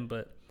gym,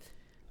 but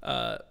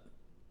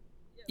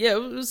yeah,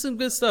 it was some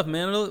good stuff,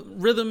 man.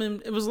 Rhythm,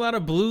 and it was a lot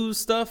of blues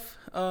stuff.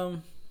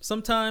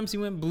 Sometimes he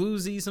went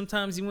bluesy,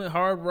 sometimes he went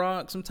hard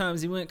rock,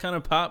 sometimes he went kind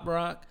of pop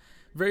rock.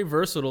 Very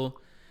versatile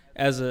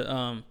as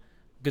a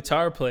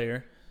guitar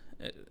player,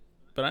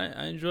 but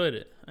I enjoyed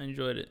it.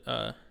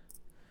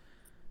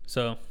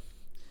 So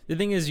the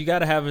thing is, you got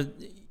to have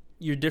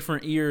your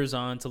different ears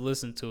on to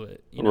listen to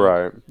it. You know?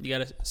 Right. You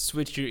got to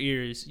switch your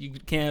ears. You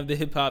can't have the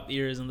hip hop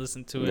ears and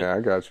listen to it. Yeah, I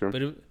got you.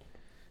 But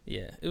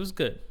it was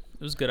good.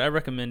 It was good. I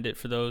recommend it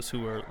for those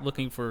who are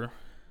looking for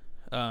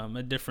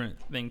a different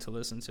thing to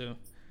listen to.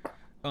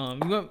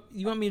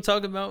 You want me to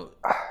talk about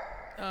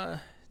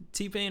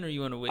T-Pain, or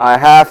you want to wait? I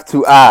have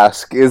to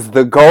ask: is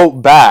the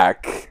GOAT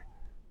back?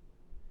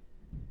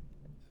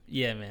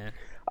 Yeah, man.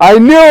 I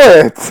knew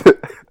it.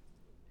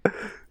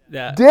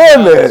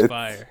 Damn it!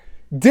 Fire.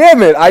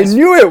 Damn it! I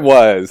knew it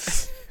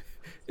was.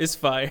 It's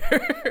fire.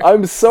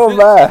 I'm so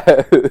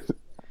mad.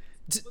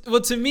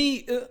 Well, to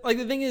me, like,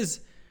 the thing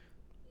is,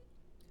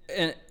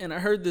 and I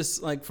heard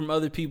this like from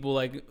other people,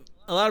 like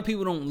a lot of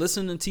people don't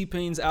listen to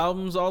T-Pain's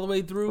albums all the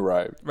way through.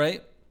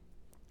 Right.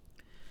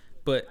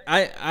 But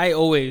I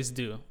always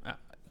do,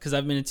 because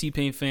I've been a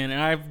T-Pain fan,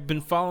 and I've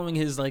been following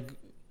his like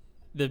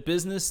the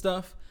business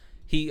stuff.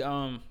 He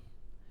the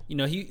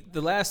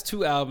last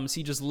 2 albums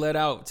he just let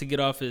out to get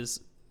off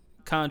his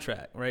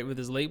contract, right, with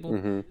his label.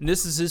 Mm-hmm. And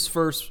this is his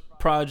first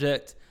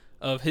project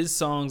of his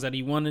songs that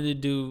he wanted to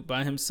do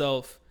by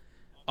himself,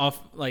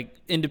 off like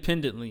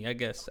independently, I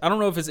guess. I don't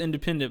know if it's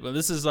independent, but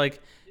this is like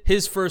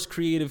his first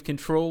Creative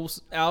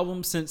Controls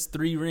album since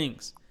 3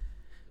 Rings.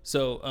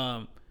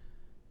 So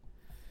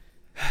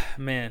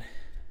man,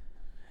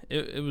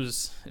 it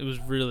was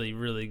really,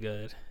 really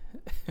good.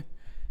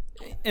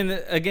 And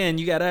again,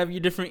 you got to have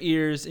your different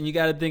ears, and you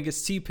got to think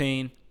it's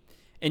T-Pain,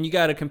 and you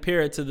got to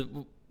compare it to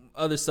the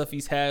other stuff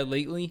he's had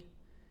lately.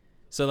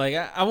 So like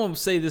I won't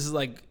say this is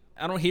like,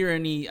 I don't hear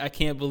any I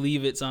can't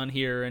believe it's on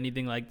here or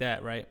anything like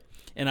that, right?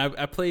 And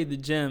I played the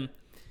gem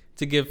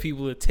to give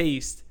people a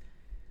taste.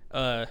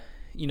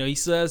 He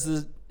still has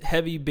the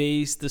heavy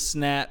bass, the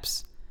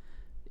snaps,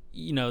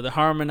 the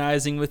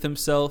harmonizing with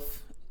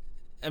himself.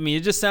 I mean,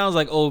 it just sounds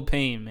like old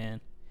Pain, man.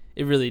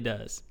 It really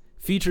does.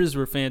 Features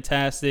were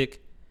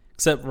fantastic,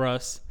 except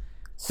Russ.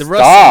 The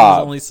Russ song is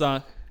the only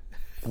song.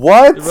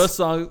 What? The Russ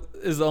song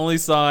is the only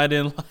song I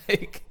didn't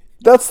like.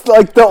 That's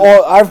like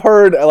I've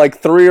heard like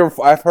 3 or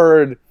 4. I've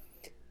heard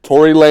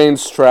Tory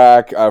Lane's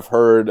track. I've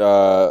heard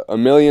a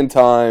million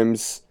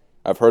times.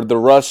 I've heard the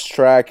Russ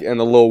track and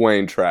the Lil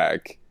Wayne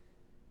track.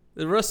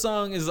 The Russ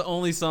song is the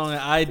only song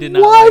that I did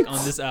not like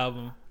on this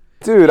album.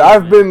 Dude, yeah,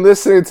 I've been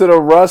listening to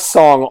the Russ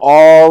song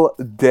all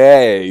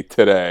day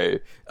today.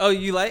 Oh,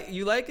 you like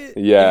it?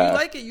 Yeah.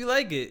 If you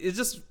like it. It's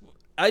just,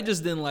 I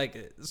just didn't like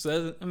it.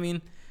 So, I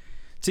mean,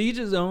 to each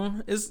his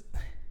own.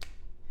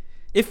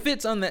 It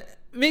fits on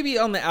maybe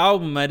on the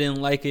album I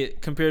didn't like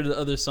it compared to the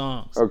other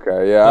songs.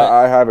 Okay, yeah, but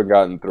I haven't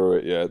gotten through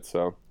it yet,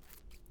 so.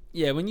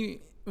 Yeah, when you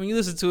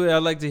listen to it,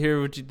 I'd like to hear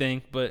what you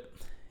think. But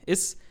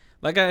it's,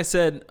 like I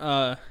said,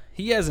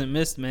 he hasn't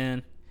missed,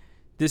 man.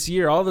 This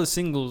year, all the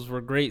singles were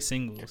great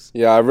singles.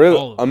 Yeah, we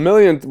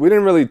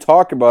didn't really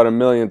talk about A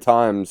Million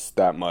Times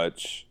that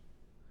much.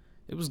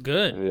 It was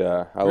good.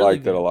 Yeah, I really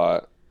liked it a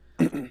lot.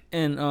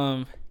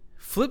 And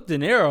Flip De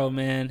Niro,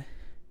 man,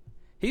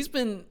 he's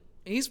been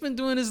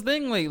doing his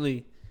thing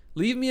lately.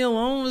 Leave Me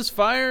Alone was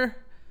fire.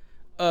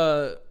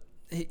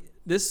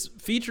 This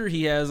feature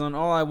he has on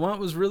All I Want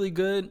was really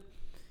good.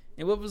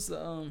 And what was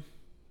the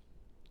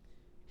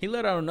he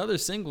let out another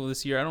single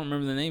this year. I don't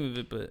remember the name of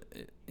it, but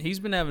he's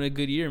been having a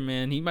good year,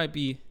 man. He might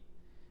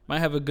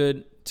have a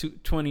good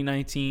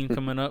 2019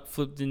 coming up.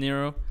 Flip De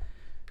Niro,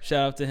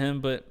 shout out to him.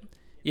 But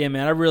yeah,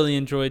 man, I really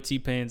enjoyed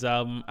T-Pain's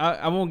album.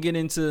 I won't get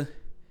into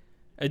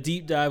a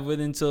deep dive with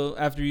it until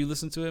after you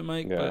listen to it,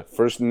 Mike. Yeah,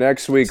 first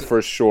next week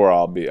for sure.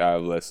 I'll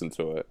listen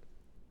to it.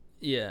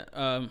 Yeah,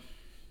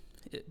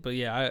 but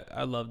yeah,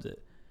 I loved it.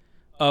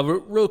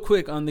 Real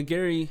quick on the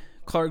Gary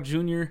Clark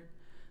Jr.,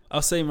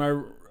 I'll say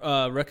my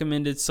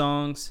recommended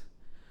songs.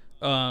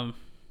 Pearl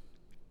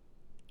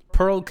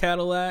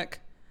Cadillac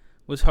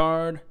was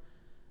hard.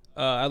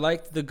 I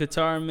liked The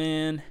Guitar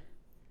Man,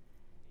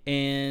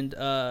 and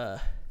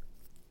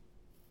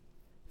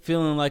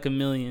Feeling Like a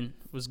Million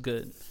was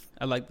good.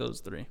 I like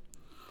those 3.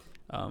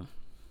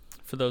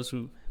 For those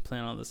who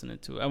plan on listening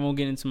to it, I won't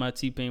get into my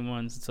T-Pain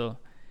ones until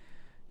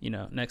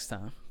next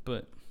time.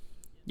 But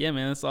yeah,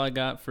 man, that's all I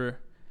got for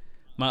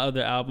my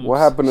other albums. What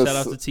happened Shout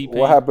out to T-Pain.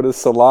 What happened to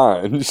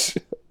Solange?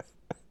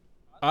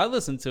 I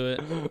listened to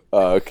it.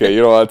 Oh, okay.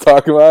 You don't want to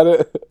talk about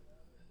it?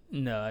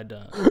 No, I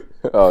don't.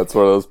 Oh, it's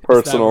one of those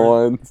personal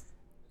ones.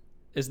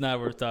 It's not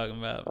worth talking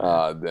about. Man.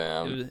 Oh,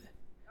 damn.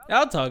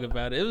 I'll talk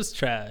about it. It was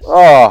trash.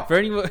 Oh. For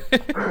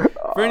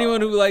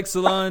anyone, who likes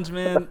Solange,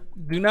 man,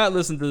 do not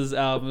listen to this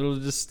album. It'll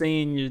just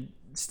stay in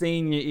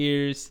your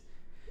ears.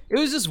 It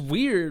was just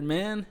weird,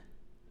 man.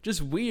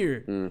 Just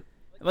weird.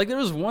 Like there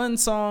was one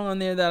song on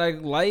there that I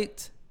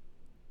liked,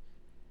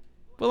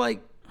 but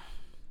like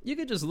you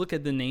could just look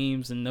at the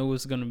names and know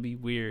it's gonna be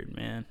weird,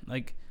 man.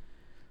 Like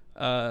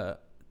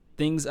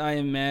Things I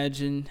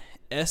Imagine,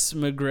 S.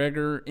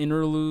 McGregor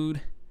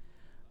Interlude,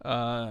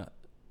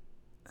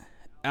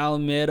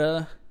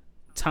 Alameda,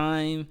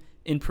 Time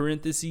in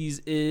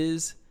parentheses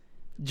is,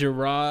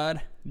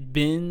 Gerard,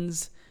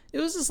 Benz. It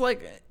was just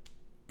like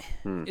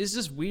it's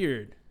just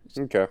weird.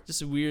 Okay.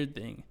 Just a weird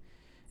thing.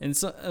 And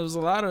so it was a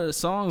lot of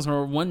songs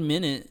were 1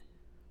 minute.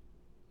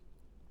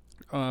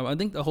 I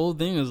think the whole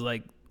thing was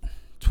like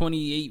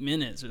 28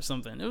 minutes or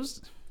something.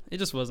 It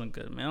just wasn't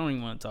good, man. I don't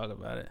even want to talk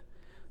about it.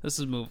 Let's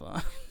just move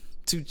on.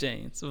 2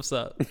 Chainz. What's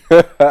up? 2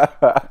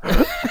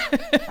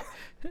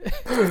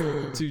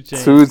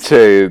 Chainz. 2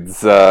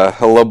 Chainz.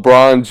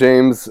 LeBron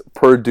James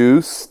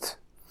produced.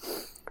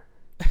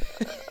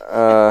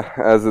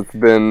 As it's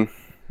been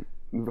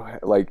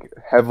like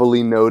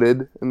heavily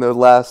noted in the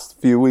last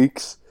few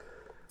weeks.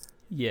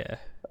 Yeah.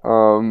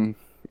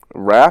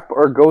 Rap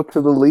or go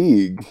to the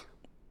league?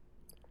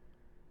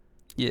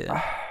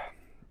 Yeah.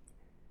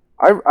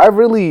 I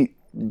really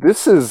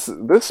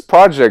this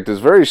project is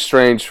very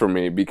strange for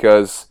me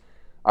because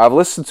I've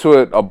listened to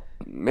it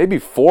maybe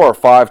 4 or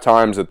 5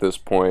 times at this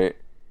point.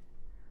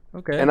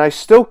 Okay. And I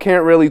still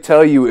can't really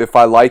tell you if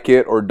I like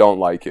it or don't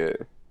like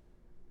it.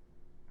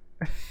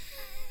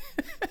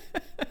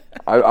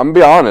 I'm gonna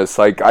be honest.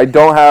 Like I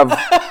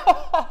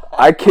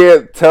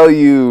can't tell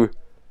you.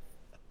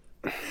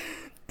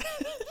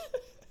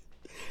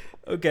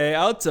 Okay,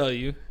 I'll tell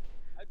you.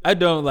 I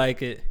don't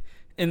like it.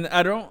 And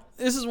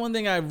this is one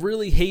thing I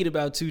really hate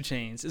about 2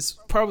 Chainz. It's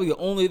probably the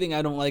only thing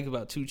I don't like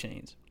about 2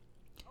 Chainz.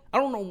 I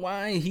don't know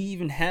why he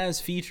even has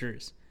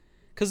features.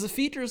 Because the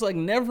features like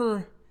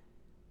never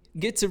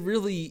get to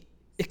really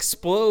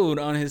explode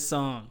on his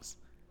songs.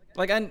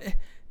 Like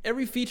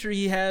every feature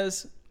he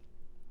has,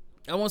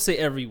 I won't say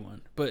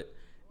everyone, but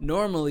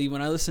normally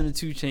when I listen to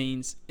 2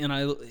 Chainz and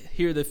I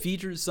hear the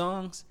featured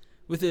songs,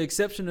 with the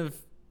exception of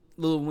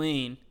Lil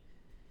Wayne,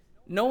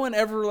 no one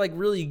ever like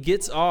really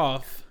gets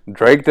off.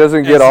 Drake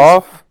doesn't get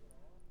off?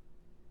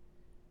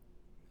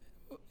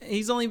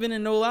 He's only been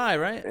in No Lie,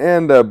 right?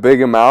 And a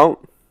big amount.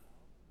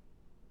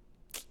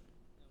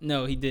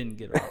 No, he didn't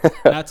get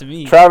off. Not to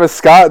me. Travis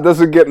Scott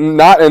doesn't get,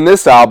 not in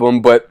this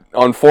album, but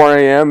on 4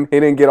 a.m. he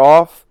didn't get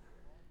off.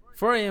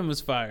 4 a.m. was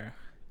fire.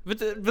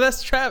 But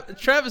that's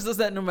Travis does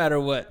that no matter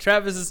what.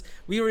 Travis is,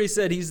 we already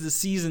said he's the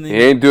seasoning.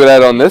 He ain't do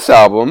that on this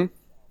album.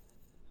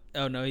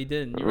 Oh, no, he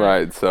didn't. You're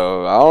right,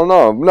 so I don't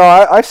know. No,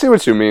 I see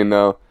what you mean,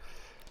 though.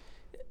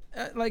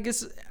 Like,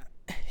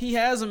 he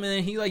has them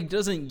and he, like,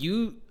 doesn't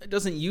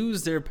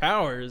use their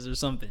powers or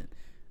something.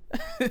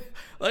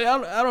 Like,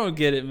 I don't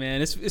get it,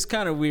 man. It's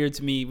kind of weird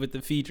to me with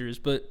the features,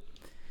 but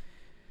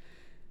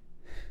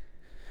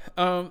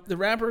the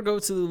rapper go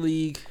to the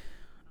league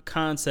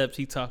concept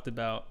he talked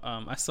about,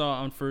 I saw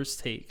on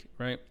First Take,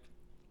 right?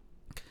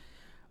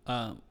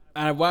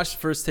 I watched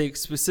First Take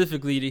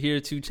specifically to hear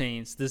 2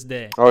 Chainz this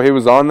day. Oh, he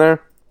was on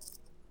there?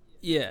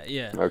 Yeah.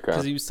 Okay.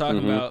 Because he was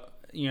talking about,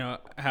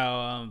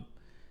 how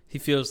he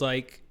feels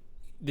like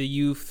the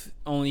youth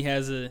only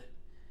has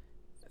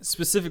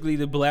specifically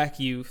the black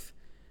youth,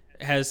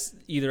 has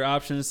either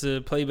options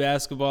to play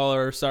basketball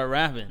or start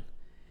rapping.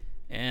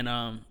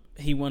 And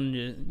he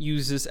wanted to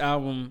use this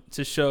album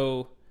to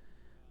show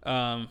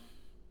that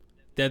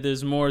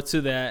there's more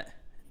to that.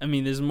 I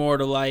mean, there's more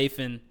to life,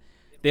 and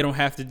they don't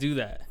have to do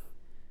that.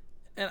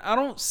 And I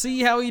don't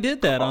see how he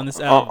did that on this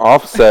album.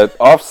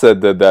 Offset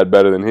did that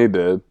better than he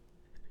did.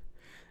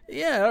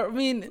 Yeah, I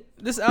mean,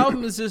 this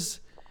album is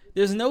just,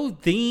 there's no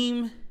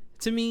theme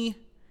to me.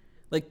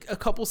 Like, a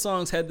couple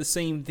songs had the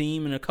same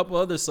theme, and a couple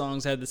other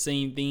songs had the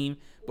same theme.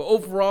 But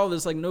overall,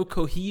 there's, like, no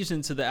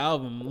cohesion to the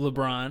album,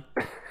 LeBron.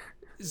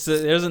 So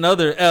there's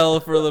another L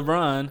for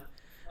LeBron.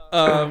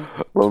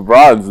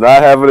 LeBron's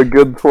not having a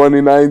good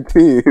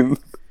 2019.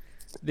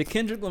 The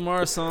Kendrick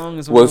Lamar song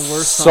is one of the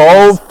worst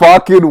songs. So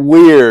fucking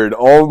weird.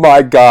 Oh,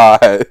 my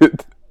God.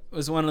 It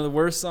was one of the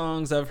worst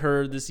songs I've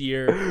heard this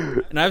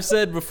year. And I've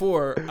said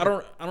before, I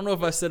don't know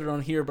if I said it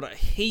on here, but I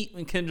hate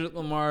when Kendrick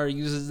Lamar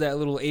uses that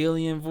little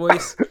alien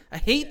voice. I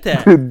hate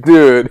that.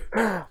 Dude,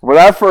 when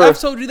I've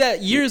told you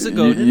that years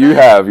ago, you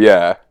have,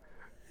 yeah.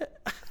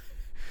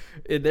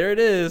 There it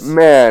is.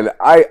 Man,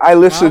 I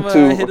listened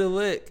to... I hit a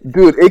lick.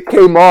 Dude, it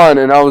came on,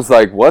 and I was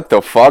like, what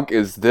the fuck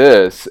is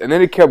this? And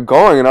then it kept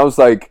going, and I was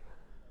like,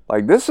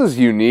 this is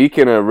unique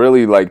in a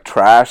really, like,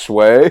 trash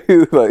way.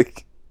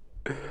 Like...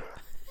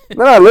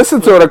 Then I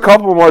listened to it a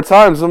couple more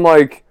times. I'm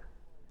like,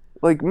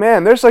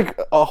 man, there's like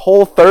a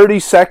whole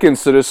 30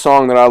 seconds to this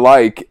song that I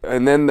like,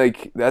 and then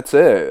like that's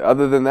it.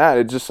 Other than that,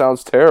 it just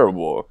sounds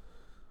terrible.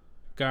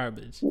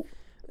 Garbage.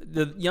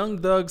 The Young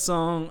Thug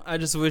song, I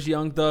just wish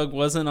Young Thug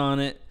wasn't on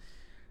it.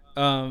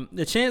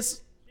 The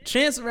Chance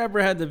the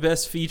Rapper had the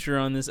best feature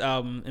on this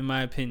album, in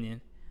my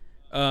opinion.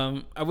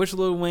 I wish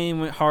Lil Wayne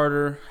went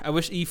harder. I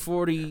wish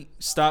E40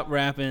 stopped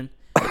rapping.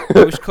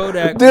 I wish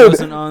Kodak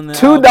wasn't on the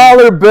 $2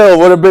 album. bill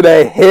would have been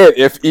a hit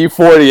if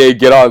E40 ain't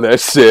get on that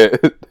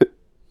shit.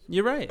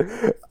 You're right.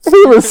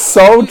 He was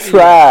so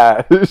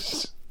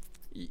trash.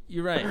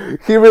 You're right.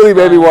 He really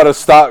made me want to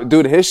stop.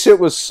 Dude, his shit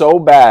was so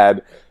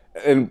bad.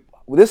 And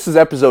this is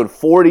episode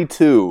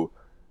 42.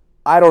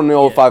 I don't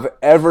know if I've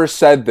ever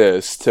said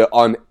this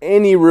on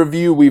any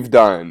review we've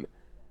done.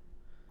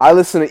 I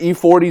listened to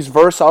E40's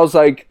verse. I was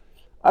like,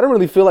 I don't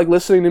really feel like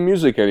listening to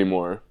music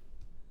anymore.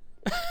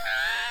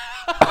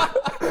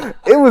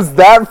 It was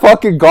that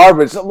fucking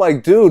garbage. I'm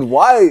like, dude,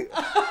 why?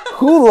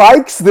 Who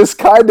likes this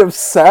kind of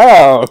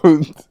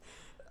sound?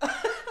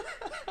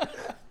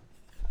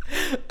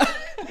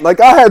 Like,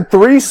 I had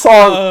 3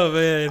 songs. Oh,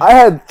 man. I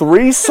had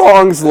 3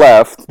 songs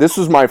left. This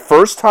was my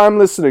first time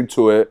listening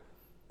to it.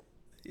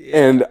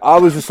 And I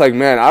was just like,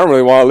 man, I don't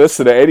really want to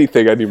listen to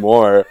anything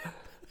anymore.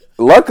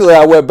 Luckily,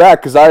 I went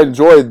back because I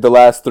enjoyed the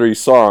last 3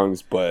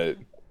 songs, but...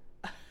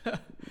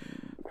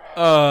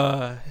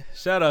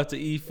 Shout out to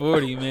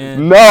E40,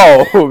 man.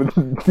 No!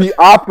 The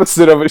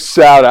opposite of a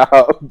shout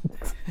out.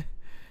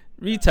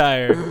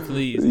 Retire,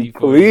 please, E40.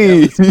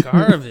 Please. That was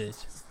garbage.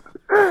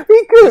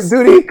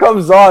 He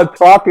comes on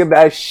talking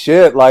that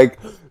shit. Like,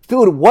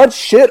 dude, what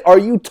shit are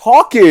you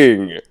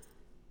talking?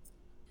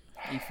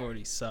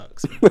 E40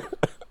 sucks.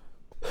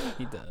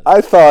 He does.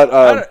 I thought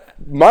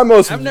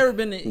I've never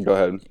been an Go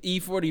ahead.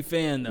 E40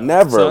 fan, though.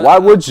 Never. So Why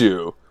would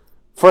you?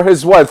 For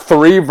his,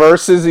 3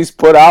 verses he's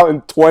put out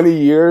in 20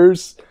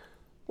 years?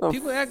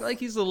 People act like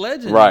he's a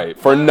legend. Right.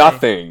 For Why?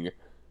 nothing.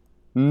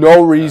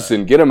 No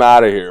reason. Get him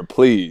out of here,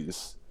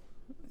 please.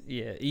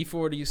 Yeah,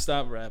 E40, you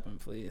stop rapping,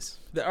 please.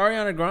 The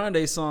Ariana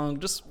Grande song,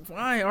 just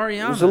why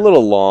Ariana? It was a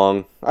little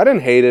long. I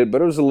didn't hate it,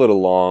 but it was a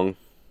little long.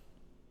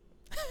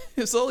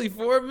 It's only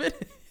 4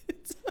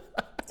 minutes.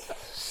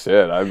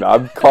 Shit,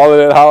 I'm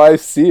calling it how I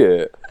see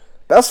it.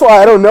 That's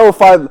why I don't know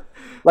if I...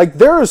 Like,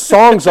 there are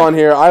songs on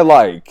here I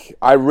like.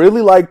 I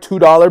really like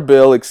 $2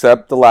 Bill,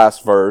 except the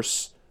last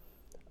verse.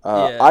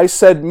 I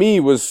Said Me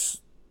was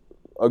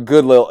a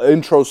good little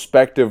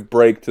introspective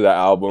break to the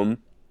album.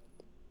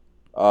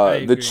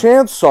 The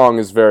Chance song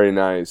is very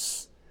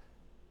nice.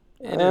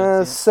 It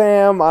is,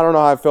 Sam, I don't know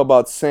how I feel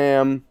about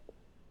Sam.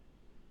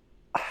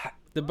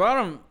 The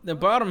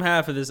bottom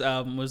half of this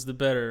album was the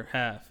better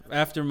half.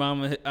 After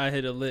Mama, I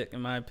Hit a Lick,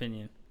 in my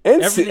opinion.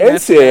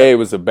 NCAA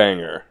was a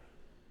banger.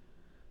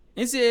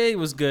 NCAA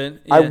was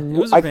good. Yeah, it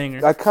was a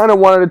banger. I kind of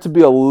wanted it to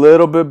be a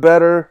little bit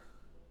better.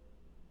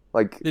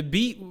 Like, the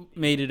beat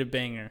made it a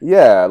banger.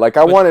 Yeah, like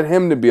I wanted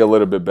him to be a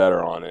little bit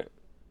better on it.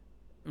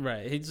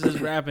 Right, his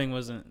rapping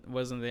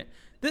wasn't there.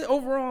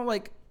 Overall,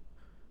 like,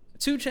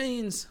 2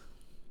 Chainz.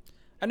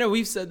 I know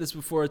we've said this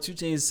before. 2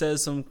 Chainz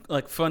says some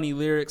like funny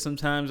lyrics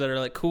sometimes that are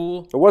like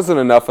cool. There wasn't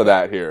enough of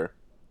that here.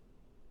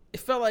 It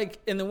felt like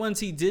in the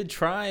ones he did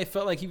try, it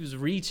felt like he was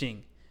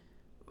reaching.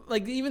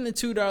 Like even the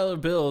 $2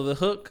 bill, the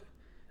hook,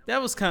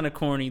 that was kind of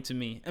corny to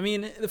me. I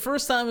mean, the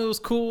first time it was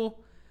cool,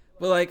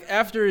 but like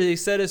after they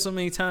said it so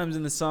many times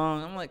in the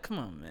song, I'm like, come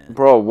on, man.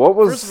 Bro, what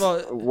was First of all,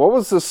 what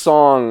was the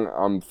song?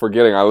 I'm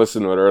forgetting. I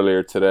listened to it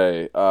earlier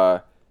today.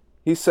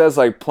 He says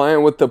like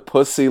playing with the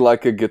pussy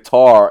like a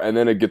guitar, and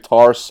then a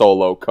guitar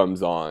solo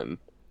comes on.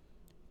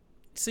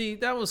 See,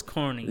 that was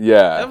corny.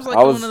 Yeah, that was like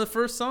one of the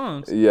first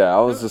songs. Yeah,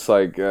 I was just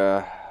like,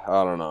 I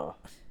don't know.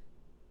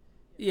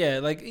 Yeah,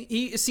 like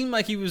it seemed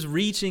like he was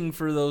reaching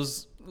for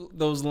those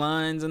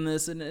lines in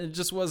this, and it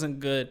just wasn't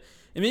good.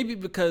 And maybe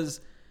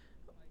because,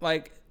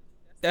 like,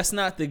 that's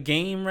not the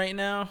game right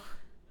now.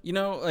 You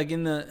know, like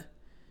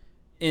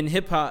in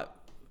hip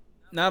hop,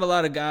 not a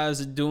lot of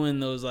guys are doing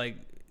those like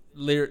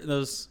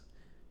those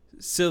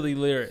silly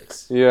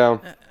lyrics. Yeah,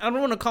 I don't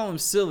want to call them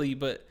silly,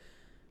 but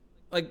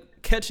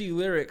like catchy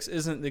lyrics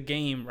isn't the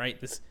game right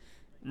this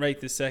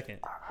second.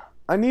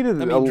 I mean,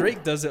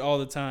 Drake does it all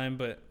the time,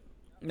 but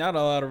not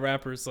a lot of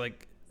rappers,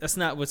 like, that's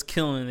not what's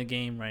killing the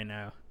game right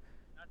now.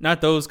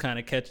 Not those kind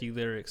of catchy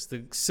lyrics,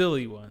 the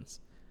silly ones.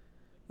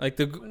 Like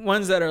the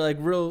ones that are like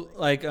real,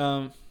 like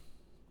I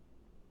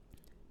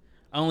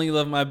only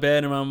love my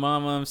bed and my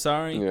mama, I'm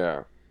sorry.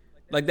 Yeah.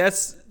 Like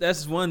that's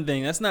one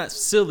thing. That's not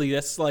silly.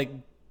 That's like,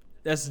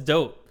 that's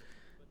dope.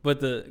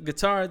 But the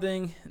guitar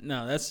thing,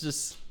 no, that's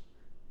just,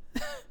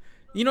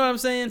 you know what I'm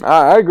saying?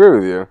 I agree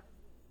with you.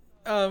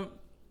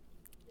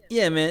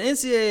 Yeah, man,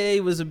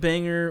 NCAA was a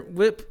banger.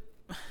 Whip,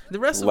 the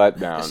rest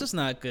letdown. It's just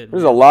not good.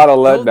 There's a lot of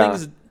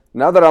letdowns.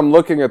 Now that I'm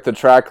looking at the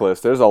track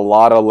list, there's a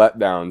lot of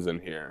letdowns in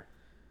here.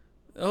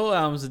 The whole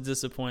album's a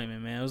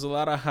disappointment, man. It was a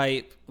lot of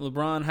hype.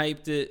 LeBron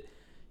hyped it.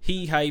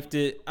 He hyped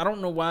it. I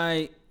don't know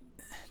why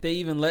they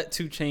even let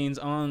 2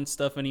 Chainz on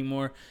stuff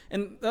anymore.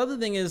 And the other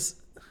thing is,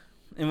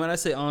 and when I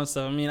say on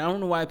stuff, I mean, I don't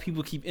know why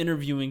people keep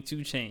interviewing 2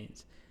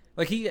 Chainz.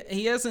 Like,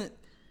 he hasn't...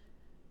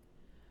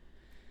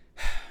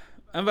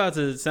 I'm about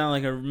to sound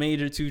like a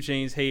major 2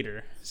 Chainz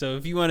hater. So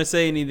if you want to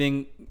say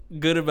anything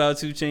good about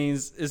 2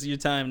 Chainz, it's your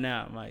time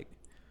now, Mike.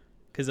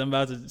 Because I'm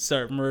about to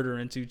start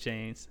murdering 2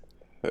 Chainz.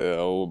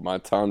 Oh, my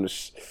time to...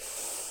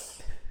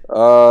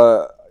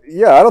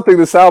 yeah, I don't think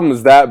this album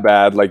is that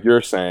bad, like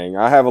you're saying.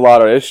 I have a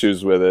lot of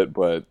issues with it,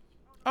 but...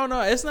 Oh,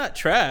 no, it's not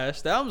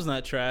trash. The album's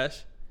not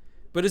trash.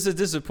 But it's a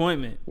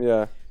disappointment.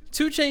 Yeah.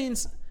 2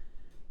 Chainz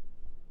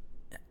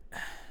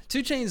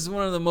is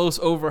one of the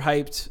most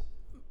overhyped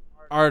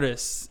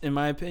artists, in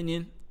my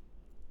opinion,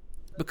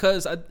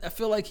 because I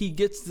feel like he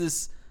gets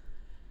this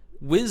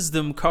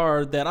wisdom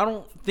card that I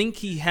don't think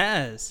he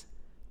has.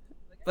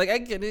 Like, I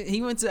get it.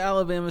 He went to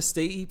Alabama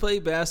State. He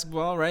played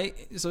basketball, right?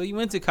 So he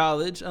went to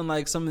college,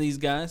 unlike some of these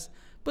guys.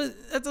 But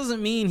that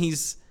doesn't mean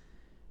he's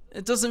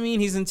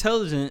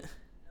intelligent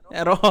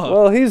at all.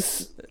 Well,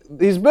 he's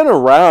been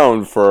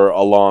around for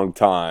a long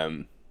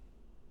time.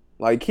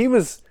 Like, he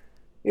was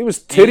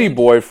Titty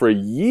Boy for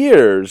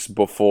years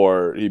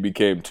before he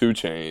became 2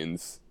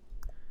 Chainz.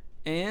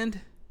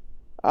 And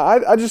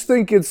I just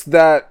think it's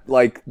that,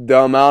 like, the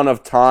amount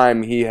of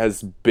time he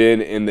has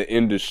been in the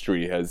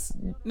industry has...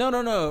 No.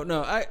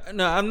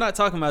 I'm not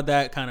talking about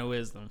that kind of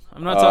wisdom.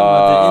 I'm not talking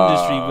about the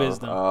industry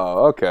wisdom.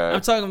 Oh, okay.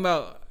 I'm talking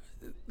about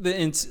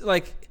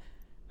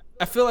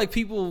I feel like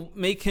people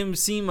make him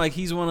seem like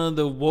he's one of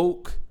the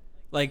woke,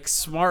 like,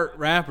 smart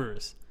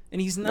rappers,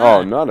 and he's not.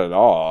 Oh, not at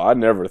all. I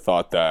never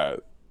thought that.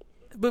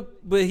 But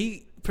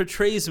he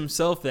portrays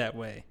himself that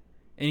way,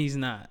 and he's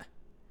not.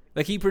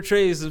 Like, he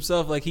portrays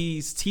himself like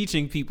he's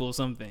teaching people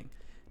something.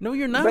 No,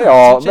 you're not. They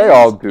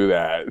all do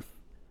that.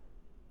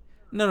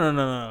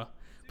 No.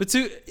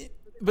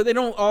 But they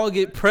don't all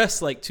get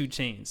pressed like 2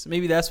 Chainz.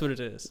 Maybe that's what it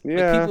is.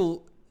 Yeah. Like,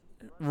 people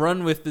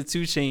run with the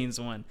 2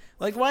 Chainz one.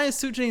 Like, why is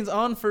 2 Chainz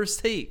on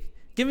First Take?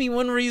 Give me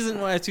one reason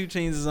why 2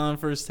 Chainz is on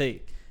First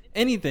Take.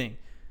 Anything.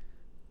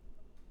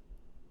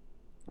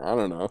 I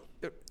don't know.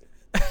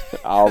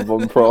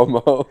 Album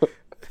promo.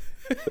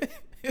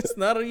 It's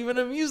not even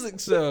a music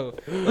show.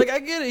 Like, I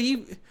get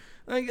it.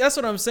 That's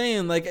what I'm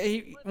saying. Like,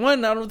 I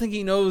don't think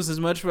he knows as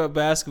much about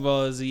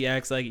basketball as he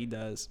acts like he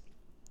does.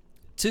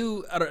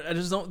 2, I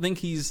just don't think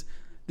he's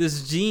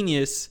this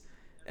genius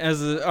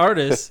as an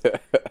artist,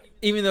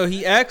 even though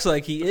he acts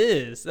like he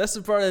is. That's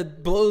the part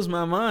that blows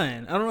my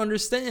mind. I don't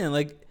understand.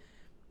 Like,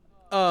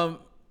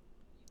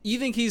 you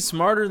think he's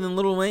smarter than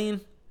Lil Wayne?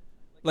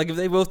 Like, if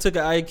they both took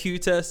an IQ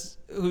test,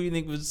 who do you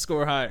think would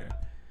score higher?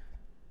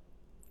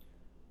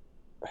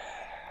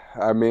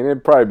 I mean,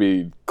 it'd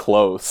probably be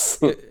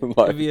close.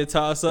 It'd be a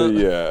toss-up?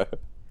 Yeah.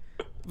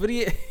 But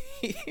he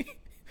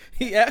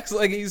acts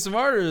like he's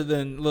smarter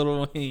than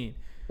Lil Wayne.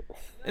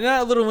 And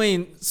not Lil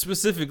Wayne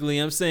specifically.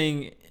 I'm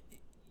saying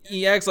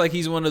he acts like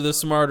he's one of the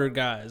smarter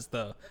guys,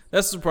 though.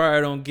 That's the part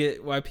I don't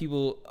get, why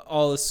people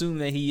all assume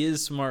that he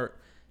is smart.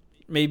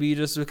 Maybe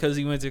just because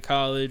he went to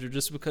college, or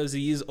just because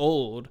he is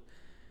old.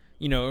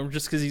 You know, or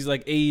just because he's,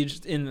 like,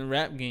 aged in the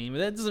rap game. But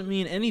that doesn't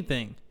mean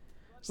anything.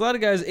 There's a lot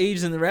of guys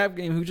aged in the rap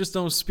game who just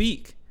don't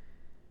speak.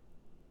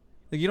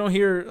 Like, you don't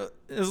hear...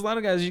 There's a lot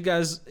of guys,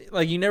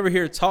 you never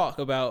hear talk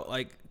about,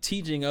 like,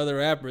 teaching other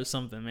rappers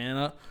something, man.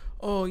 I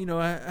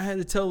had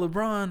to tell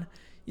Lebron,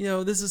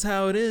 this is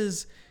how it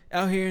is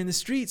out here in the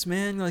streets,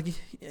 man. Like,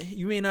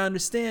 you may not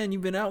understand.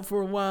 You've been out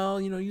for a while.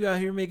 You out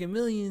here making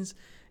millions.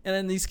 And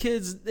then these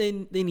kids, they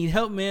need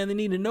help, man. They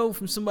need to know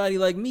from somebody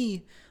like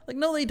me. Like,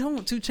 no, they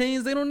don't, 2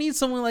 Chainz. They don't need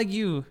someone like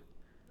you.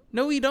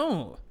 No, we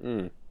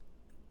don't.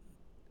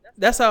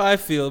 That's how I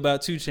feel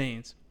about 2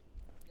 Chainz.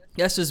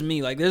 That's just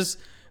me. Like, there's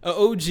an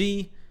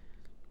OG.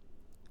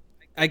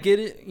 I get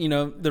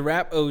it, the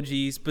rap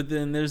OGs, but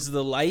then there's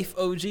the life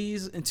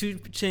OGs, and 2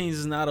 Chainz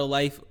is not a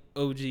life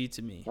OG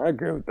to me. I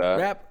agree with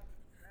that.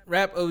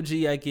 Rap OG,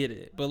 I get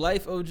it, but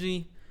life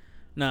OG,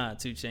 nah,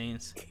 2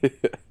 Chainz.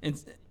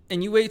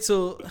 and you wait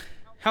till,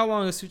 how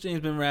long has 2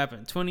 Chainz been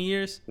rapping? 20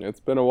 years?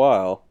 It's been a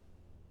while.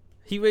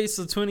 He waits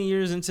till 20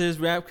 years into his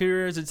rap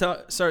career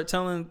to start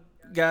telling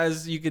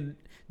guys you could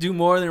do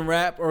more than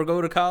rap or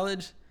go to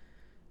college.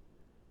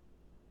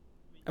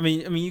 I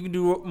mean, you can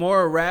do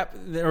more rap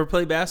or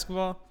play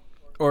basketball,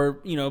 or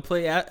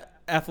play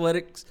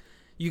athletics.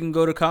 You can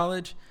go to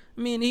college.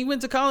 I mean, he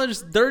went to college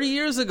 30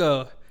 years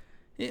ago.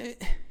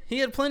 He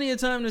had plenty of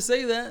time to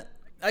say that.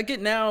 I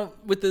get now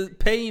with the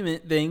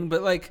payment thing,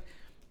 but like,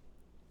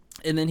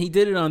 and then he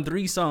did it on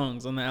 3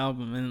 songs on the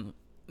album, and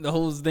the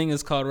whole thing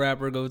is called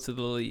 "Rapper Go to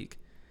the League."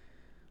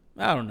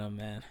 I don't know,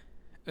 man.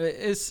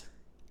 It's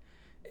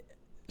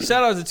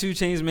shout out to 2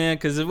 Chainz, man,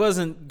 because it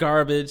wasn't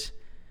garbage,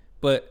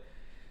 but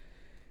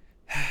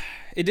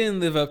it didn't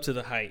live up to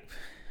the hype.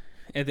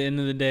 At the end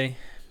of the day,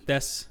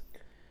 that's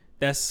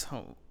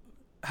how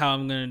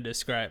I'm gonna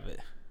describe it.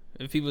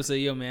 If people say,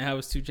 "Yo, man, how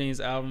was 2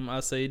 Chainz' album?"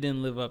 I'll say it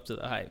didn't live up to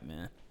the hype,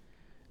 man.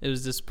 It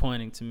was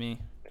disappointing to me.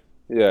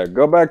 Yeah,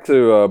 go back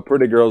to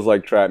Pretty Girls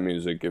Like Trap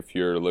Music if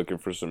you're looking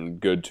for some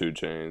good 2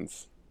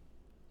 Chainz.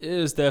 It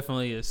was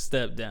definitely a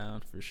step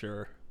down for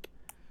sure.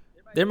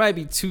 There might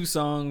be 2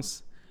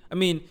 songs. I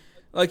mean,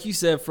 like you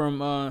said, from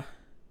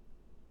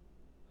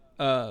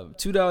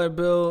 $2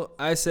 Bill,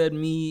 I Said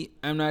Me,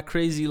 I'm Not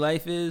Crazy,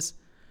 Life Is.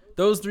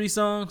 those 3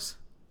 songs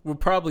will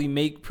probably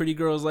make Pretty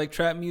Girls Like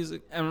Trap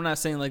music. And I'm not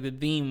saying like the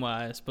theme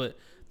wise, but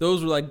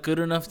those were like good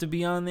enough to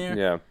be on there.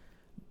 Yeah.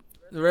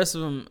 The rest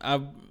of them,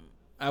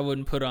 I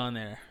wouldn't put on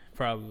there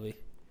probably.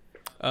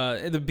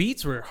 The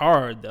beats were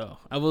hard though.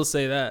 I will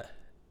say that.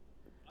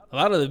 A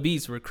lot of the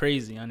beats were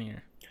crazy on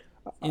here.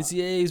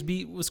 NCAA's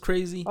beat was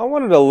crazy. I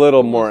wanted a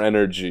little more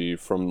energy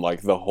from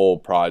like the whole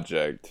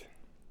project.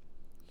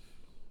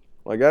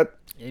 Like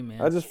Hey,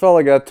 man. I just felt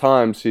like at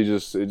times it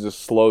just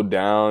slowed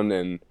down,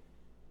 and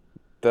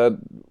that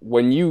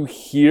when you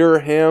hear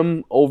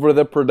him over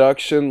the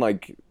production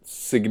like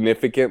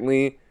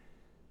significantly,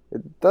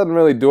 it doesn't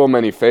really do him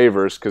any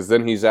favors, because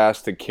then he's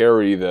asked to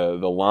carry the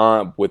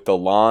line with the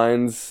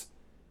lines,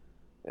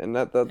 and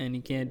and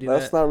he can't do that.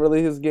 That's not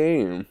really his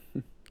game.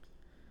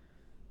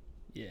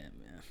 Yeah,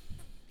 man.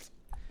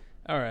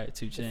 All right,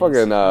 2 Chainz.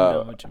 Fucking I'm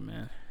done with you,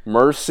 man.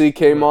 Mercy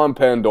came on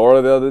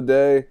Pandora the other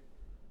day.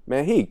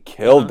 Man, he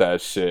killed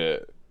that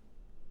shit.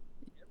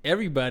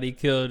 Everybody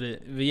killed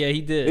it. But yeah,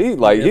 he did. He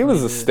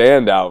was a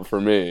standout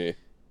for me.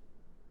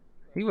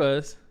 He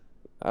was.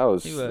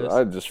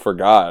 I just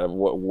forgot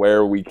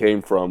where we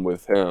came from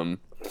with him.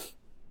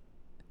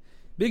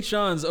 Big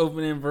Sean's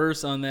opening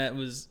verse on that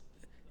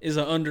is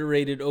an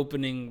underrated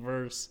opening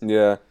verse.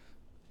 Yeah.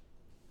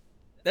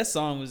 That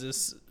song was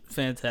just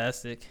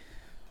fantastic.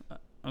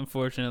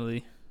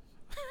 Unfortunately,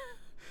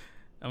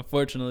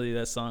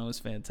 that song was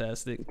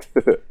fantastic.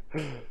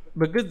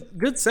 But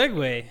good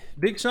segue.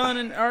 Big Sean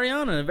and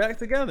Ariana back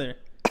together.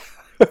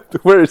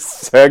 We're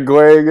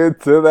segueing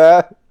into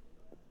that.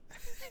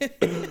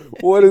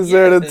 What is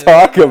there to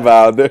talk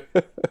about?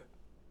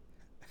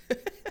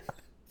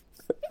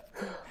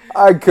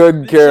 I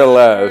couldn't care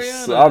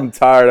less. I'm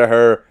tired of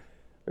her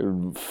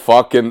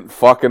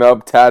fucking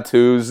up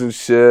tattoos and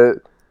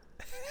shit.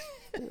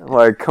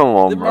 Like, come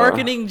on, the bro.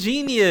 Marketing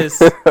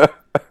genius.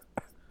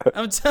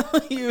 I'm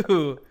telling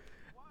you.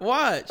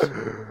 Watch.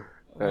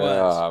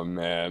 Oh,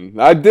 man.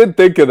 I did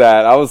think of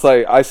that. I was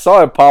like, I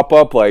saw it pop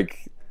up,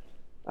 like,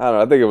 I don't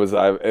know, I think it was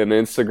an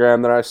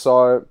Instagram that I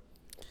saw it.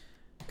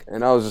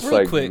 And I was just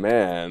like, quick.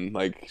 Man,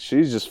 like,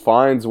 she just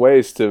finds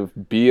ways to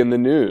be in the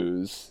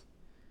news.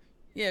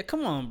 Yeah,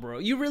 come on, bro.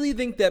 You really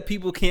think that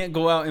people can't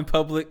go out in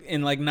public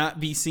and, like, not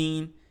be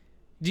seen?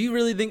 Do you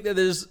really think that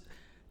there's,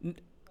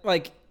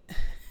 like,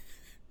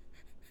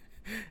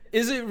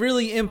 is it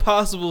really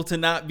impossible to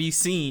not be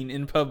seen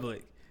in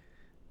public?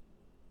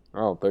 I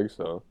don't think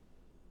so.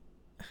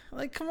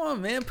 Like, come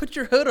on, man. Put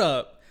your hood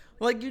up.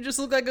 Like, you just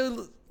look like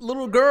a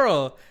little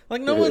girl.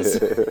 Like, no one's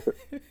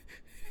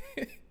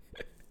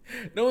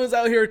no one's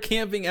out here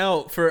camping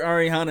out for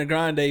Ariana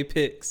Grande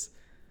pics.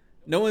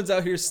 No one's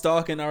out here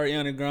stalking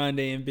Ariana Grande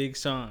and Big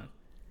Sean.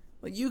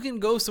 Like, you can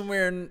go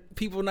somewhere and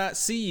people not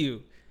see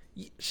you.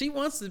 She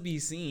wants to be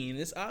seen.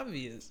 It's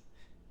obvious.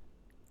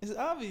 It's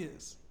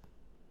obvious.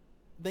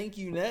 Thank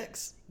you,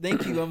 next.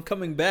 Thank you, I'm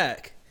coming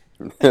back.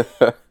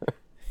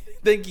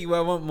 Thank you,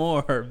 I want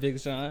more, Big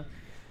Sean.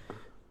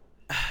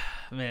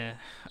 Man,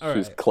 all right.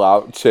 She's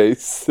clout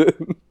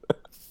chasing.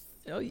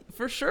 Oh,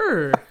 for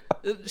sure.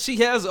 She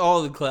has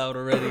all the clout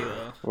already,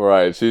 though.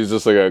 Right, she's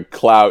just like a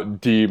clout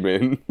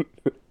demon.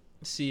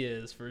 She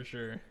is, for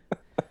sure.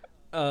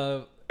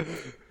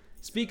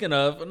 Speaking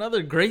of,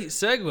 another great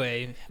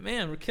segue.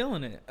 Man, we're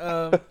killing it.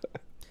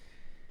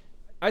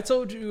 I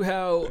told you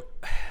how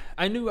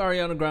I knew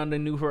Ariana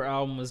Grande knew her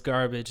album was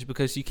garbage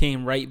because she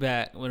came right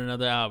back with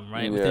another album,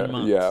 right? Within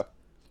months. Yeah.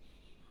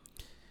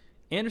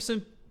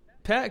 Anderson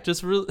 .Paak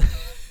just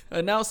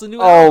announced a new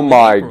Oh album.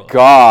 my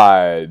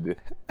God.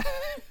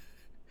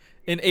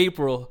 In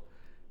April.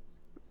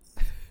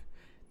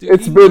 Dude,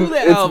 It's been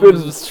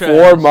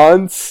 4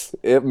 months,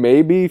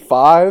 maybe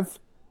 5.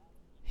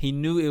 He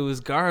knew it was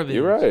garbage.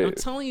 You're right. I'm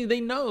telling you,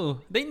 they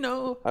know. They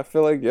know. I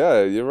feel like,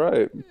 yeah, you're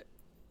right.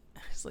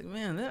 It's like,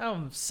 man, that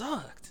album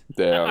sucked.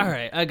 Damn. All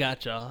right, I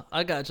got y'all.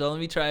 Let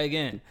me try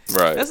again.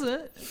 Right. That's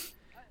it.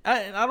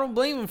 I don't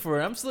blame him for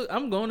it.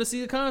 I'm going to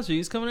see the concert.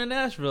 He's coming to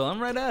Nashville.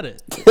 I'm right at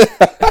it.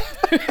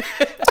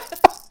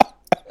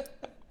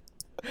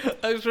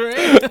 I sure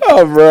am.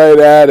 I'm right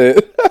at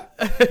it.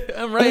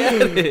 I'm right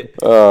at it.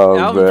 Oh,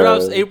 Album man.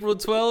 drops April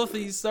 12th.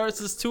 He starts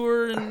his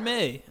tour in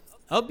May.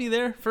 I'll be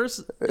there. This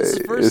is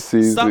the first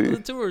It's stop of easy.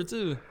 the tour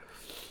too.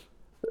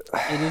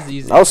 It is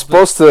easy. I was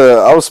supposed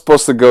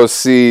to go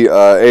see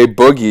A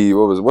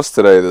Boogie. What's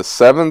today? The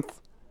 7th?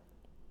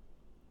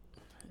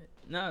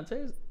 No,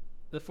 today's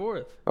the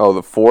 4th. Oh,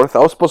 the 4th. I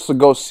was supposed to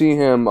go see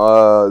him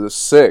the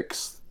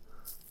 6th,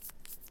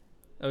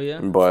 Oh yeah.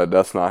 but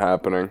that's not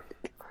happening.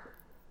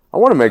 I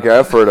want to make an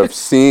effort of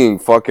seeing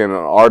fucking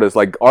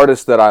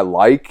artists that I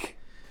like.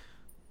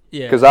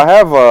 Yeah. Because I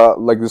have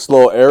like this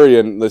little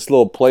area, this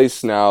little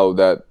place now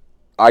that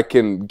I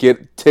can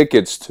get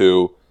tickets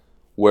to,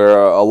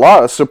 where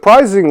a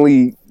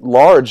surprisingly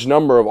large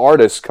number of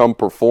artists come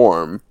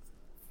perform.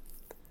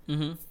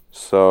 Mm-hmm.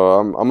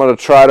 So I'm gonna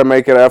try to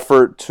make an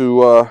effort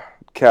to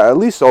at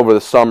least over the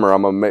summer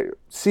I'm gonna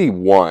see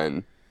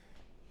one.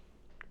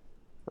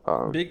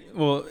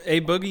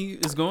 A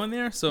Boogie is going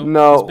there, so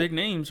No. it's big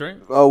names, right?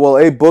 Oh, well,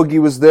 A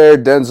Boogie was there.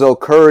 Denzel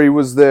Curry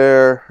was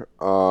there.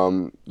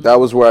 That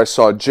was where I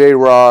saw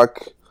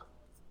J-Rock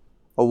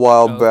a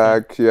while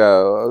back.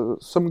 Yeah,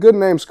 some good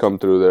names come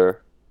through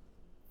there.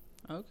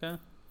 Okay.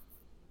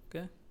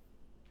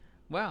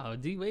 Wow,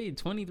 D Wade,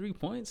 23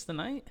 points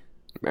tonight?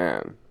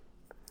 Man.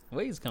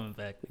 Wade's coming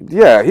back.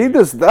 Yeah, he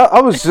does.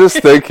 I was just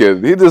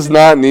thinking, he does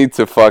not need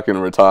to fucking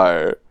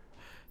retire.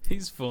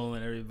 He's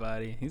fooling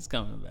everybody. He's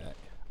coming back.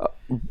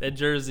 That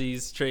jersey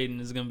he's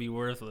trading is going to be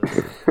worthless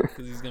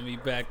because he's going to be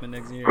back the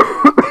next year.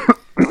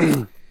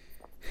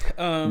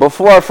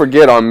 Before I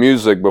forget on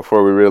music,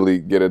 before we really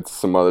get into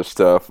some other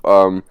stuff,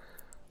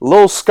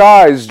 Lil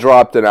Skies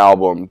dropped an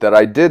album that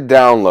I did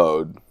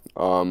download.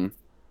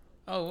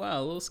 Oh,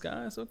 wow, Lil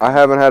Skies? Okay. I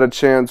haven't had a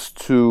chance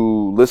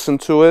to listen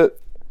to it.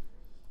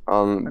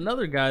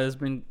 Another guy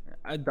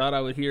I thought I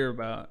would hear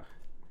about.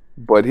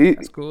 But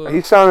cool.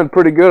 He sounded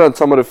pretty good on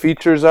some of the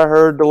features I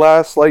heard the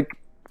last, 4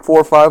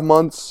 or 5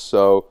 months,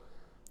 so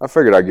I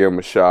figured I'd give him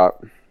a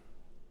shot.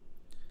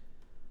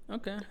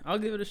 Okay, I'll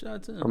give it a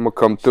shot, too. I'm going to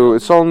come through.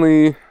 It's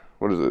only,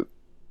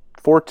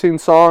 14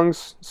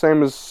 songs,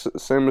 same as 2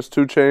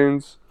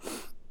 Chainz.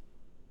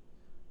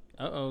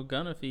 Uh-oh,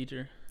 Gunna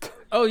feature.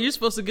 Oh, you're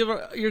supposed to give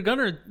your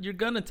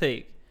Gunna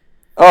take.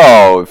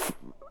 Oh,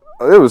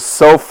 it was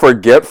so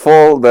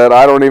forgetful that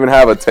I don't even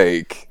have a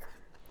take.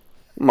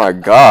 My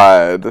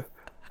God.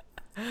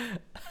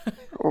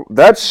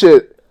 That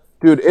shit,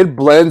 dude, it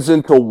blends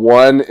into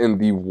one in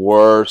the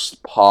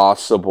worst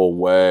possible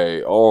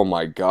way. Oh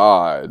my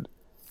God.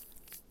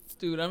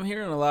 Dude, I'm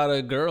hearing a lot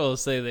of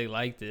girls say they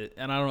liked it,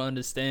 and I don't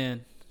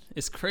understand.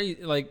 It's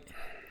crazy.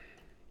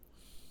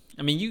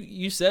 I mean,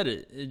 you said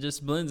it. It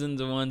just blends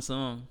into one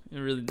song. It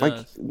really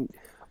does.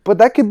 But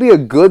that could be a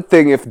good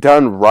thing if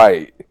done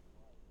right.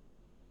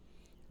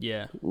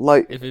 Yeah.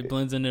 If it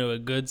blends into a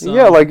good song.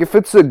 Yeah, if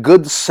it's a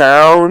good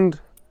sound.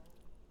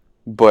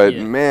 But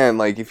man,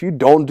 if you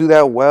don't do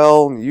that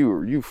well,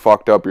 you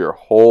fucked up your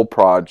whole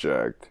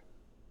project.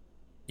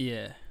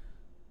 Yeah.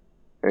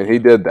 And he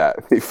did that.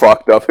 He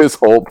fucked up his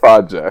whole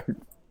project.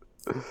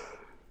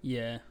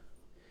 Yeah.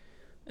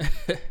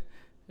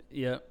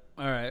 Yep.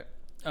 All right.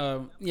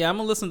 Yeah, I'm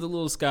gonna listen to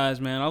Little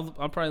Skies, man.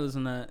 I'll probably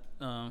listen to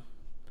that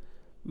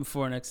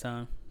before next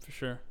time for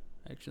sure.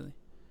 Actually.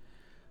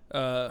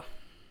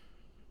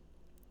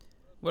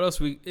 What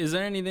else is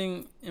there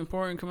anything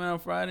important coming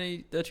out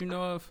Friday that you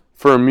know of?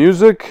 For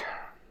music?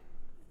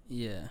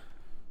 Yeah.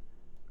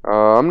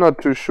 I'm not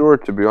too sure,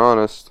 to be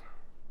honest.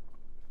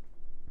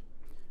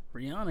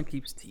 Ariana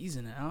keeps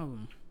teasing the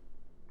album.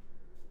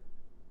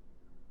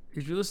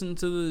 Did you listen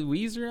to the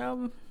Weezer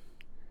album?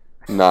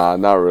 Nah,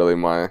 not really.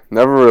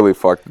 Never really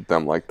fucked with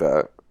them like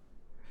that.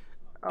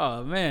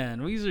 Oh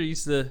man, Weezer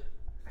used to.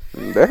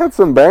 They had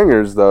some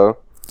bangers though.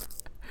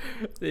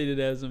 They did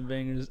have some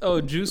bangers. Oh,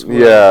 Juice WRLD.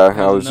 Yeah,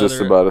 I was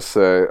just about to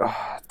say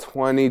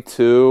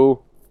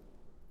 22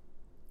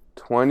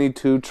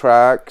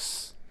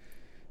 tracks.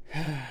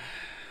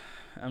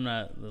 I'm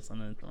not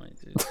listening to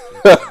 22.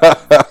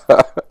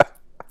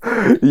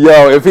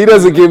 Yo, if he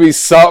doesn't give me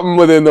something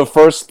within the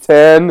first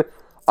 10,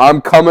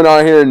 I'm coming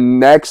on here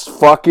next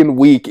fucking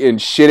week and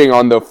shitting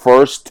on the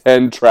first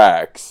 10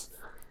 tracks.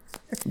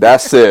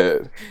 That's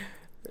it.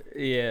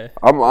 Yeah.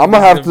 I'm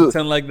gonna have to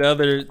pretend like the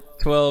other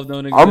 12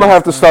 don't exist. I'm gonna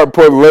have to start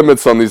putting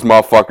limits on these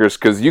motherfuckers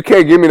because you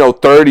can't give me no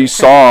 30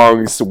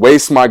 songs,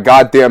 waste my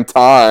goddamn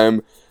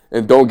time,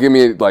 and don't give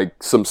me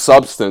some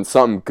substance,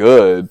 something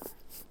good.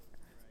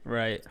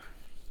 Right.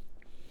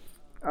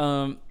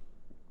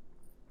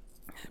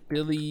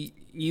 Billie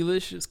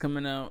Eilish is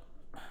coming out.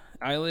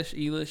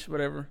 Eilish,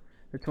 whatever.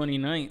 The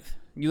 29th.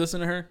 You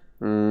listen to her?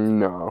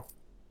 No.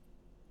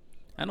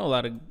 I know a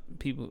lot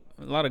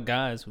of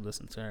guys who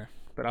listen to her,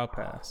 but I'll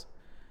pass.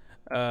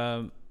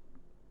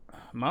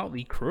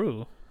 Motley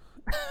Crue.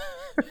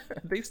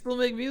 They still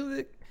make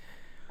music?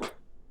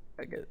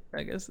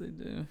 I guess they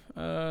do.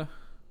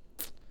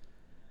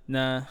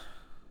 Nah.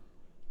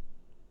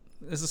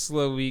 It's a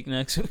slow week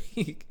next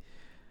week.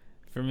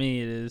 For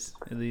me, it is,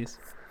 at least.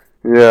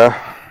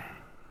 Yeah.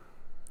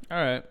 All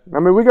right. I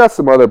mean, we got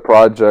some other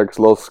projects,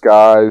 Lil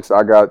Skies.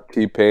 I got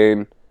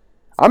T-Pain.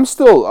 I'm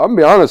gonna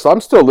be honest, I'm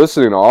still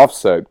listening to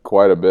Offset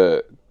quite a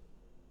bit.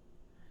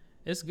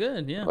 It's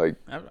good, yeah.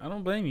 I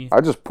don't blame you.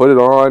 I just put it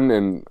on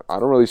and I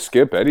don't really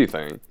skip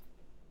anything.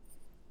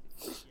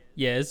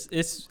 Yeah,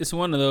 it's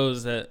one of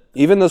those that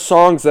even the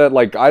songs that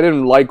I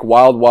didn't like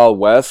Wild Wild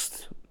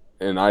West,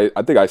 and I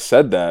think I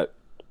said that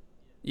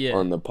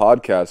on the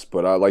podcast,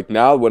 but I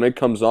now when it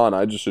comes on,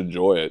 I just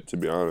enjoy it, to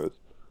be honest.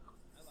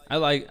 I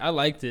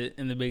liked it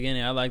in the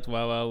beginning. I liked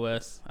Wild Wild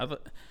West.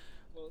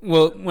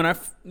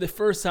 The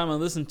first time I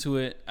listened to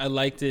it, I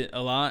liked it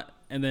a lot,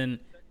 and then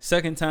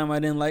second time I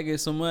didn't like it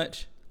so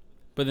much,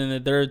 but then the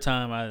third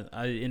time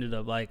I ended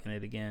up liking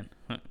it again.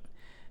 I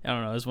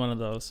don't know. It's one of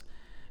those.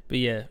 But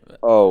yeah.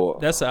 Oh.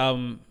 That's the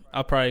album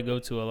I'll probably go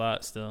to a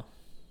lot still.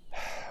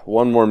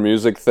 One more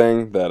music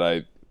thing that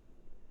I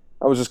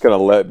was just going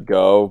to let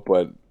go,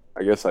 but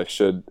I guess I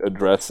should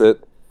address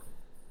it.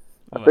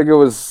 I think it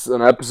was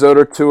an episode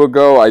or two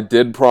ago. I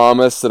did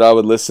promise that I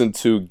would listen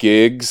to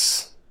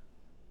Gigs.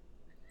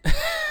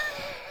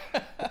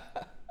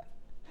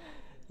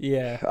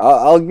 Yeah.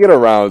 I'll get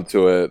around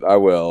to it. I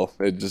will.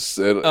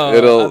 It'll.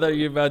 I thought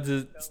you were about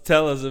to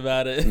tell us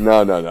about it.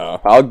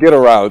 No. I'll get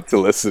around to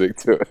listening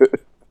to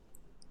it.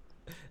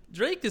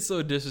 Drake is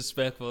so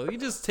disrespectful. He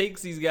just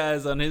takes these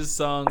guys on his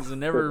songs and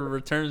never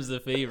returns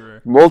the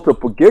favor.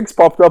 Multiple Gigs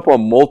popped up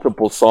on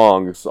multiple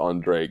songs on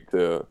Drake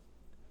too.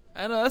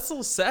 I know, that's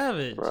so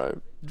savage. Right.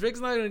 Drake's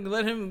not gonna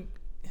let him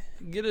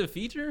get a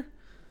feature.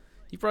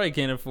 He probably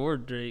can't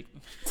afford Drake.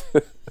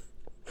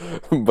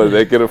 But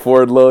they can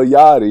afford Lil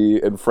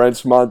Yachty and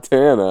French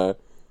Montana.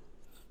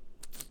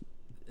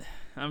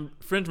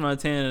 French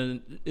Montana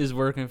is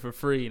working for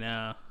free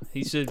now.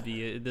 He should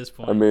be at this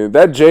point. I mean,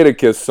 that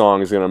Jadakiss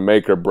song is gonna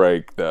make or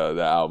break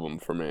the album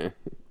for me.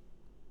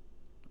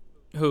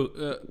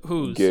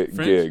 Who's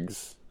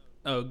Gigs?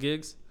 Oh,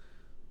 Gigs.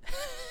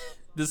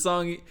 The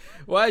song.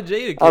 Why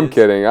Jadakiss? I'm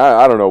kidding.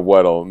 I don't know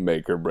what'll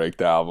make or break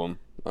the album.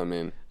 I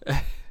mean,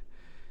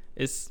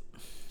 it's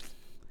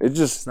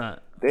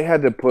not. They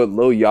had to put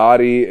Lil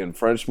Yachty and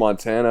French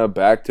Montana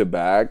back to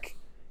back.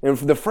 And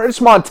the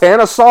French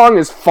Montana song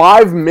is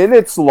 5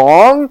 minutes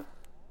long?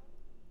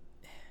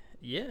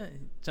 Yeah,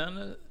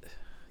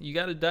 you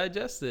got to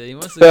digest it. He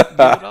wants to give it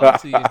all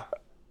to you.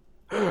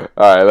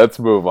 All right, let's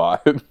move on.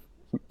 All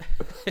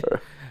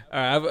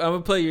right, I'm going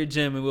to play your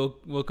gym and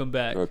we'll come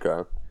back.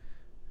 Okay.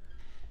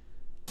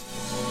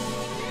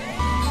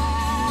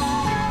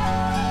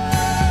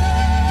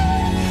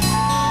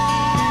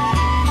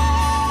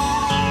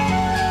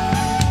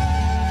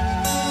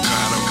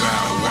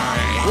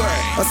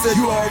 I said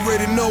you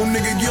already know,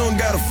 nigga, you don't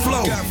got a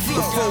flow.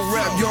 Before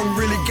rap, you don't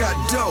really got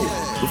dough.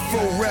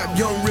 Before rap,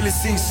 you don't really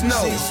see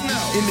snow.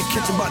 In the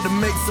kitchen, about to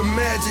make some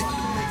magic.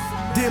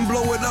 Then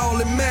blow it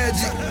all in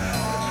magic.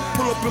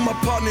 Pull up in my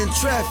partner in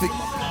traffic.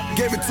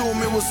 Gave it to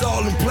him, it was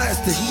all in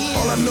plastic.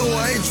 All I know,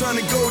 I ain't trying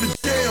to go to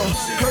jail.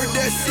 Heard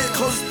that shit,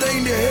 closest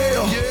thing to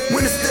hell.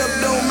 When the step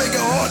don't make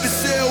it hard to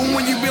sell.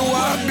 When you been where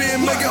I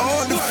been, make it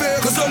hard to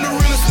fail. Cause I'm the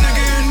realest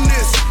nigga in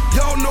this.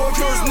 Y'all know a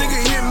first nigga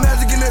hit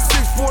magic in that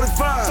 645.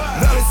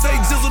 Now they say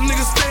jizzle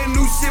niggas staying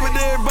new shit, but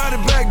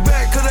everybody back,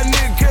 cause that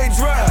nigga can't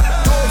drive.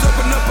 Doors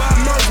open up, I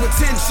merged with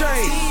 10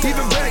 chains.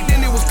 Even back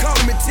then, it was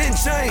calling me 10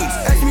 chains.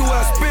 Ask me what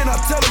I spend, I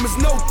tell them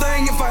it's no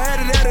thing. If I had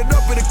it added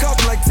up, it'd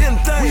cost me like 10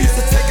 things. We used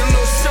to take a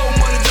little show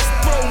money, just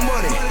throw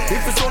money.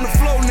 If it's on the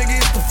flow, nigga,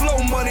 it's the flow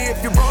money.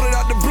 If you brought it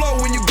out the blow,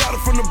 when you got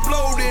it from the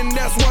blow, then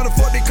that's why the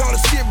fuck they call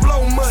the shit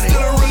blow money.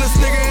 Still the realest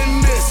nigga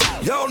in this,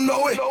 y'all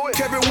know it.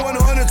 Kept it 100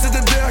 to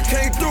the day I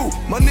came through.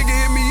 My nigga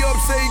hit me up,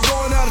 say he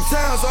going out of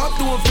town, so I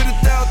threw him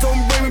 50,000, told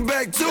him bring me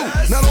back too.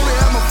 Not only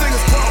had my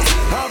fingers crossed,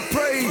 I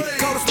prayed,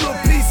 caught a little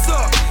piece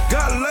up,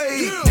 got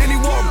laid. Then he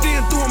walked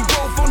in, threw them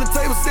both on the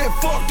table, said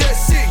fuck that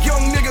shit,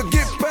 young nigga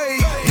get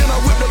paid. Then I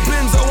whipped the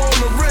Benzo on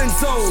the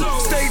Renzo.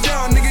 Stay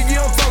down, nigga, you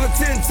don't talk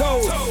 10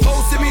 toes.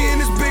 Hosted me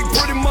in this big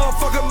pretty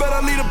motherfucker, bet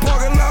I leave the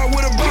parking lot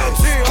with a bunch.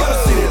 I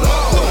seen it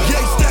all.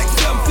 Yeah, stack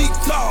 7 feet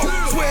tall,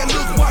 swear it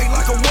looks white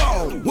like a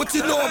wall. What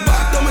you know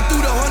about thumbing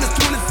through the hundreds,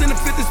 20s, and the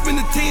 50s, spin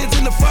the 10s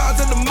and the 5s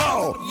at the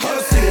mall?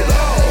 I seen it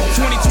all.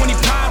 2020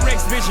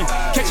 Pyrex vision,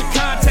 catching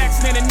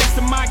contacts standing next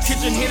to my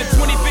kitchen. Hit a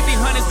 20, 50,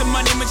 hundreds, the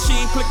money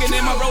machine clicking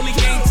in my rolling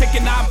game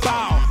ticking. I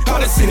bow. I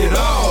done seen it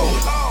all.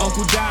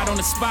 Uncle died on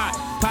the spot.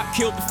 Pop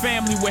killed the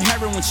family with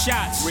heroin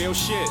shots. Real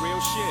shit.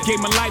 Gave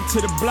my life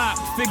to the block.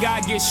 Figure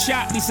I get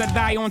shot, at least I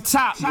die on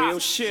top.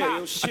 Real shit.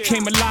 I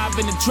came alive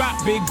in the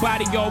drop. Big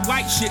body, all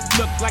white shit.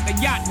 Looked like a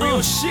yacht. Real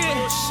shit.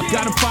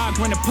 Got a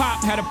 5 grand a pop.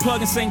 Had a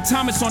plug in St.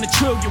 Thomas on a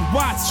trillion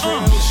watts.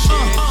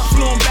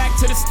 Flew him back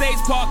to the States.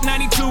 Park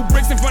 92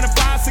 bricks in front of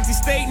 560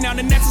 State. Now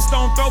the next a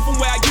stone throw from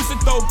where I used to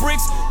throw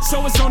bricks.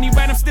 So it's only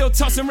right I'm still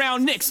tossing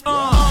around nicks.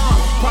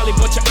 Probably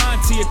bought your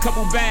auntie a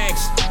couple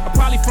bags. I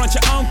probably front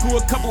your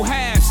uncle a couple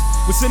halves.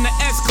 Was in the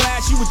S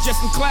class, you was just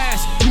in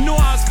class. You knew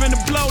I was finna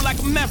blow like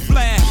a meth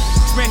lab.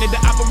 Expanded the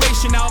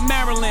operation out in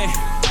Maryland.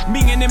 Me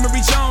and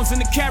Emery Jones in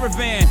the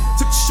caravan.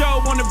 Took the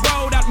show on the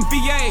road out in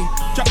VA.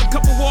 Dropped a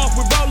couple off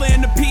with Roller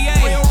in the PA.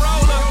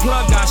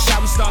 Plug got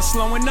shot, we start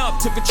slowing up.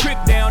 Took a trip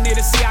down there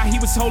to see how he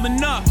was holding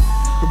up.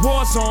 The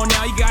war's on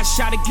now, he got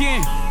shot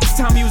again. This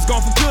time he was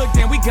gone for good,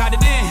 then we got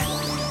it in.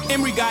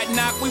 Emery got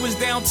knocked, we was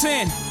down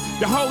 10.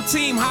 The whole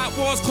team, hot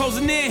walls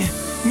closing in.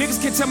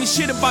 Niggas can't tell me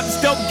shit about this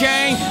dope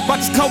gang,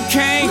 about this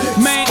cocaine,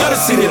 man. I done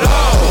seen it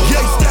all.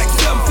 Yeah, stack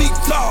 7 feet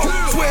tall,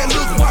 swear it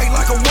looks white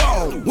like a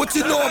wall. What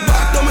you know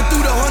about thumbing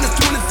through the hundreds,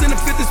 20s, and the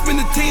 50s, spin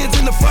the 10s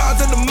and the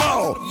 5s at the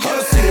mall?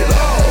 I done seen it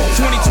all.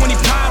 2020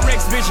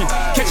 Pyrex vision,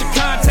 catching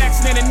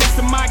contacts standing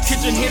next to my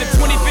kitchen. Hit a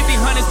 20, 50,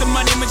 hundreds, the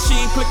money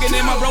machine clicking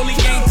in my rolling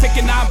game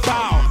ticking. I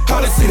bow. I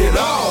done seen it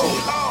all.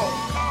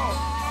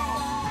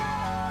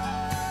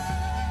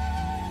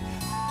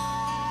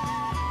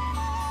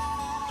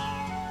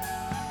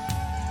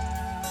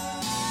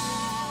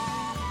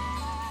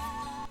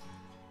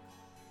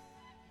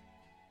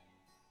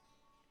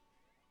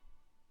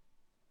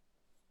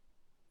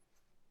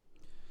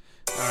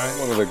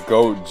 One of the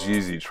GOAT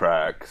Jeezy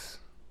tracks.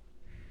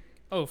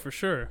 Oh, for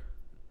sure.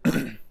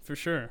 For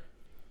sure.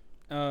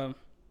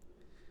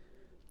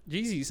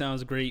 Jeezy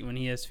sounds great when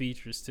he has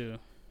features too.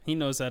 He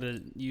knows how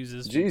to use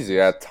his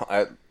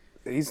Jeezy,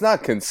 he's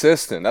not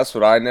consistent. That's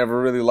what I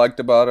never really liked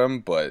about him.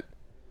 But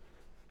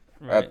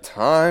at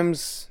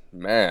times,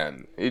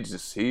 man,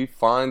 he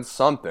finds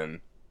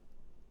something.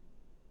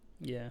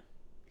 Yeah,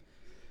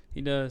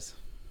 he does.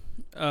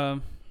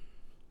 What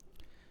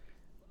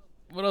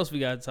else we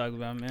got to talk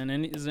about, man?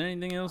 Is there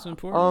anything else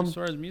important as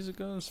far as music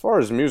goes? As far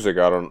as music,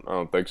 I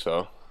don't think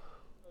so.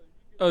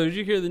 Oh, did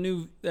you hear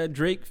that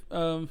Drake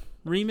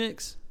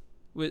remix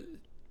with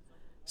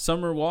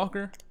Summer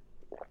Walker?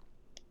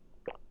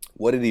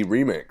 What did he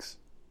remix?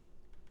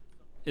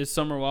 It's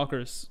Summer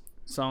Walker's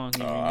song.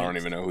 I don't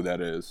even know who that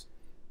is.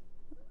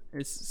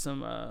 It's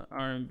some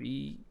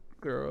R&B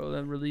girl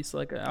that released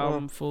like an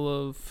album full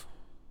of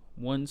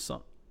 1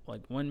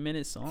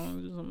 minute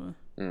songs or something.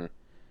 Mm.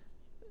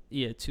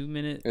 Yeah, 2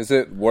 minutes. Is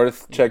it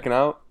worth checking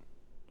out?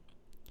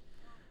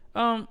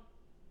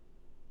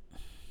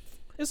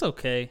 It's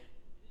okay.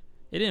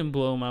 It didn't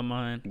blow my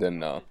mind. Then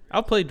no.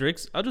 I'll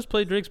just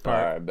play Drake's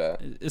part. All right,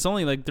 bet. It's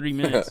only like 3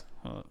 minutes.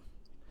 I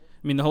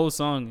mean, the whole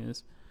song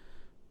is.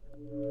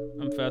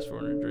 I'm fast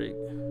forwarding to Drake.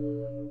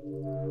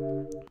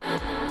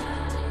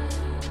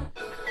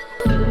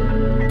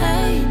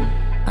 Hey,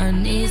 I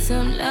need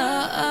some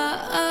love.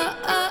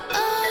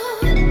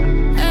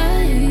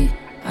 Hey,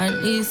 I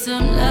need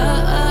some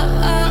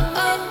love.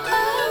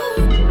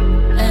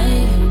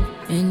 Hey,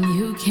 and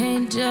you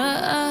can't judge.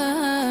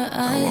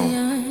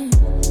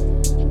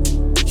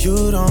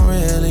 You don't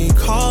really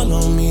call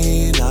on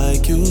me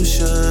like you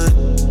should.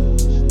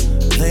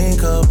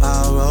 Link up,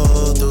 I'll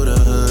roll through the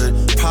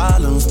hood.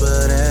 Problems,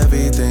 but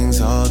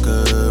everything's all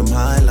good,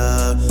 my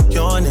love.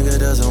 Your nigga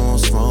doesn't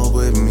want smoke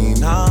with me,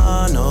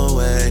 nah, no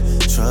way.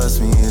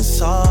 Trust me, it's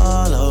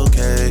all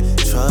okay.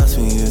 Trust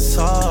me, it's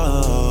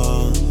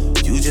all.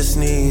 You just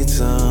need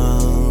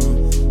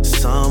someone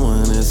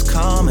that's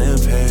calm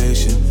and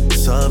patient.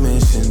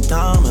 Submission,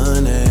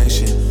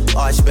 domination.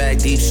 Arch back,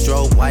 deep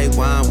stroke, white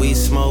wine, we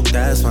smoke.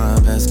 That's my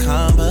best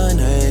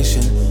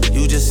combination.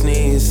 You just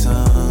need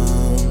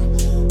some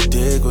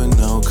dick with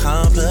no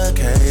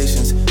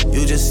complications.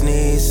 You just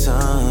need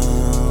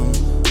some.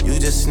 You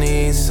just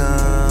need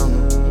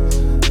some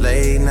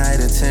late night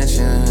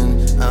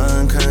attention,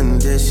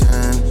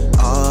 unconditioned.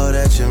 All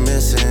that you're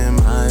missing,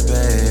 my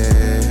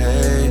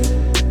babe.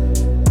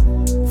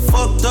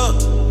 Fucked up,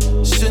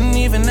 shouldn't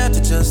even have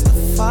to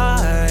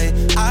justify.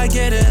 I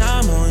get it,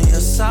 I'm on your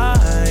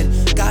side.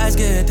 Guys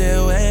get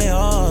their way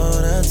all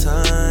the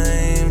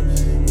time.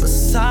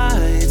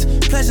 Besides,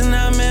 pleasure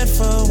not meant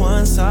for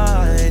one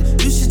side.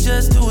 You should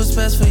just do what's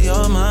best for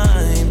your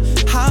mind.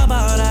 How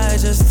about I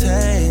just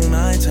take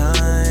my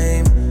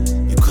time?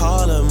 You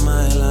call up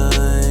my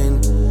line,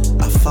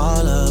 I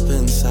fall up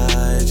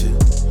inside you.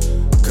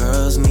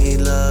 Girls need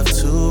love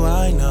too,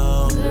 I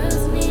know.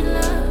 Girls need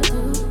love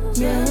too.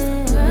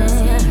 Yeah, girls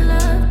need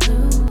love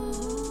too.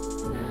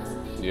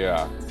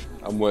 Yeah,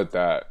 I'm with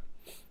that.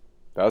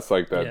 That's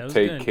like that Yeah,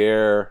 take good.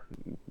 care,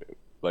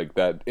 like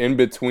that in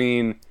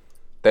between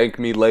thank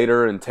me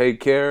later and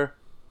take care.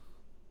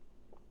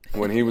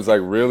 When he was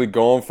like really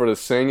going for the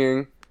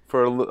singing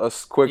for a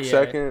quick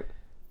second.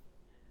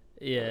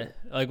 Yeah,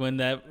 like when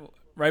that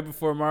right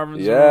before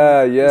Marvin's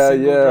Yeah, Room, the yeah,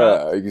 single yeah.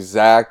 dropped.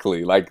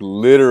 Exactly. Like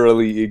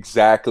literally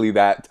exactly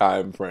that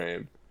time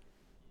frame.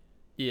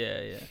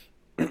 Yeah.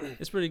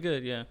 It's pretty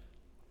good, yeah.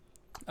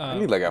 I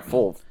need like a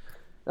full.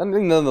 I need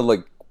another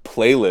like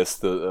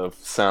playlist of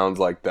sounds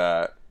like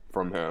that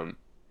from him.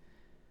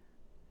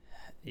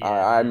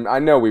 Yeah. I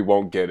know we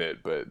won't get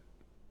it, but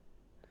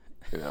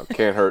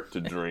can't hurt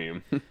to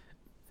dream.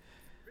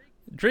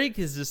 Drake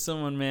is just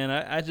someone, man.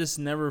 I just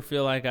never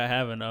feel like I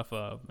have enough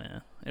of,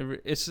 man.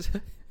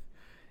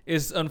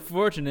 It's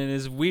unfortunate,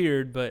 it's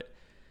weird, but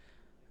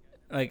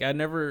like I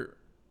never.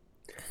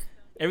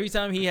 Every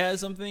time he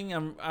has something,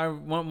 I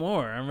want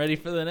more. I'm ready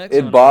for the next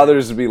one. It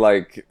bothers me.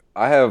 Like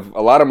I have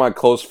a lot of my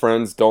close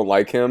friends don't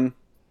like him.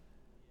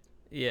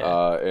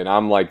 Yeah. And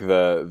I'm like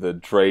the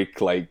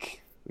Drake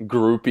like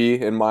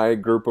groupie in my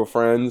group of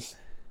friends.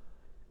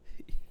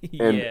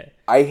 And yeah.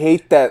 I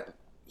hate that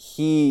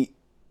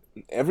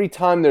every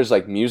time there's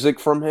like music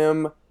from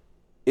him,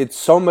 it's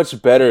so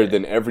much better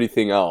than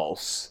everything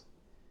else.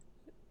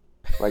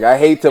 Like I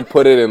hate to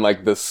put it in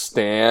like the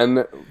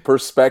Stan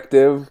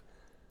perspective,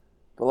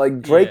 but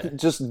like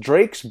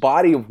Drake's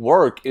body of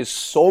work is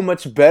so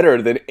much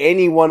better than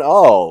anyone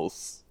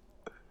else.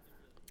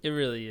 It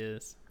really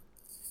is.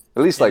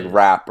 At least like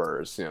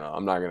rappers,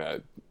 I'm not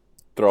gonna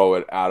throw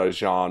it out of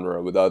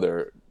genre with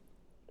other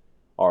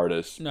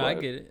artists. No, I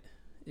get it.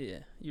 Yeah,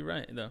 you're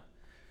right though.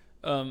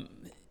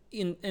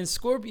 In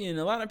Scorpion,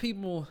 a lot of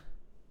people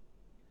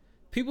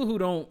who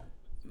don't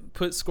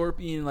put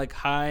Scorpion like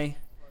high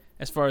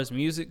as far as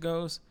music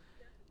goes,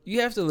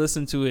 you have to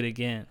listen to it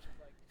again,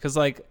 because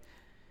like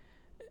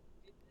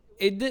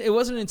it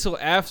wasn't until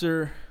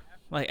after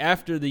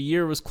the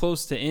year was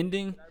close to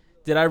ending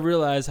did I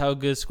realize how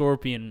good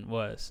Scorpion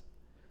was.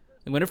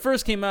 And when it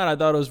first came out, I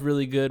thought it was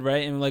really good,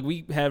 right? And like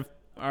we have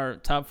our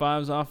top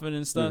fives off it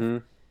and stuff.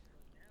 Mm-hmm.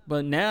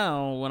 But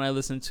now when I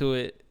listen to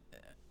it,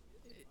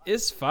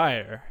 it's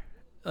fire.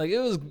 Like, it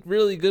was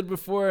really good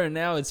before, and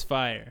now it's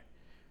fire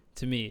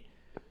to me.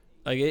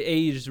 Like, it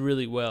aged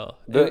really well.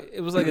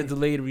 It was like a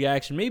delayed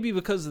reaction, maybe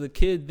because of the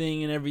kid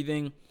thing and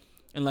everything,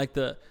 and like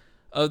the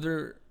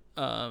other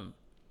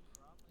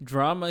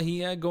drama he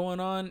had going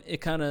on.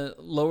 It kind of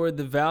lowered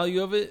the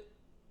value of it,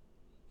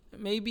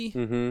 maybe,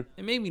 and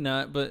maybe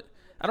not. But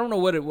I don't know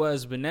what it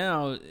was. But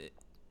now,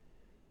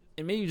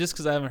 and maybe just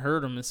because I haven't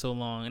heard him in so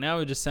long, and now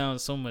it just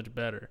sounds so much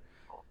better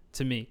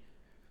to me.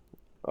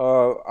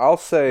 I'll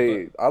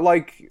say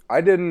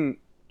I didn't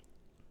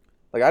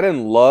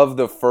love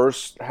the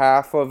first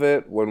half of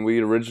it when we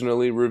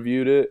originally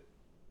reviewed it.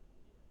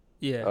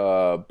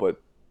 Yeah.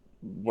 But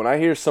when I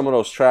hear some of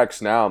those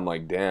tracks now, I'm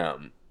like,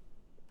 damn.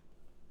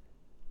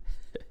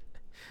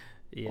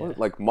 Yeah. What?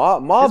 Like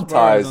Mob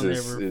Ties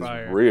is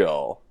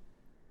real.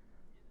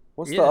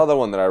 What's the other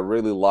one that I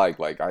really like?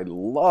 Like, I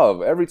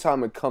love every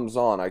time it comes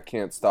on, I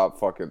can't stop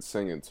fucking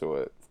singing to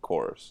it. Of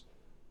course,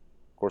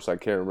 I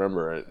can't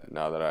remember it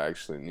now that I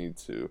actually need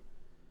to.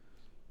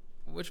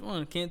 Which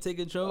one? Can't Take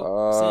a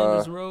Joke?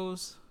 Sanders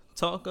Rose?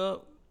 Talk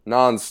Up?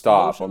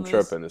 Nonstop. Motionless? I'm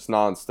tripping. It's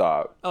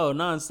Nonstop. Oh,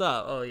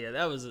 Nonstop. Oh, yeah.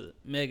 That was a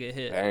mega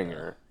hit.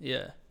 Banger.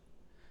 Yeah.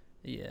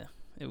 Yeah,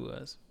 it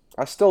was.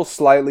 I still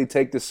slightly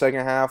take the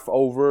second half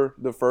over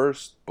the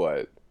first,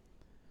 but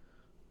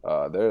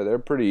they're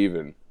pretty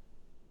even,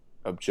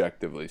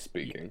 objectively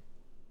speaking.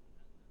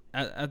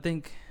 I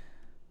think,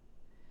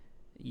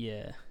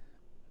 yeah.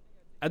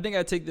 I think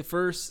I take the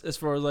first as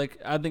far as, like,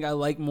 I think I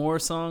like more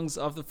songs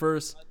off the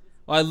first.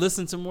 Well, I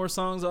listen to more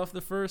songs off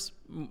the first,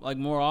 like,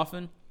 more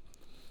often.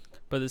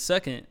 But the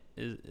second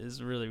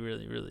is really,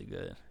 really, really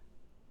good.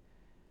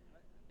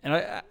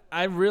 And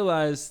I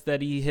realized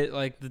that he hit,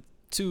 like, the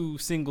 2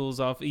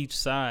 singles off each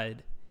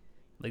side,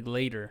 like,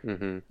 later.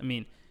 Mm-hmm. I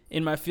mean,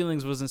 In My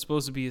Feelings wasn't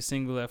supposed to be a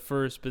single at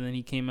first, but then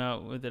he came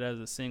out with it as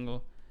a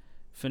single.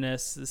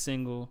 Finesse, the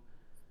single.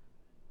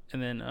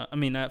 And then,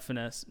 not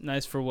Finesse.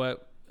 Nice for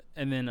What.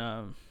 And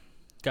then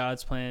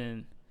God's Plan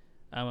and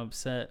I'm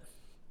Upset.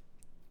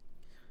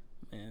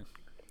 Man.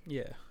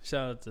 Yeah.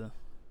 Shout out to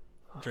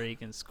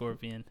Drake and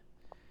Scorpion.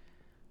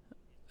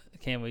 I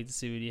can't wait to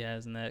see what he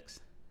has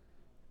next.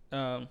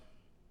 Shout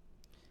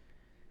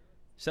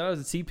out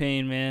to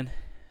T-Pain, man.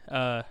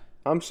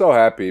 I'm so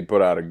happy he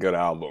put out a good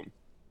album.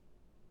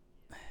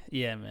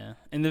 Yeah, man.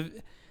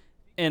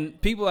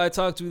 And people I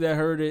talked to that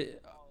heard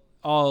it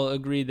all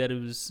agreed that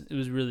it was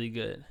really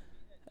good.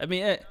 I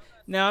mean,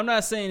 now I'm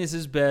not saying it's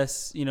his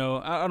best. You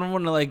know, I don't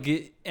want to like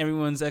get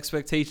everyone's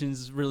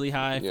expectations really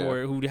high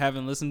for it who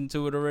haven't listened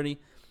to it already.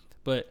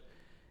 But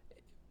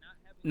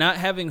not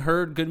having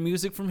heard good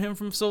music from him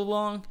from so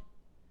long,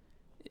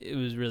 it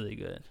was really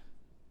good.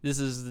 This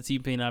is the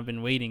T-Pain I've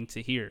been waiting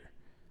to hear.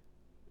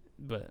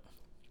 But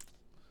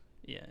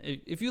yeah,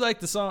 if you like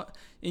the song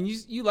and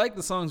you like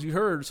the songs you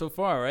heard so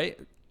far, right?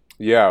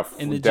 Yeah,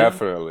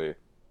 definitely.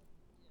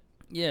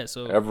 Yeah,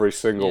 so every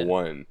single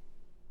one.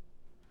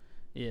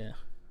 Yeah.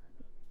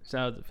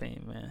 Shout out to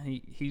Pain, man.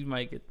 He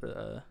might get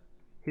the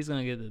he's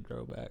gonna get the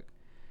throwback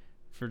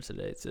for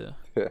today too.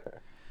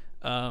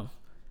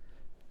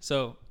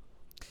 So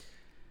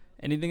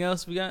anything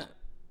else we got?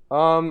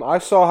 I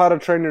saw How to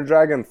Train Your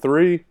Dragon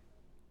 3.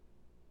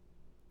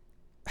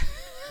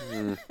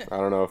 I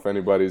don't know if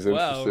anybody's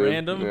interested. Wow,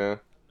 random. Yeah.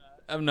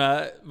 I'm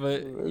not,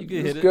 but you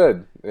can hit it.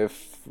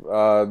 It's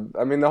good.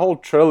 I mean, the whole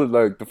trilogy,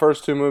 like the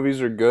first 2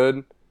 movies are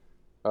good.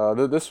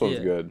 This one's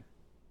good.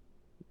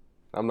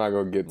 I'm not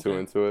gonna get too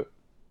into it.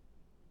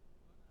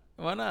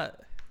 Why not?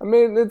 I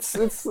mean, it's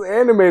an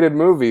animated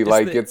movie.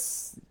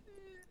 It's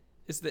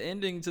the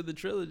ending to the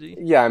trilogy.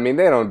 Yeah, I mean,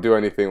 they don't do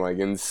anything like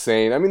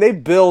insane. I mean, they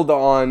build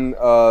on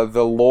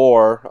the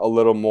lore a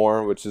little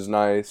more, which is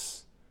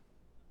nice.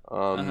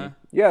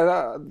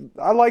 Yeah,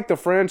 I like the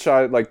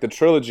franchise, like the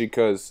trilogy,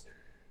 because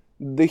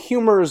the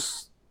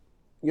humor's,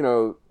 you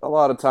know, a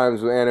lot of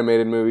times with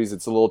animated movies,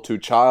 it's a little too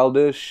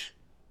childish.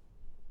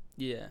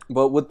 Yeah.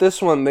 But with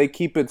this one, they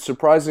keep it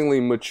surprisingly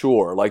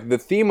mature. Like, the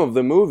theme of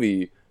the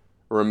movie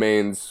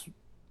remains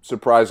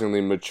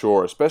surprisingly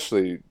mature,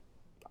 especially,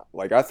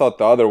 like, I thought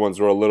the other ones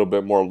were a little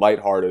bit more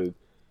lighthearted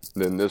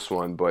than this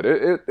one, but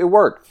it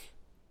worked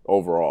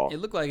overall. It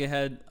looked like it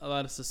had a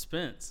lot of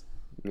suspense.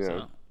 Yeah.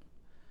 So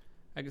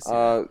I can see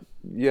that.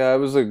 Yeah, it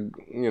was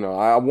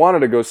I wanted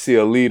to go see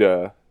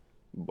Alita,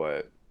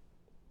 but,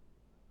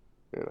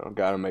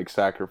 gotta make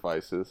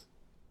sacrifices.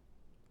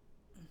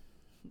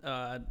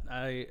 I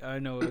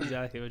know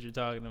exactly what you're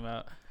talking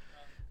about.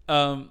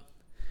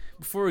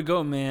 Before we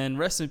go, man,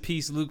 rest in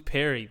peace, Luke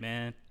Perry,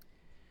 man.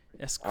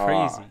 That's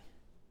crazy.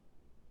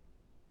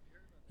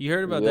 You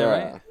heard about that,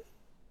 right?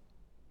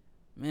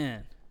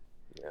 Man.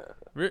 Yeah.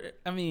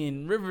 I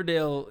mean,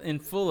 Riverdale in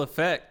full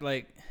effect,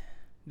 like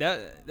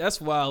that's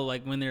wild.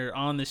 Like when they're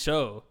on the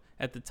show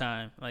at the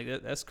time, like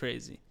that's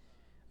crazy.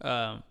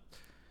 Yeah,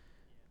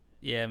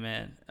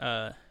 man.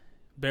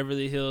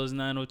 Beverly Hills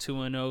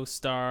 90210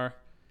 star.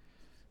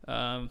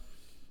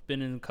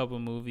 Been in a couple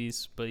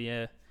movies, but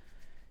yeah,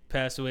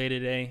 passed away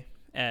today.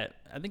 at,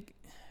 I think,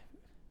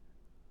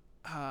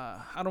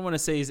 I don't want to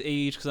say his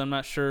age because I'm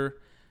not sure,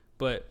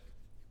 but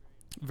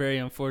very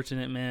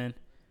unfortunate, man.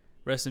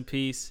 Rest in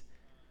peace.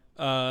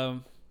 I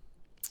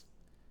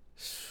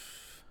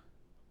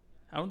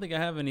don't think I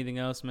have anything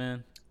else,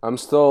 man. I'm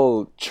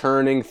still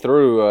churning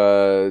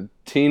through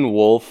Teen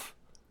Wolf.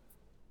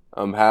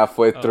 I'm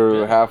halfway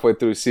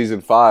through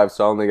season 5,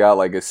 so I only got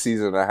like a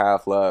season and a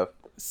half left.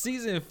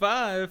 Season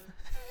 5?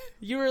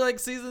 You were like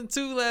season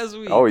 2 last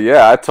week. Oh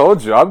yeah, I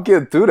told you, I'm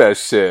getting through that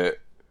shit.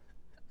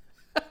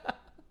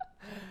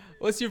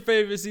 What's your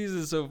favorite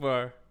season so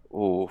far?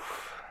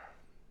 Oof.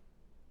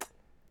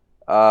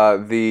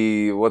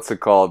 What's it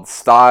called?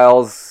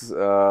 Styles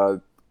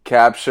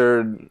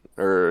captured,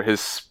 or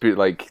his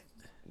like,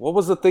 what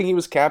was the thing he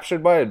was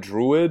captured by? A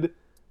druid?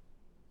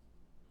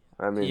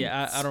 I mean,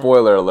 I don't,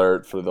 spoiler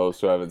alert for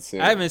those who haven't seen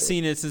it. I haven't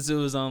seen it since it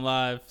was on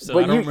live, so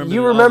but I don't remember.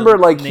 You remember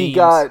like names. He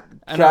got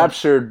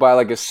captured by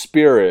like a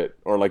spirit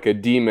or like a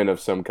demon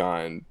of some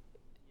kind.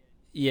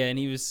 Yeah, and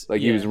he was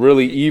like he was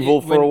really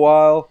evil for a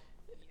while.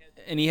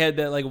 And he had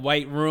that like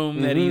white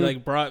room that he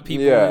like brought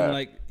people in.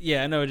 Like,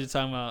 yeah, I know what you're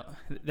talking about.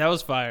 That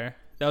was fire.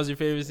 That was your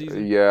favorite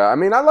season? Yeah, I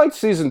mean, I liked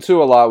season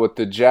 2 a lot with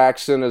the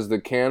Jackson as the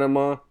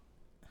Kanema.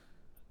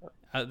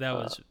 That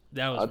was.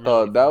 I really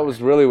thought that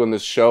was really when the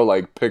show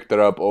like picked it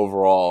up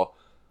overall.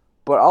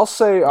 But I'll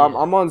say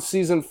I'm on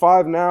season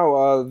 5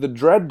 now. The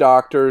Dread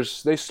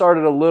Doctors, they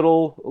started a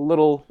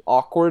little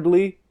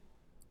awkwardly.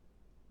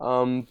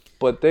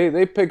 But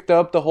they picked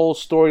up the whole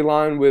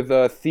storyline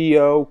with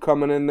Theo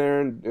coming in there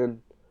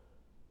and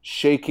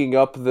shaking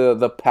up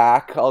the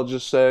Paak, I'll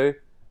just say.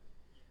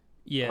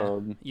 Yeah.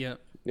 Yeah.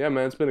 Yeah,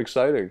 man, it's been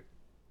exciting.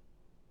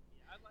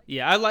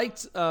 Yeah, I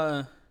liked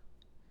well,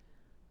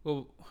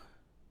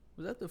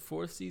 was that the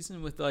 4th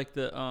season with like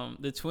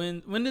the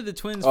twin? When did the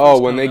twins?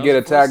 When they get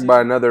attacked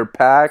by another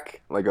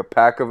pack, like a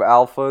pack of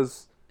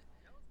alphas.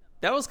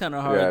 That was kind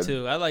of hard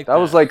too. I like that.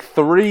 Was like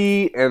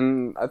 3,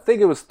 and I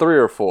think it was 3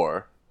 or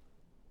 4.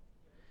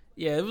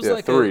 Yeah, it was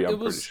like 3. I'm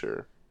pretty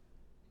sure.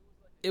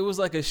 It was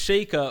like a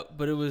shake up,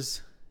 but it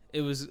was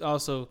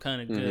also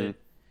kind of good.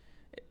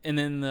 And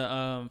then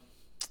the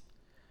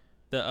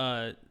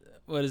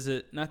what is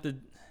it? Not the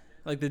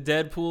like the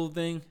Deadpool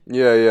thing.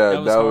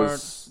 Yeah,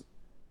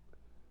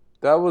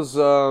 that was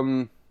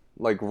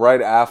like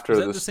right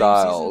after the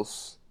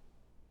Styles.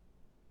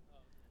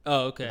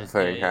 Oh, okay. The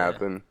thing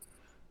happened.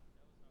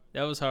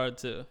 That was hard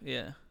too.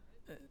 Yeah,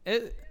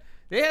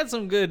 they had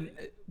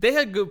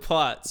good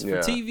plots for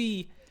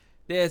TV.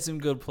 They had some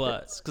good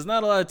plots because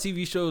not a lot of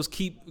TV shows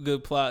keep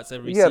good plots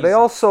every season. Yeah, they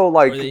also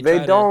like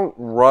they don't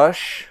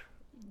rush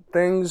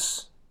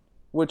things,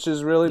 which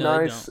is really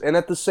nice. And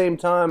at the same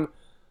time,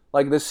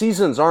 like the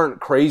seasons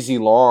aren't crazy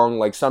long.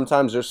 Like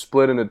sometimes they're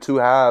split into 2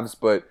 halves,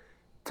 but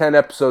 10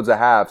 episodes a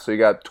half, so you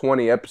got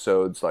 20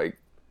 episodes. Like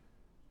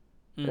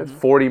it's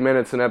 40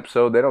 minutes an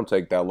episode. They don't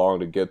take that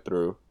long to get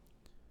through.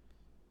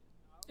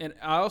 And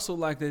I also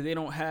like that they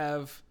don't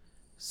have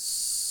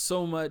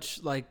so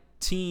much like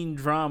teen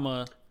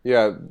drama.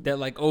 Yeah, that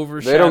like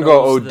overshadows. They don't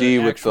go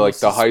OD with like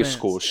the high suspense.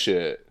 school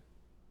shit.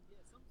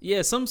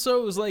 Yeah, some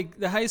shows like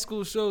the high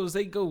school shows,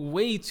 they go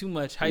way too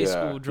much high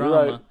school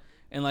drama,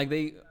 and like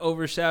they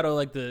overshadow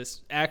like the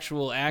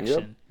actual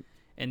action.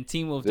 And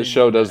Teen Wolf. This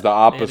show does the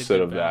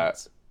opposite of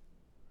that.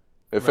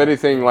 If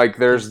anything, like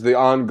there's the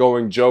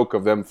ongoing joke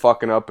of them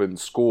fucking up in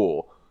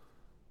school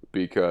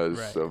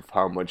because of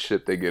how much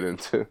shit they get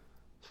into.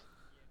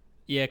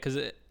 Yeah,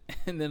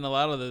 and then a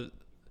lot of the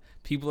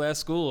people at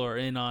school are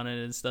in on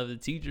it and stuff. The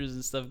teachers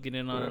and stuff get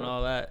in on it and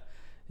all that.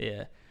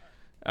 Yeah.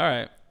 All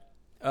right.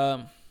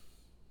 All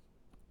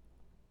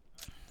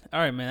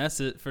right, man.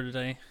 That's it for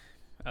today.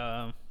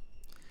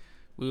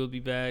 We will be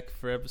back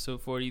for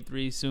episode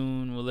 43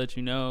 soon. We'll let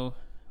you know.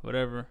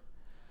 Whatever.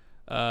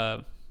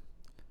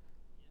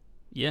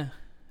 Yeah.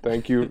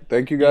 Thank you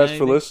guys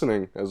for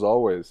listening, as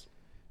always.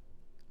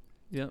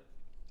 Yep.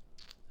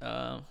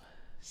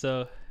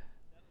 So,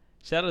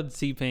 shout out to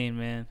T-Pain,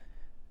 man.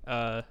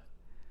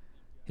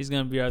 He's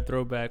gonna be our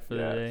throwback for the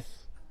day.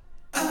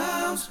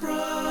 I'm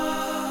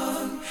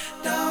sprung,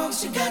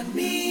 dogs, you got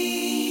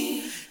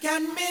me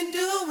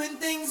doing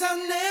things I'll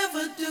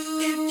never do.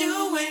 If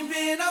you ain't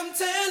been, I'm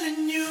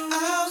telling you,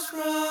 I'm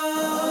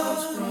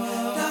sprung,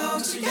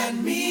 dogs, you got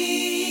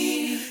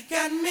me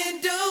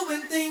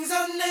doing things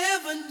I'll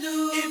never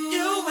do. If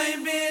you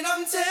ain't been,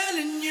 I'm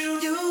telling you,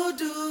 you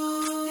do.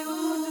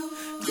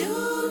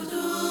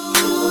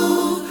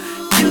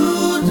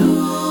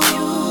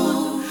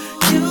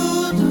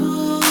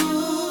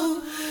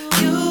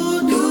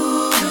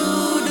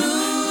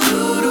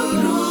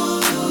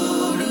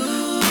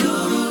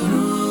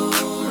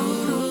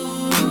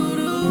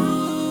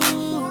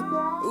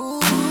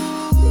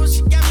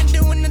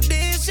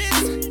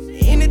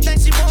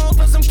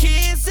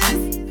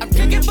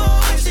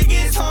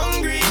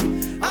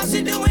 All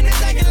she doing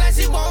is acting like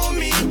she want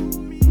me.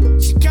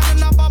 She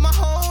counting up all my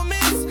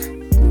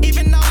homies,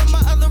 even all of my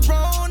other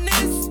Ronin.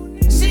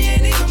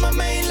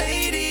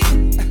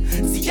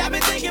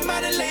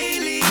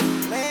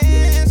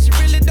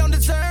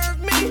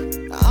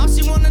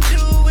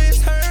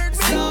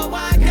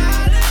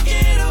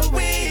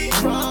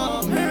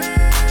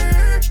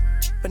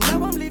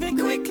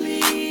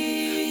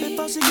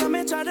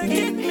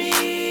 again.